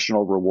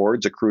professional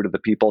rewards accrue to the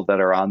people that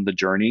are on the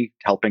journey,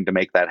 helping to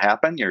make that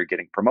happen. You're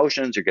getting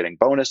promotions, you're getting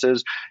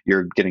bonuses,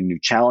 you're getting new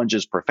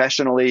challenges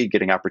professionally,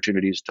 getting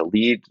opportunities to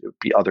lead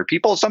other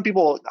people. Some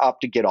people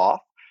opt to get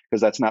off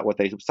because that's not what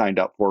they signed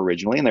up for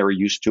originally and they were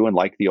used to and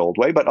like the old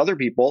way. But other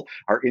people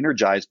are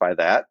energized by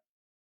that.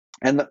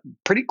 And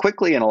pretty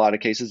quickly, in a lot of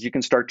cases, you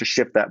can start to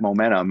shift that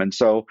momentum. And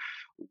so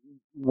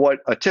what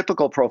a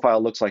typical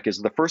profile looks like is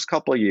the first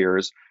couple of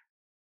years,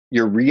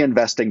 you're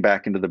reinvesting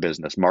back into the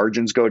business.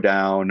 Margins go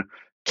down,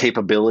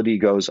 capability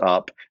goes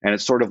up, and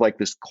it's sort of like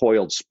this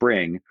coiled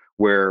spring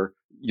where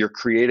you're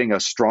creating a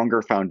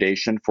stronger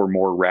foundation for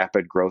more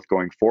rapid growth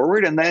going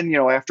forward. And then,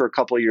 after a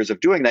couple of years of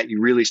doing that, you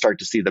really start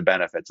to see the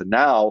benefits. And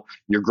now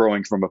you're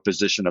growing from a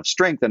position of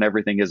strength and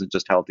everything isn't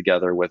just held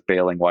together with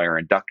baling wire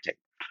and duct tape,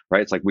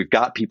 right? It's like, we've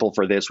got people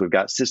for this, we've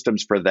got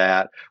systems for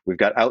that, we've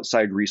got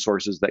outside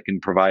resources that can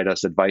provide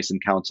us advice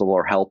and counsel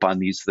or help on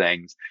these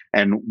things.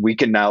 And we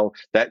can now,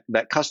 that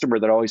customer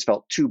that always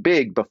felt too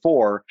big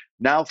before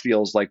now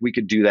feels like we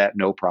could do that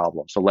no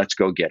problem. So let's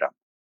go get them.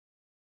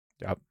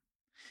 Yep.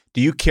 Do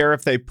you care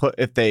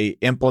if they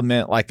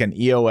implement like an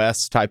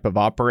EOS type of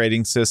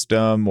operating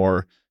system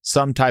or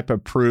some type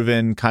of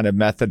proven kind of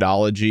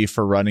methodology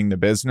for running the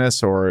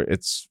business, or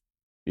it's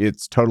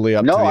totally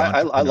up to the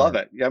entrepreneur? I love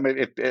it. I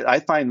mean,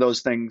 I find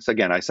those things,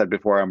 again, I said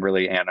before, I'm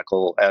really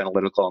analytical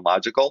and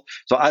logical.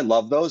 So I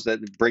love those, that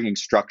bringing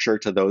structure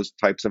to those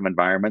types of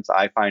environments,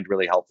 I find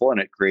really helpful, and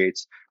it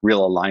creates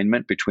real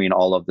alignment between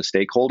all of the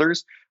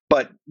stakeholders.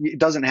 But it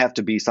doesn't have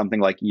to be something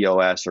like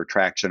EOS or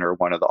Traction or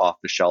one of the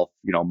off-the-shelf,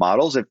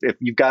 models. If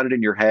you've got it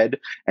in your head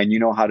and you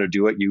know how to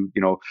do it,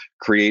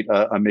 create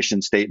a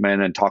mission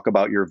statement and talk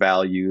about your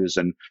values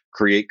and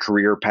create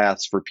career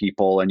paths for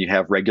people, and you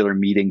have regular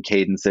meeting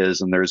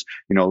cadences, and there's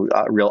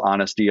real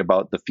honesty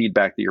about the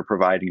feedback that you're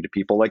providing to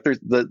people. Like there's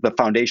the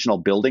foundational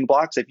building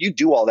blocks. If you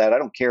do all that, I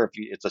don't care if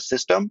it's a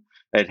system,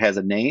 it has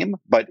a name,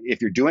 but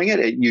if you're doing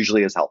it, it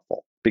usually is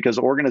helpful, because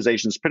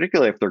organizations,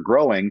 particularly if they're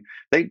growing,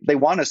 they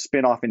want to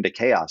spin off into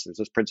chaos. There's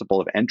this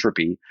principle of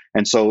entropy,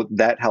 and so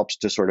that helps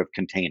to sort of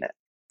contain it.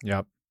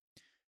 Yep.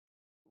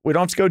 We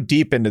don't have to go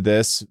deep into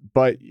this,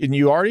 and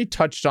you already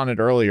touched on it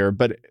earlier,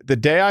 but the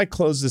day I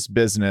close this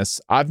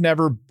business, I've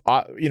never,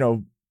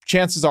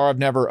 chances are I've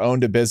never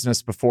owned a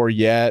business before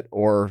yet,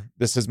 or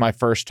this is my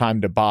first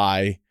time to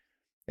buy.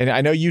 And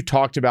I know you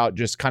talked about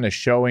just kind of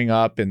showing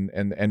up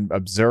and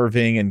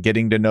observing and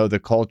getting to know the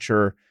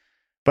culture,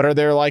 but are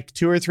there like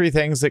 2 or 3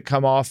 things that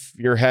come off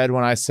your head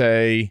when I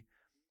say,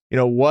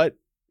 what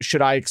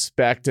should I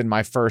expect in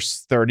my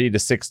first 30 to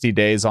 60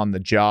 days on the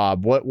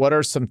job? What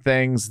are some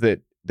things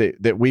that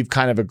we've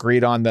kind of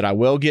agreed on that I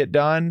will get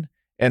done?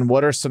 And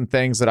what are some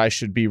things that I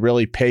should be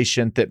really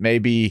patient that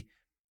maybe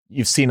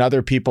you've seen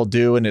other people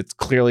do and it's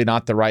clearly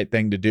not the right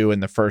thing to do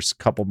in the first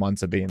couple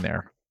months of being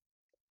there?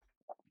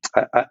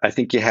 I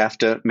think you have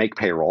to make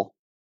payroll,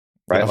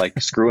 right? Yeah.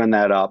 Like screwing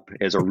that up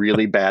is a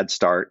really bad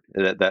start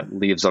that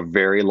leaves a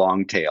very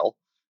long tail.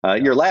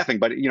 You're laughing,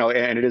 but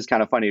and it is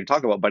kind of funny to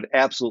talk about, but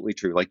absolutely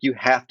true. Like you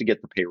have to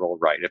get the payroll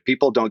right. If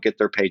people don't get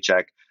their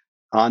paycheck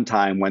on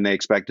time when they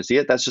expect to see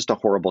it, that's just a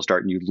horrible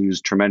start, and you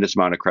lose tremendous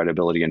amount of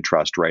credibility and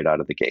trust right out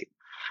of the gate.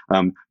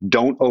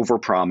 Don't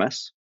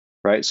overpromise.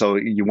 Right. So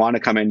you want to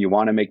come in, you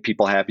want to make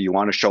people happy, you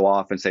want to show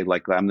off and say,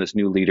 like, I'm this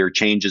new leader,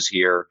 change is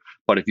here.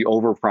 But if you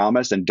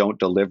overpromise and don't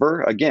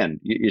deliver, again,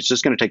 it's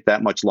just going to take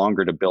that much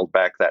longer to build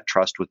back that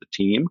trust with the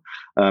team.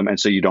 And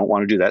so you don't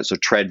want to do that. So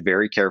tread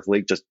very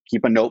carefully. Just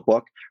keep a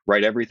notebook,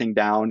 write everything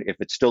down. If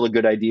it's still a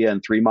good idea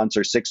in 3 months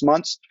or 6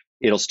 months,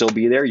 it'll still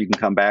be there. You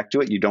can come back to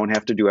it. You don't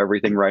have to do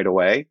everything right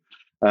away.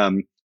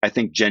 I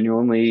think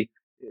genuinely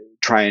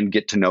try and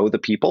get to know the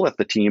people. If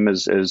the team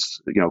is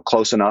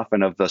close enough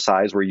and of the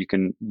size where you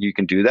can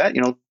do that,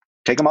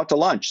 take them out to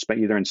lunch,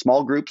 either in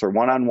small groups or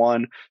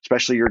one-on-one,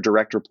 especially your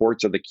direct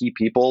reports are the key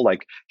people.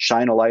 Like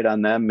shine a light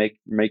on them, make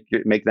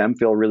them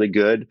feel really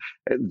good.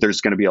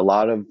 There's going to be a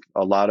lot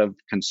of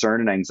concern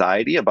and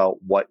anxiety about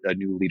what a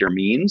new leader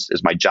means.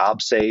 Is my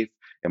job safe?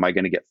 Am I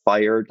going to get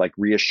fired? Like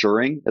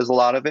reassuring is a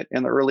lot of it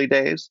in the early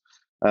days.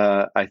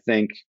 I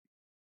think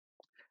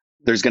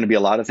there's going to be a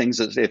lot of things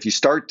that if you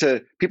start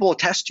to, people will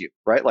test you,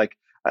 right? Like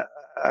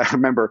I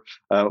remember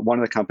one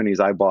of the companies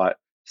I bought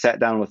sat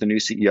down with a new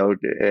CEO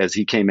as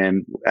he came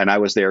in, and I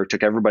was there,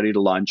 took everybody to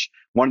lunch.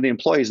 One of the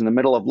employees in the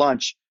middle of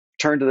lunch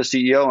turned to the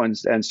CEO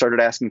and started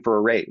asking for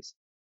a raise,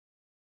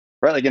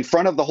 right? Like in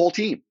front of the whole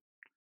team.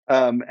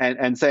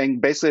 And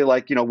saying basically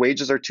like,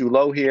 wages are too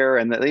low here.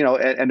 And,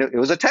 and it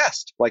was a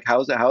test. Like,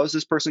 how is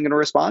this person going to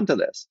respond to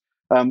this?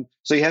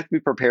 So you have to be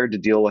prepared to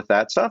deal with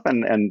that stuff.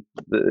 And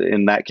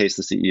in that case,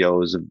 the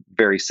CEO is a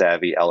very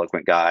savvy,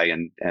 eloquent guy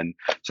and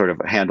sort of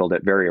handled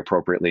it very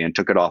appropriately and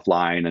took it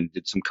offline and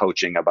did some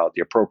coaching about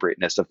the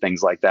appropriateness of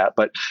things like that.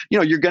 But,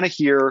 you're going to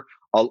hear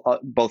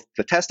both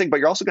the testing, but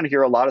you're also going to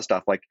hear a lot of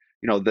stuff like,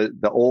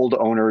 the old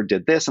owner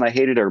did this and I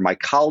hated it, or my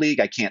colleague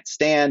I can't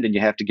stand and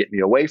you have to get me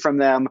away from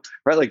them,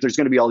 right? Like there's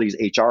going to be all these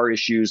HR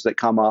issues that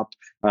come up,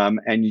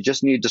 and you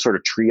just need to sort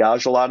of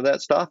triage a lot of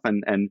that stuff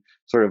and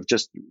sort of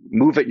just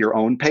move at your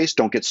own pace.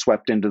 Don't get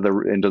swept into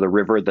the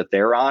river that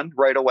they're on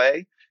right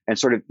away, and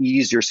sort of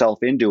ease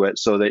yourself into it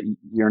so that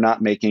you're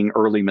not making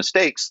early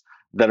mistakes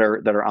that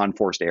are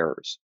unforced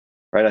errors,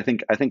 right? I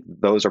think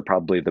those are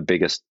probably the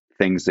biggest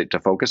things to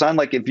focus on.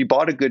 Like if you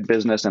bought a good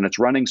business and it's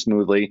running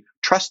smoothly,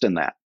 trust in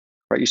that.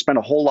 Right? You spend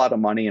a whole lot of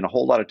money and a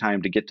whole lot of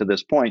time to get to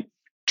this point.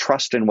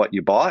 Trust in what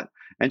you bought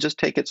and just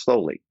take it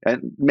slowly.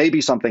 And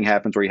maybe something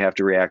happens where you have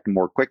to react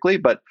more quickly,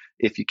 but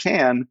if you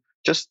can,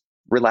 just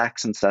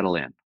relax and settle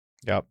in.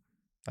 Yep.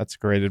 That's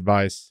great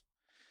advice.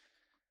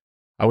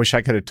 I wish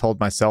I could have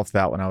told myself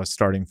that when I was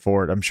starting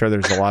Ford. I'm sure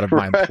there's a lot of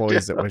my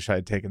employees that wish I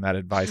had taken that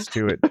advice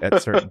too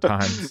at certain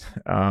times.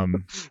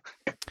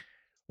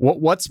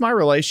 What's my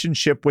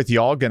relationship with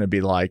y'all going to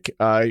be like?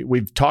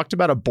 We've talked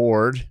about a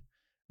board.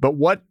 But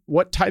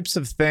what types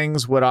of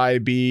things would I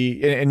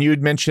be? And you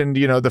had mentioned,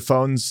 the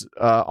phone's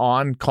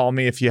on. Call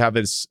me if you have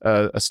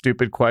a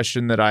stupid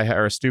question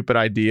or a stupid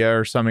idea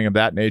or something of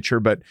that nature.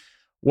 But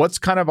what's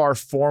kind of our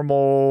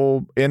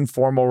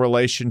informal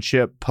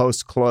relationship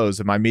post close?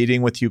 Am I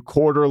meeting with you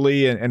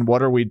quarterly, and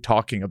what are we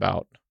talking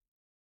about?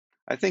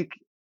 I think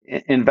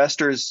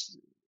investors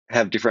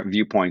have different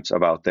viewpoints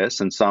about this,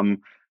 and some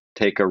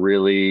take a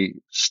really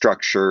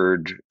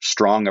structured,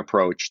 strong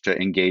approach to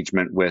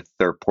engagement with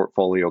their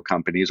portfolio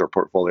companies or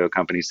portfolio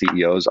company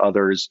CEOs.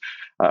 Others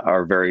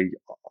are very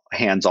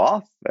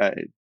hands-off,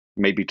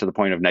 maybe to the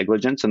point of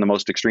negligence in the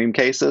most extreme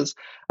cases.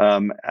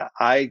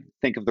 I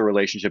think of the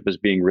relationship as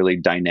being really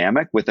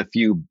dynamic with a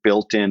few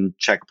built-in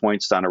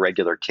checkpoints on a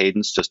regular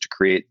cadence just to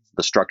create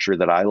the structure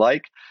that I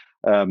like.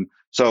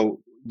 So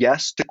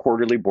yes to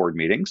quarterly board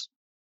meetings,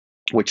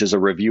 which is a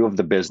review of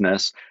the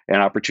business,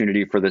 an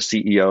opportunity for the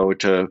CEO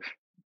to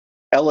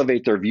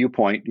elevate their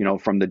viewpoint,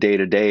 from the day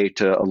to day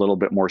to a little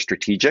bit more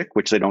strategic,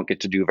 which they don't get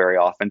to do very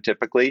often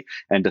typically,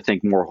 and to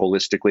think more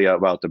holistically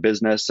about the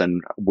business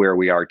and where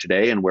we are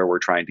today and where we're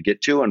trying to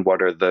get to and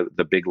what are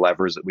the big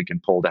levers that we can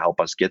pull to help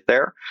us get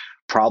there.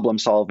 Problem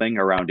solving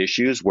around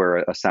issues where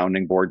a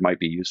sounding board might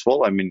be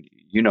useful. I mean,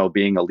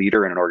 being a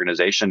leader in an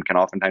organization can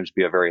oftentimes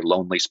be a very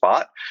lonely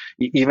spot.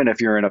 Even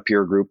if you're in a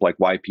peer group like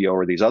YPO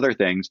or these other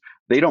things,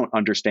 they don't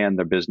understand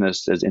the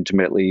business as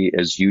intimately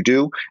as you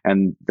do,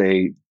 and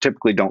they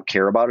typically don't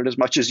care about it as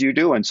much as you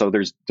do. And so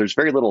there's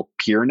very little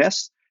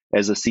peerness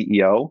as a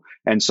CEO.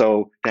 And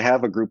so to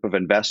have a group of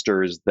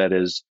investors that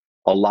is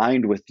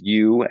aligned with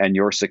you and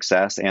your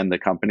success and the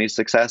company's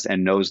success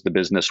and knows the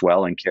business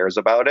well and cares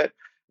about it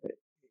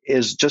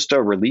is just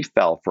a relief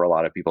valve for a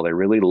lot of people. They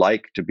really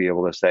like to be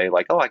able to say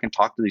like, oh, I can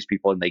talk to these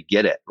people and they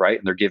get it, right?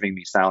 And they're giving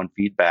me sound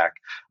feedback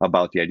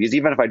about the ideas.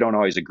 Even if I don't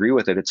always agree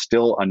with it, it's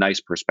still a nice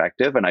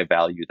perspective and I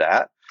value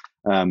that.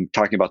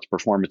 Talking about the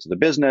performance of the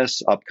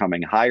business,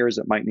 upcoming hires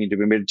that might need to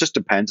be made. It just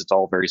depends. It's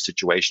all very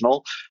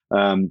situational.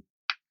 And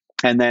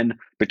then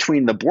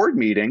between the board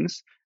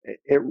meetings,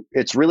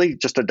 it's really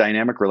just a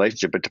dynamic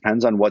relationship. It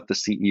depends on what the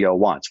CEO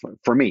wants.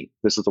 For me,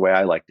 this is the way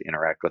I like to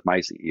interact with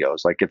my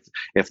CEOs. Like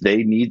if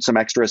they need some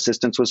extra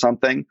assistance with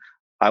something,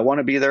 I want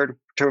to be there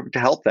to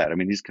help that. I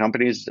mean, these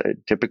companies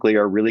typically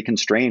are really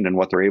constrained in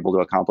what they're able to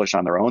accomplish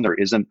on their own. There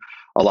isn't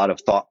a lot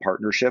of thought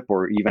partnership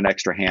or even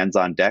extra hands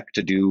on deck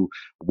to do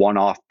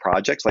one-off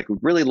projects. Like, we'd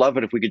really love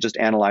it if we could just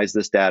analyze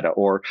this data,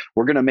 or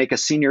we're going to make a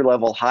senior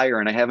level hire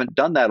and I haven't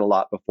done that a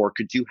lot before.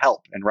 Could you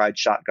help and ride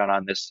shotgun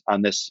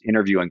on this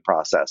interviewing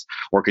process?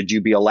 Or could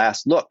you be a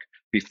last look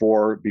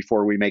before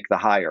we make the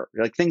hire?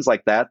 Like things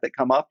like that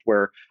come up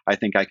where I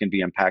think I can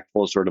be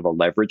impactful as sort of a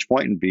leverage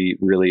point and be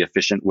really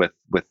efficient with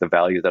the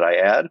value that I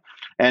add.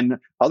 And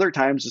other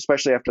times,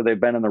 especially after they've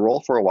been in the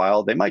role for a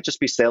while, they might just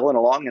be sailing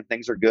along and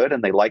things are good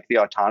and they like the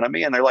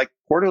autonomy and they're like,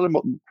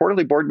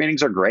 quarterly board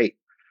meetings are great.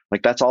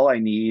 Like, that's all I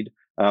need.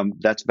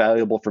 That's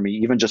valuable for me.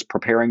 Even just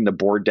preparing the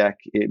board deck,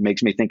 it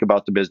makes me think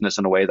about the business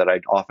in a way that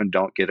I often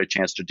don't get a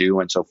chance to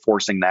do. And so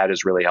forcing that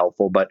is really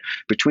helpful. But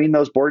between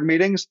those board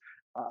meetings,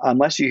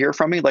 unless you hear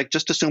from me, like,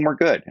 just assume we're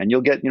good, and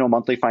you'll get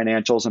monthly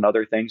financials and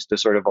other things to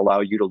sort of allow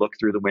you to look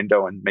through the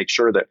window and make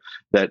sure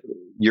that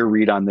your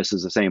read on this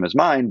is the same as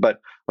mine.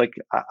 But like,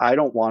 I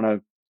don't want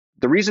to.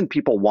 The reason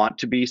people want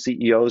to be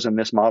CEOs in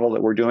this model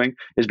that we're doing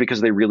is because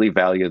they really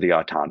value the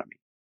autonomy.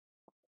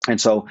 And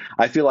so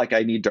I feel like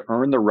I need to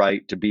earn the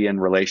right to be in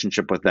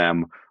relationship with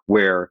them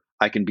where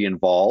I can be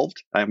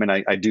involved. I mean,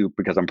 I do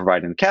because I'm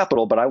providing the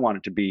capital, but I want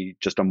it to be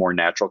just a more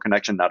natural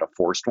connection, not a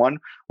forced one,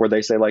 where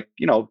they say like,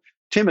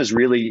 Tim is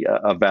really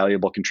a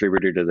valuable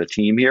contributor to the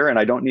team here, and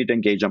I don't need to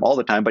engage him all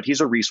the time, but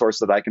he's a resource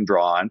that I can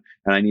draw on,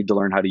 and I need to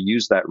learn how to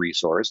use that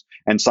resource.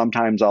 And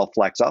sometimes I'll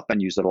flex up and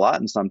use it a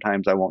lot, and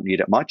sometimes I won't need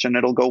it much, and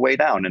it'll go way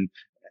down.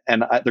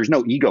 And there's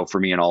no ego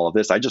for me in all of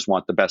this. I just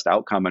want the best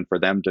outcome and for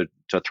them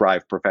to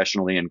thrive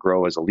professionally and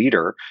grow as a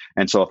leader.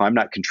 And so if I'm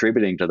not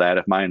contributing to that,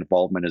 if my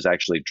involvement is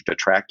actually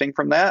detracting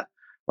from that,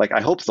 like,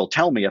 I hope they'll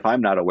tell me if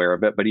I'm not aware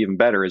of it, but even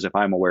better is if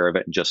I'm aware of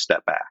it and just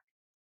step back.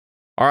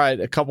 All right,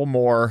 a couple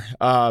more.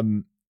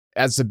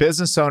 As a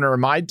business owner,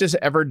 am I just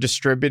ever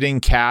distributing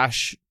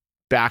cash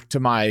back to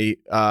my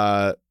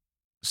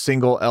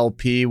single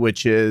LP,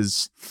 which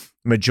is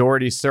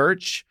majority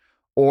search?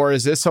 Or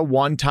is this a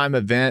one-time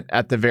event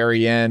at the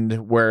very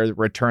end where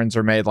returns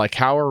are made? Like,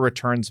 how are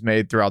returns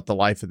made throughout the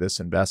life of this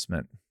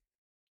investment?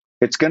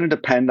 It's going to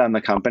depend on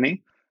the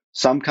company.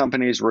 Some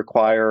companies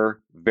require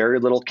very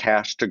little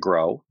cash to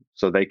grow,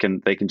 so they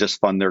can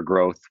just fund their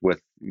growth with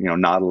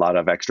not a lot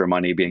of extra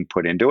money being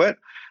put into it.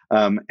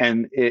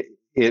 And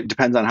it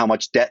depends on how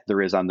much debt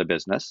there is on the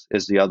business,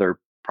 is the other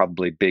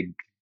probably big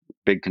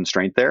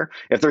constraint there.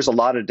 If there's a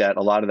lot of debt,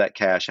 a lot of that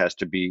cash has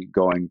to be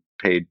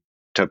paid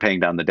to paying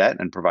down the debt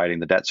and providing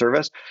the debt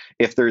service.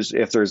 If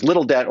there's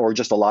little debt or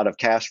just a lot of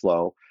cash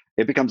flow,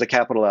 it becomes a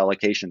capital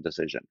allocation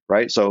decision,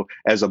 right? So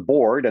as a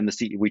board and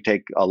we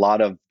take a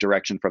lot of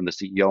direction from the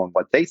CEO and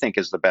what they think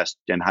is the best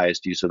and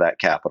highest use of that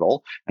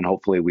capital, and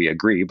hopefully we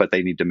agree, but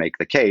they need to make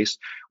the case.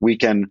 We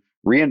can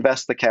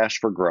reinvest the cash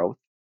for growth,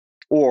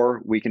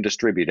 or we can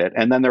distribute it.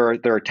 And then there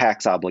are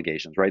tax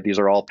obligations, right? These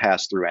are all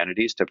pass-through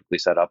entities, typically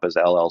set up as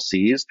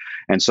LLCs.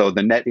 And so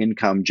the net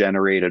income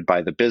generated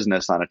by the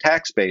business on a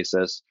tax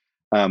basis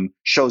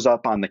shows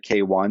up on the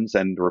K-1s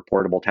and the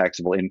reportable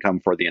taxable income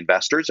for the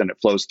investors, and it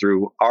flows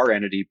through our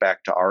entity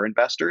back to our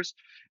investors.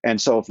 And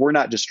so if we're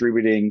not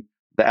distributing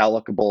the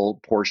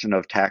allocable portion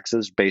of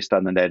taxes based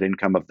on the net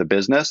income of the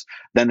business,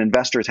 then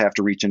investors have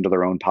to reach into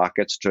their own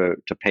pockets to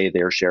pay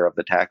their share of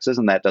the taxes,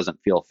 and that doesn't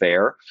feel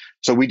fair.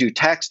 So we do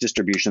tax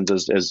distributions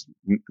as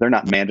they're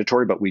not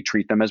mandatory, but we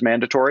treat them as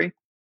mandatory.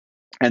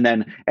 And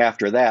then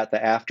after that,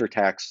 the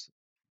after-tax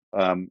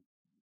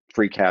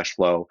free cash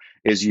flow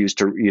is used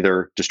to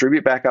either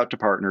distribute back out to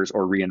partners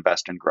or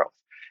reinvest in growth.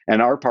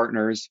 And our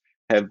partners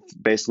have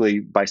basically,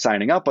 by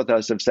signing up with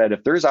us, have said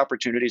if there's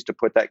opportunities to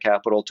put that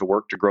capital to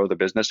work to grow the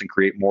business and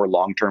create more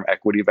long-term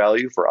equity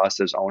value for us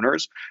as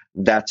owners,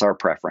 that's our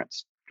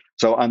preference.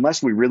 So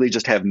unless we really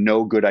just have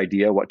no good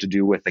idea what to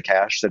do with the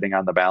cash sitting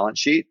on the balance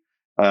sheet,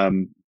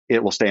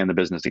 it will stay in the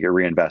business to get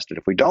reinvested.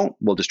 If we don't,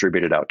 we'll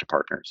distribute it out to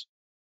partners.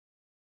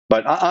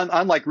 But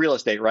unlike real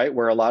estate, right,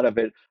 where a lot of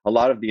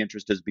the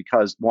interest is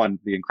because, one,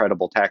 the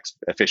incredible tax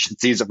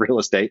efficiencies of real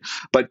estate,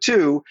 but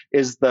two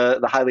is the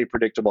highly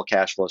predictable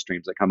cash flow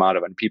streams that come out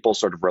of it. And people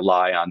sort of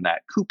rely on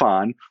that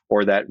coupon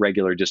or that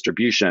regular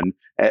distribution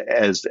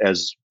as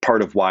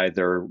part of why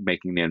they're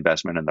making the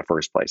investment in the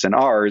first place. And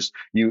ours,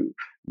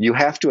 you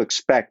have to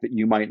expect that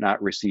you might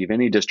not receive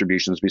any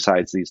distributions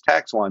besides these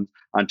tax ones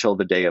until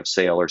the day of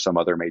sale or some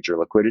other major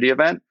liquidity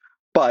event.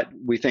 But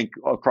we think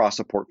across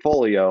a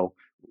portfolio,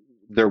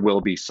 there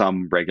will be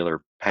some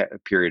regular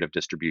period of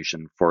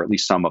distribution for at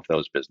least some of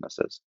those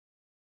businesses.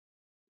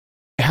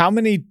 How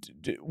many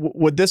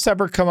would this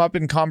ever come up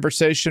in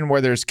conversation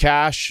where there's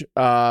cash?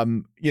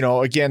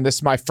 Again, this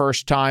is my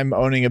first time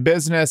owning a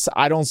business.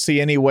 I don't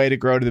see any way to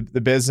grow the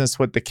business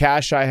with the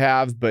cash I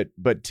have.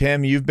 But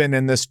Tim, you've been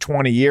in this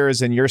 20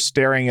 years and you're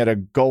staring at a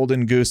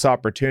golden goose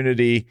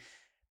opportunity.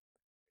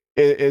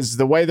 Is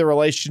the way the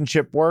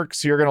relationship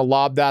works, you're going to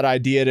lob that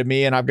idea to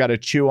me and I've got to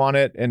chew on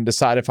it and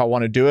decide if I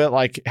want to do it?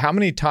 Like, how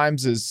many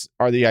times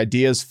are the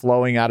ideas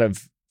flowing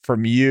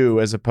from you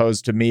as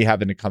opposed to me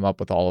having to come up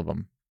with all of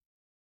them?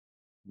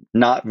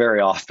 Not very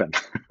often.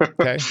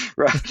 Okay.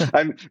 Right.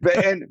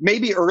 And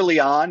maybe early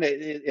on,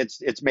 it's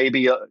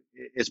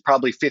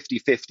probably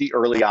 50-50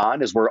 early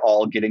on as we're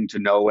all getting to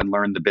know and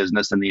learn the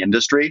business and the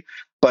industry.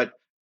 But,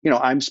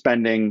 I'm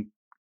spending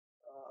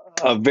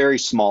a very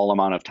small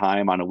amount of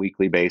time on a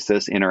weekly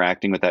basis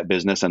interacting with that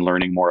business and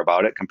learning more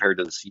about it compared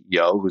to the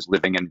CEO who's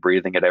living and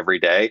breathing it every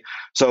day.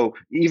 So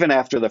even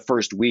after the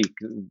first week,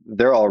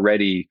 they're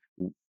already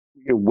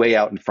way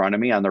out in front of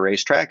me on the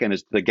racetrack, and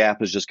the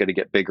gap is just going to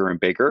get bigger and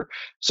bigger.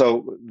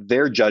 So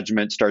their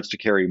judgment starts to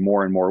carry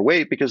more and more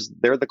weight because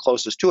they're the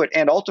closest to it.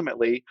 And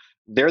ultimately,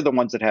 they're the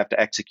ones that have to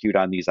execute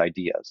on these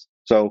ideas.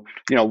 So,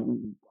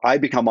 I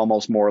become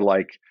almost more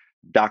like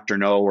Dr.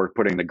 No, or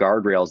putting the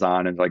guardrails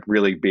on and like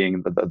really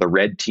being the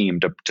red team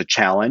to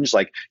challenge.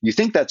 Like, you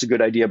think that's a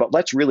good idea, but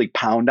let's really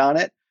pound on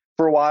it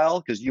for a while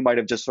because you might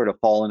have just sort of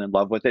fallen in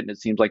love with it and it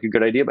seems like a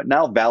good idea, but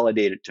now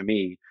validate it to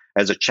me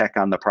as a check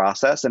on the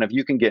process. And if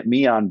you can get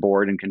me on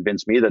board and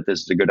convince me that this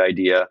is a good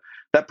idea,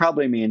 that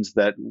probably means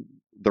that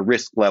the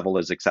risk level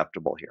is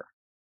acceptable here.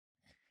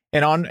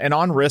 And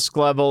on risk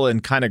level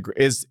and kind of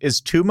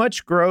is too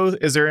much growth?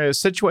 Is there a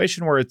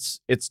situation where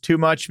it's too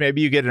much? Maybe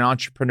you get an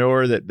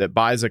entrepreneur that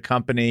buys a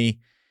company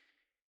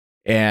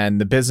and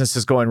the business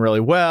is going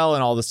really well,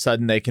 and all of a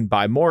sudden they can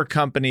buy more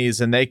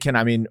companies and they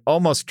can,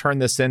 almost turn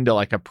this into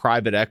like a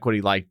private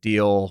equity like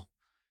deal.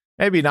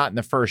 Maybe not in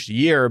the first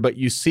year, but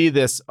you see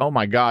this, oh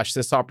my gosh,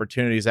 this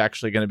opportunity is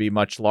actually going to be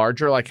much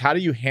larger. Like, how do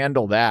you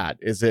handle that?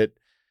 Is it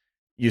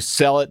you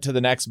sell it to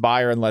the next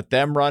buyer and let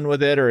them run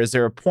with it? Or is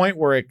there a point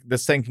where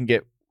this thing can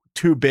get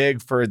too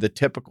big for the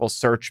typical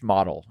search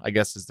model, I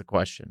guess is the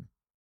question.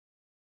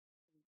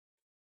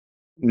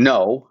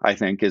 No, I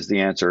think is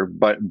the answer,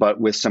 but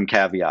with some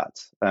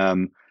caveats.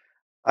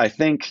 I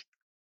think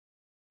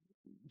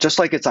just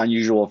like it's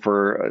unusual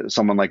for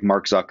someone like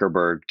Mark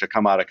Zuckerberg to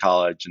come out of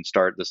college and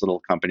start this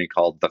little company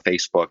called the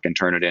Facebook and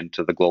turn it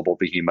into the global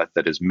behemoth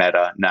that is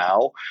Meta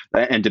now,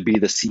 and to be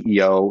the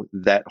CEO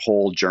that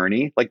whole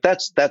journey, like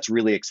that's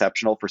really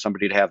exceptional for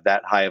somebody to have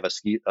that high of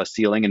a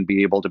ceiling and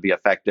be able to be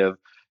effective,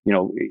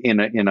 in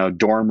a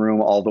dorm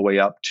room all the way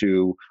up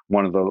to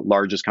one of the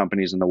largest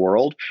companies in the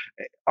world.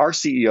 Our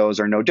CEOs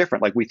are no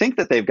different. Like, we think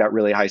that they've got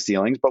really high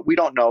ceilings, but we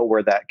don't know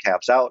where that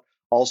caps out.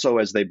 Also,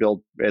 as they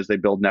build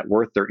net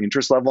worth, their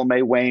interest level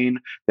may wane.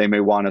 They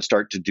may want to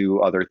start to do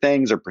other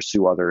things or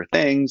pursue other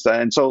things.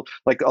 And so,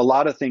 like, a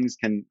lot of things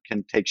can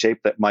take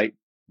shape that might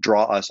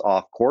draw us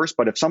off course.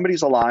 But if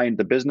somebody's aligned,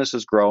 the business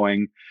is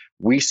growing,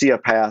 we see a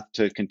path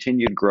to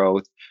continued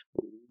growth,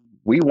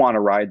 we want to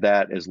ride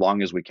that as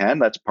long as we can.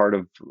 That's part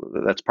of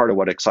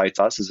what excites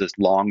us, is this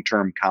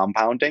long-term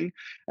compounding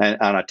and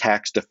on a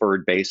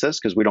tax-deferred basis,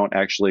 because we don't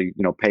actually,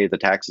 pay the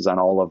taxes on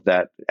all of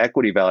that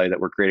equity value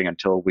that we're creating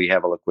until we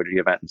have a liquidity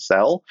event and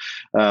sell.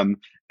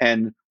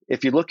 And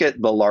if you look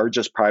at the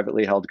largest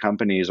privately held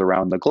companies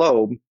around the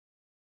globe,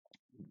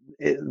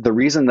 the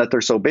reason that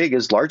they're so big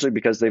is largely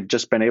because they've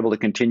just been able to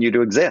continue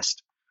to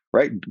exist,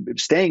 right?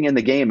 Staying in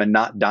the game and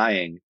not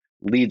dying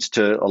leads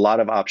to a lot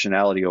of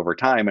optionality over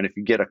time. And if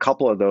you get a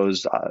couple of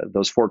those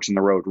forks in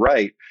the road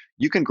right,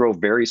 you can grow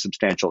very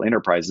substantial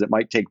enterprises. It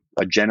might take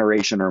a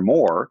generation or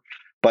more,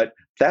 but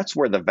that's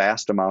where the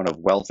vast amount of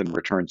wealth and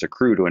returns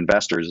accrue to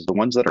investors, is the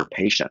ones that are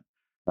patient.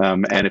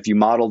 And if you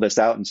model this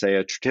out and say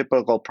a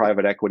typical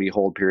private equity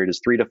hold period is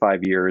 3 to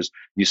 5 years,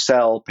 you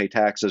sell, pay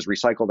taxes,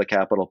 recycle the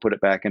capital, put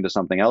it back into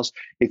something else.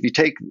 If you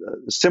take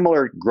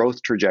similar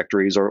growth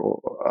trajectories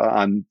or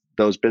on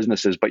those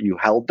businesses, but you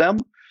held them,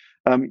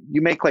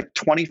 you make like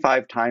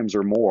 25 times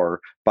or more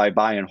by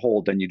buy and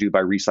hold than you do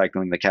by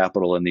recycling the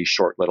capital in these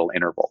short little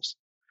intervals.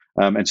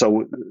 And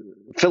so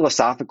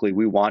philosophically,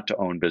 we want to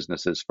own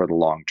businesses for the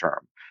long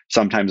term.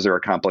 Sometimes there are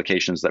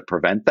complications that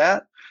prevent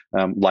that,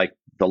 like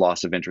the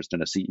loss of interest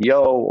in a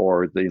CEO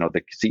or the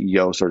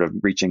CEO sort of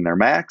reaching their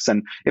max.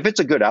 And if it's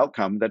a good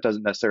outcome, that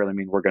doesn't necessarily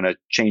mean we're going to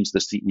change the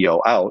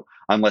CEO out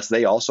unless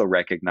they also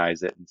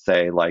recognize it and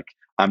say, like,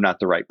 I'm not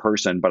the right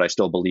person, but I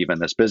still believe in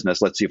this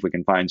business. Let's see if we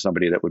can find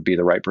somebody that would be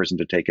the right person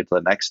to take it to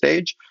the next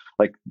stage.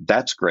 Like,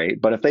 that's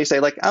great. But if they say,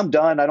 like, I'm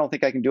done, I don't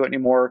think I can do it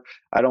anymore,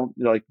 I don't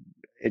like,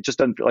 it just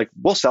doesn't feel like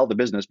we'll sell the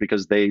business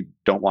because they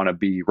don't want to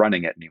be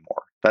running it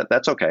anymore.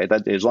 That's okay.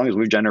 That as long as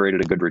we've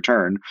generated a good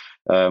return,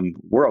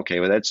 we're okay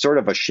with it. It's sort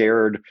of a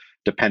shared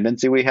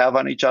dependency we have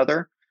on each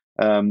other.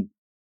 And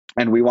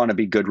we want to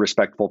be good,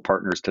 respectful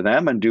partners to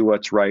them and do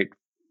what's right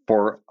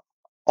for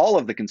all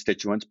of the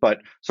constituents,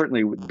 but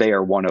certainly they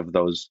are one of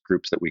those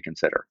groups that we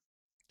consider.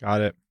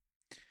 Got it.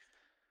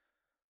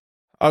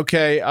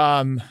 Okay.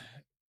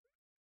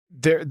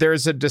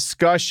 There's a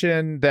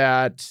discussion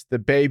that the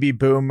baby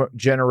boom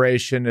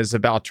generation is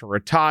about to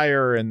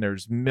retire, and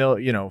there's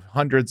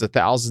hundreds of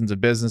thousands of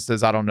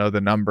businesses, I don't know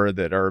the number,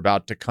 that are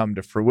about to come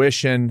to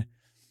fruition.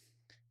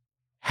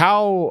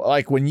 How,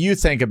 like, when you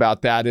think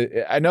about that,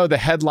 I know the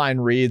headline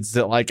reads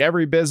that like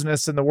every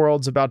business in the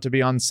world's about to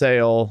be on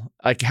sale.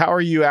 Like, how are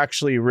you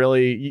actually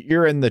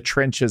you're in the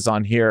trenches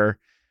on here.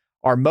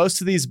 Are most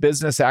of these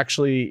business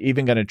actually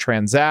even going to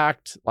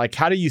transact? Like,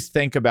 how do you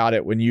think about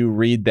it when you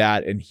read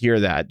that and hear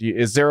that?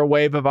 Is there a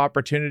wave of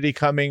opportunity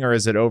coming, or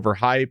is it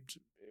overhyped?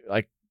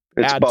 Like,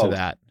 it's add both. to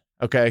that.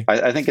 Okay.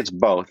 I think it's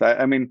both.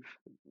 I mean,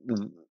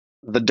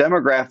 the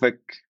demographic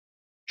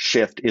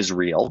shift is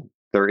real.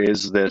 There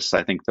is this,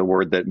 I think the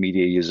word that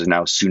media uses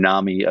now,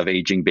 tsunami of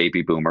aging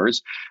baby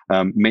boomers.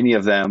 Many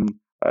of them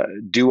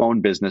do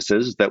own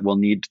businesses that will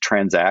need to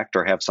transact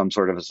or have some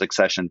sort of a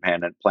succession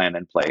plan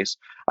in place.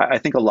 I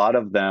think a lot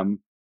of them,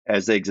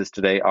 as they exist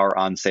today, are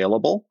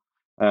unsaleable.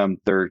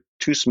 They're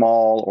too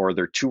small, or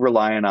they're too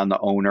reliant on the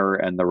owner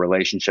and the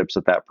relationships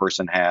that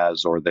person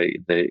has, or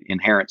the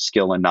inherent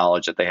skill and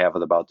knowledge that they have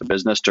about the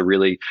business to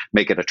really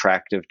make it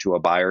attractive to a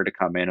buyer to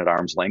come in at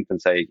arm's length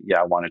and say,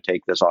 yeah, I want to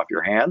take this off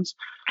your hands.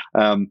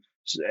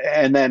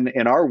 And then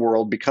in our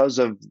world, because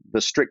of the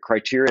strict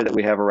criteria that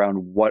we have around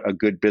what a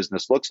good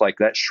business looks like,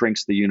 that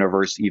shrinks the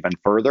universe even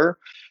further.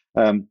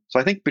 So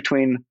I think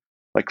between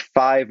like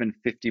 $5 and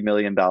 $50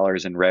 million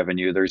in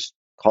revenue, there's,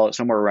 call it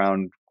somewhere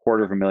around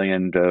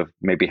 $250,000 to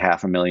maybe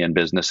 500,000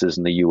 businesses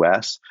in the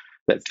US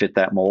that fit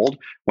that mold.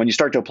 When you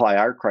start to apply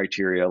our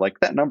criteria, like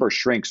that number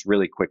shrinks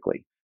really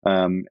quickly.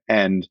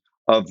 And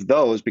of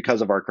those,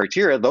 because of our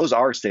criteria, those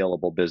are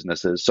saleable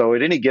businesses. So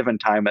at any given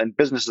time, and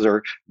businesses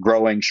are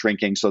growing,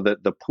 shrinking, so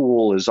that the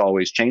pool is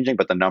always changing,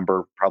 but the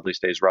number probably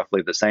stays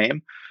roughly the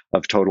same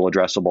of total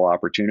addressable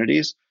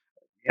opportunities.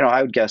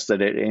 I would guess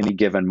that at any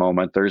given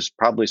moment, there's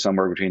probably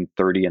somewhere between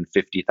 30 and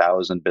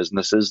 50,000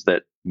 businesses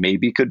that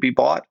maybe could be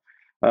bought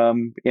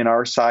in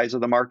our size of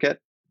the market.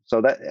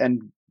 So that,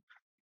 and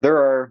there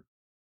are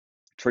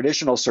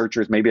traditional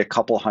searchers, maybe a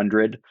couple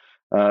hundred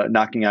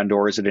knocking on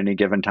doors at any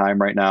given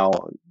time right now.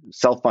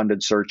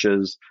 Self-funded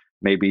searches,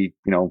 maybe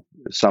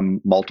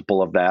some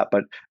multiple of that,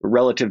 but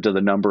relative to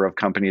the number of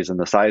companies in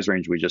the size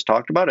range we just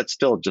talked about, it's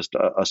still just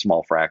a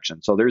small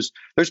fraction. So there's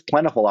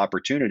plentiful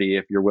opportunity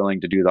if you're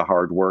willing to do the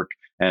hard work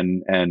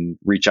and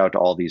reach out to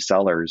all these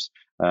sellers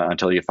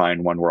until you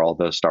find one where all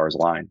the stars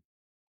align.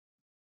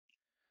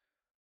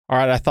 All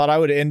right, I thought I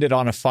would end it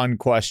on a fun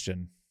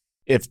question.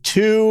 If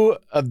two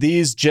of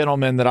these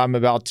gentlemen that I'm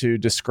about to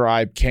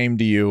describe came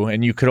to you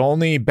and you could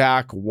only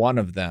back one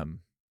of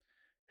them,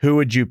 who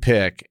would you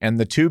pick? And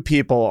the two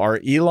people are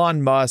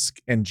Elon Musk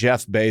and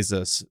Jeff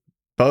Bezos.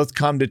 Both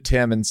come to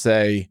Tim and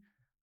say,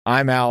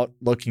 I'm out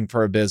looking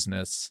for a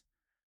business.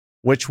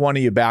 Which one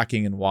are you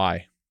backing and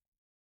why?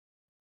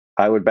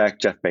 I would back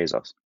Jeff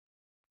Bezos.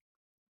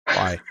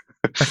 Why?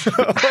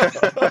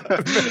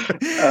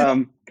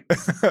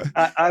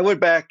 I would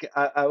back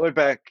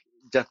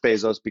Jeff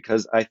Bezos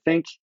because I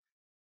think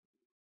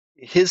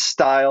his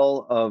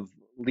style of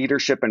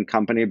leadership and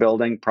company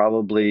building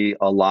probably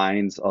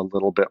aligns a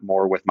little bit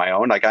more with my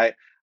own. Like I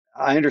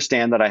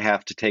understand that I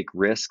have to take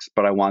risks,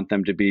 but I want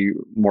them to be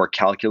more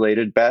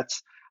calculated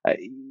bets.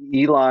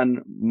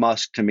 Elon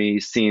Musk to me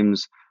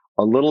seems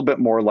a little bit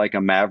more like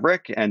a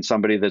maverick and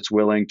somebody that's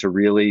willing to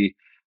really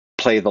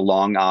play the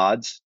long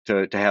odds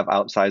to have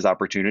outsized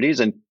opportunities.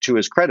 And to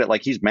his credit,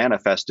 like he's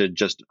manifested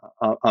just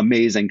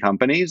amazing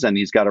companies, and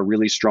he's got a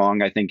really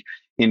strong, I think,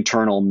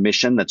 internal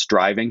mission that's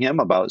driving him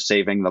about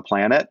saving the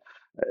planet.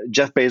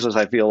 Jeff Bezos,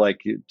 I feel like,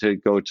 to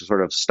go to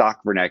sort of stock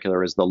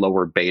vernacular, is the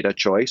lower beta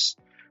choice,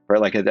 right?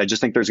 Like I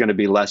just think there's going to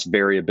be less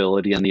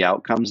variability in the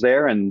outcomes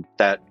there, and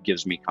that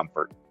gives me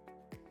comfort.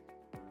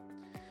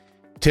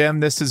 Tim,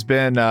 this has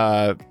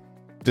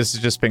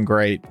just been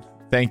great.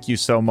 Thank you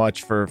so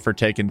much for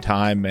taking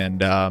time.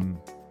 And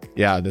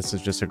this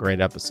is just a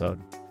great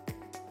episode.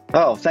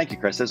 Oh, thank you,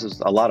 Chris. This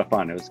was a lot of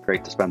fun. It was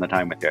great to spend the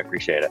time with you. I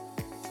appreciate it.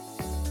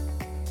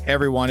 Hey,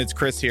 everyone. It's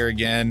Chris here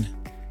again.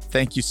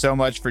 Thank you so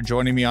much for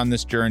joining me on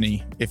this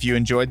journey. If you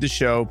enjoyed the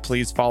show,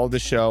 please follow the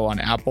show on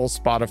Apple,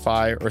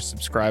 Spotify, or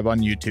subscribe on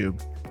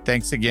YouTube.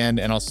 Thanks again,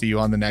 and I'll see you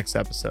on the next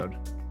episode.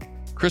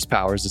 Chris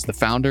Powers is the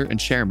founder and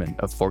chairman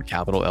of Fort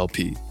Capital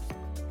LP.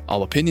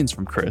 All opinions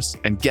from Chris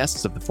and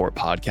guests of the Fort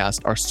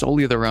podcast are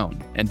solely their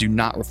own and do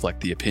not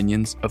reflect the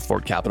opinions of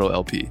Fort Capital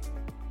LP.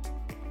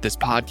 This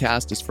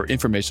podcast is for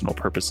informational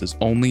purposes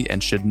only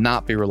and should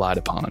not be relied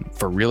upon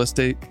for real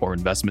estate or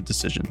investment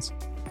decisions.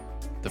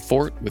 The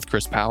Fort with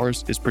Chris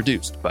Powers is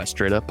produced by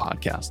Straight Up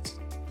Podcasts.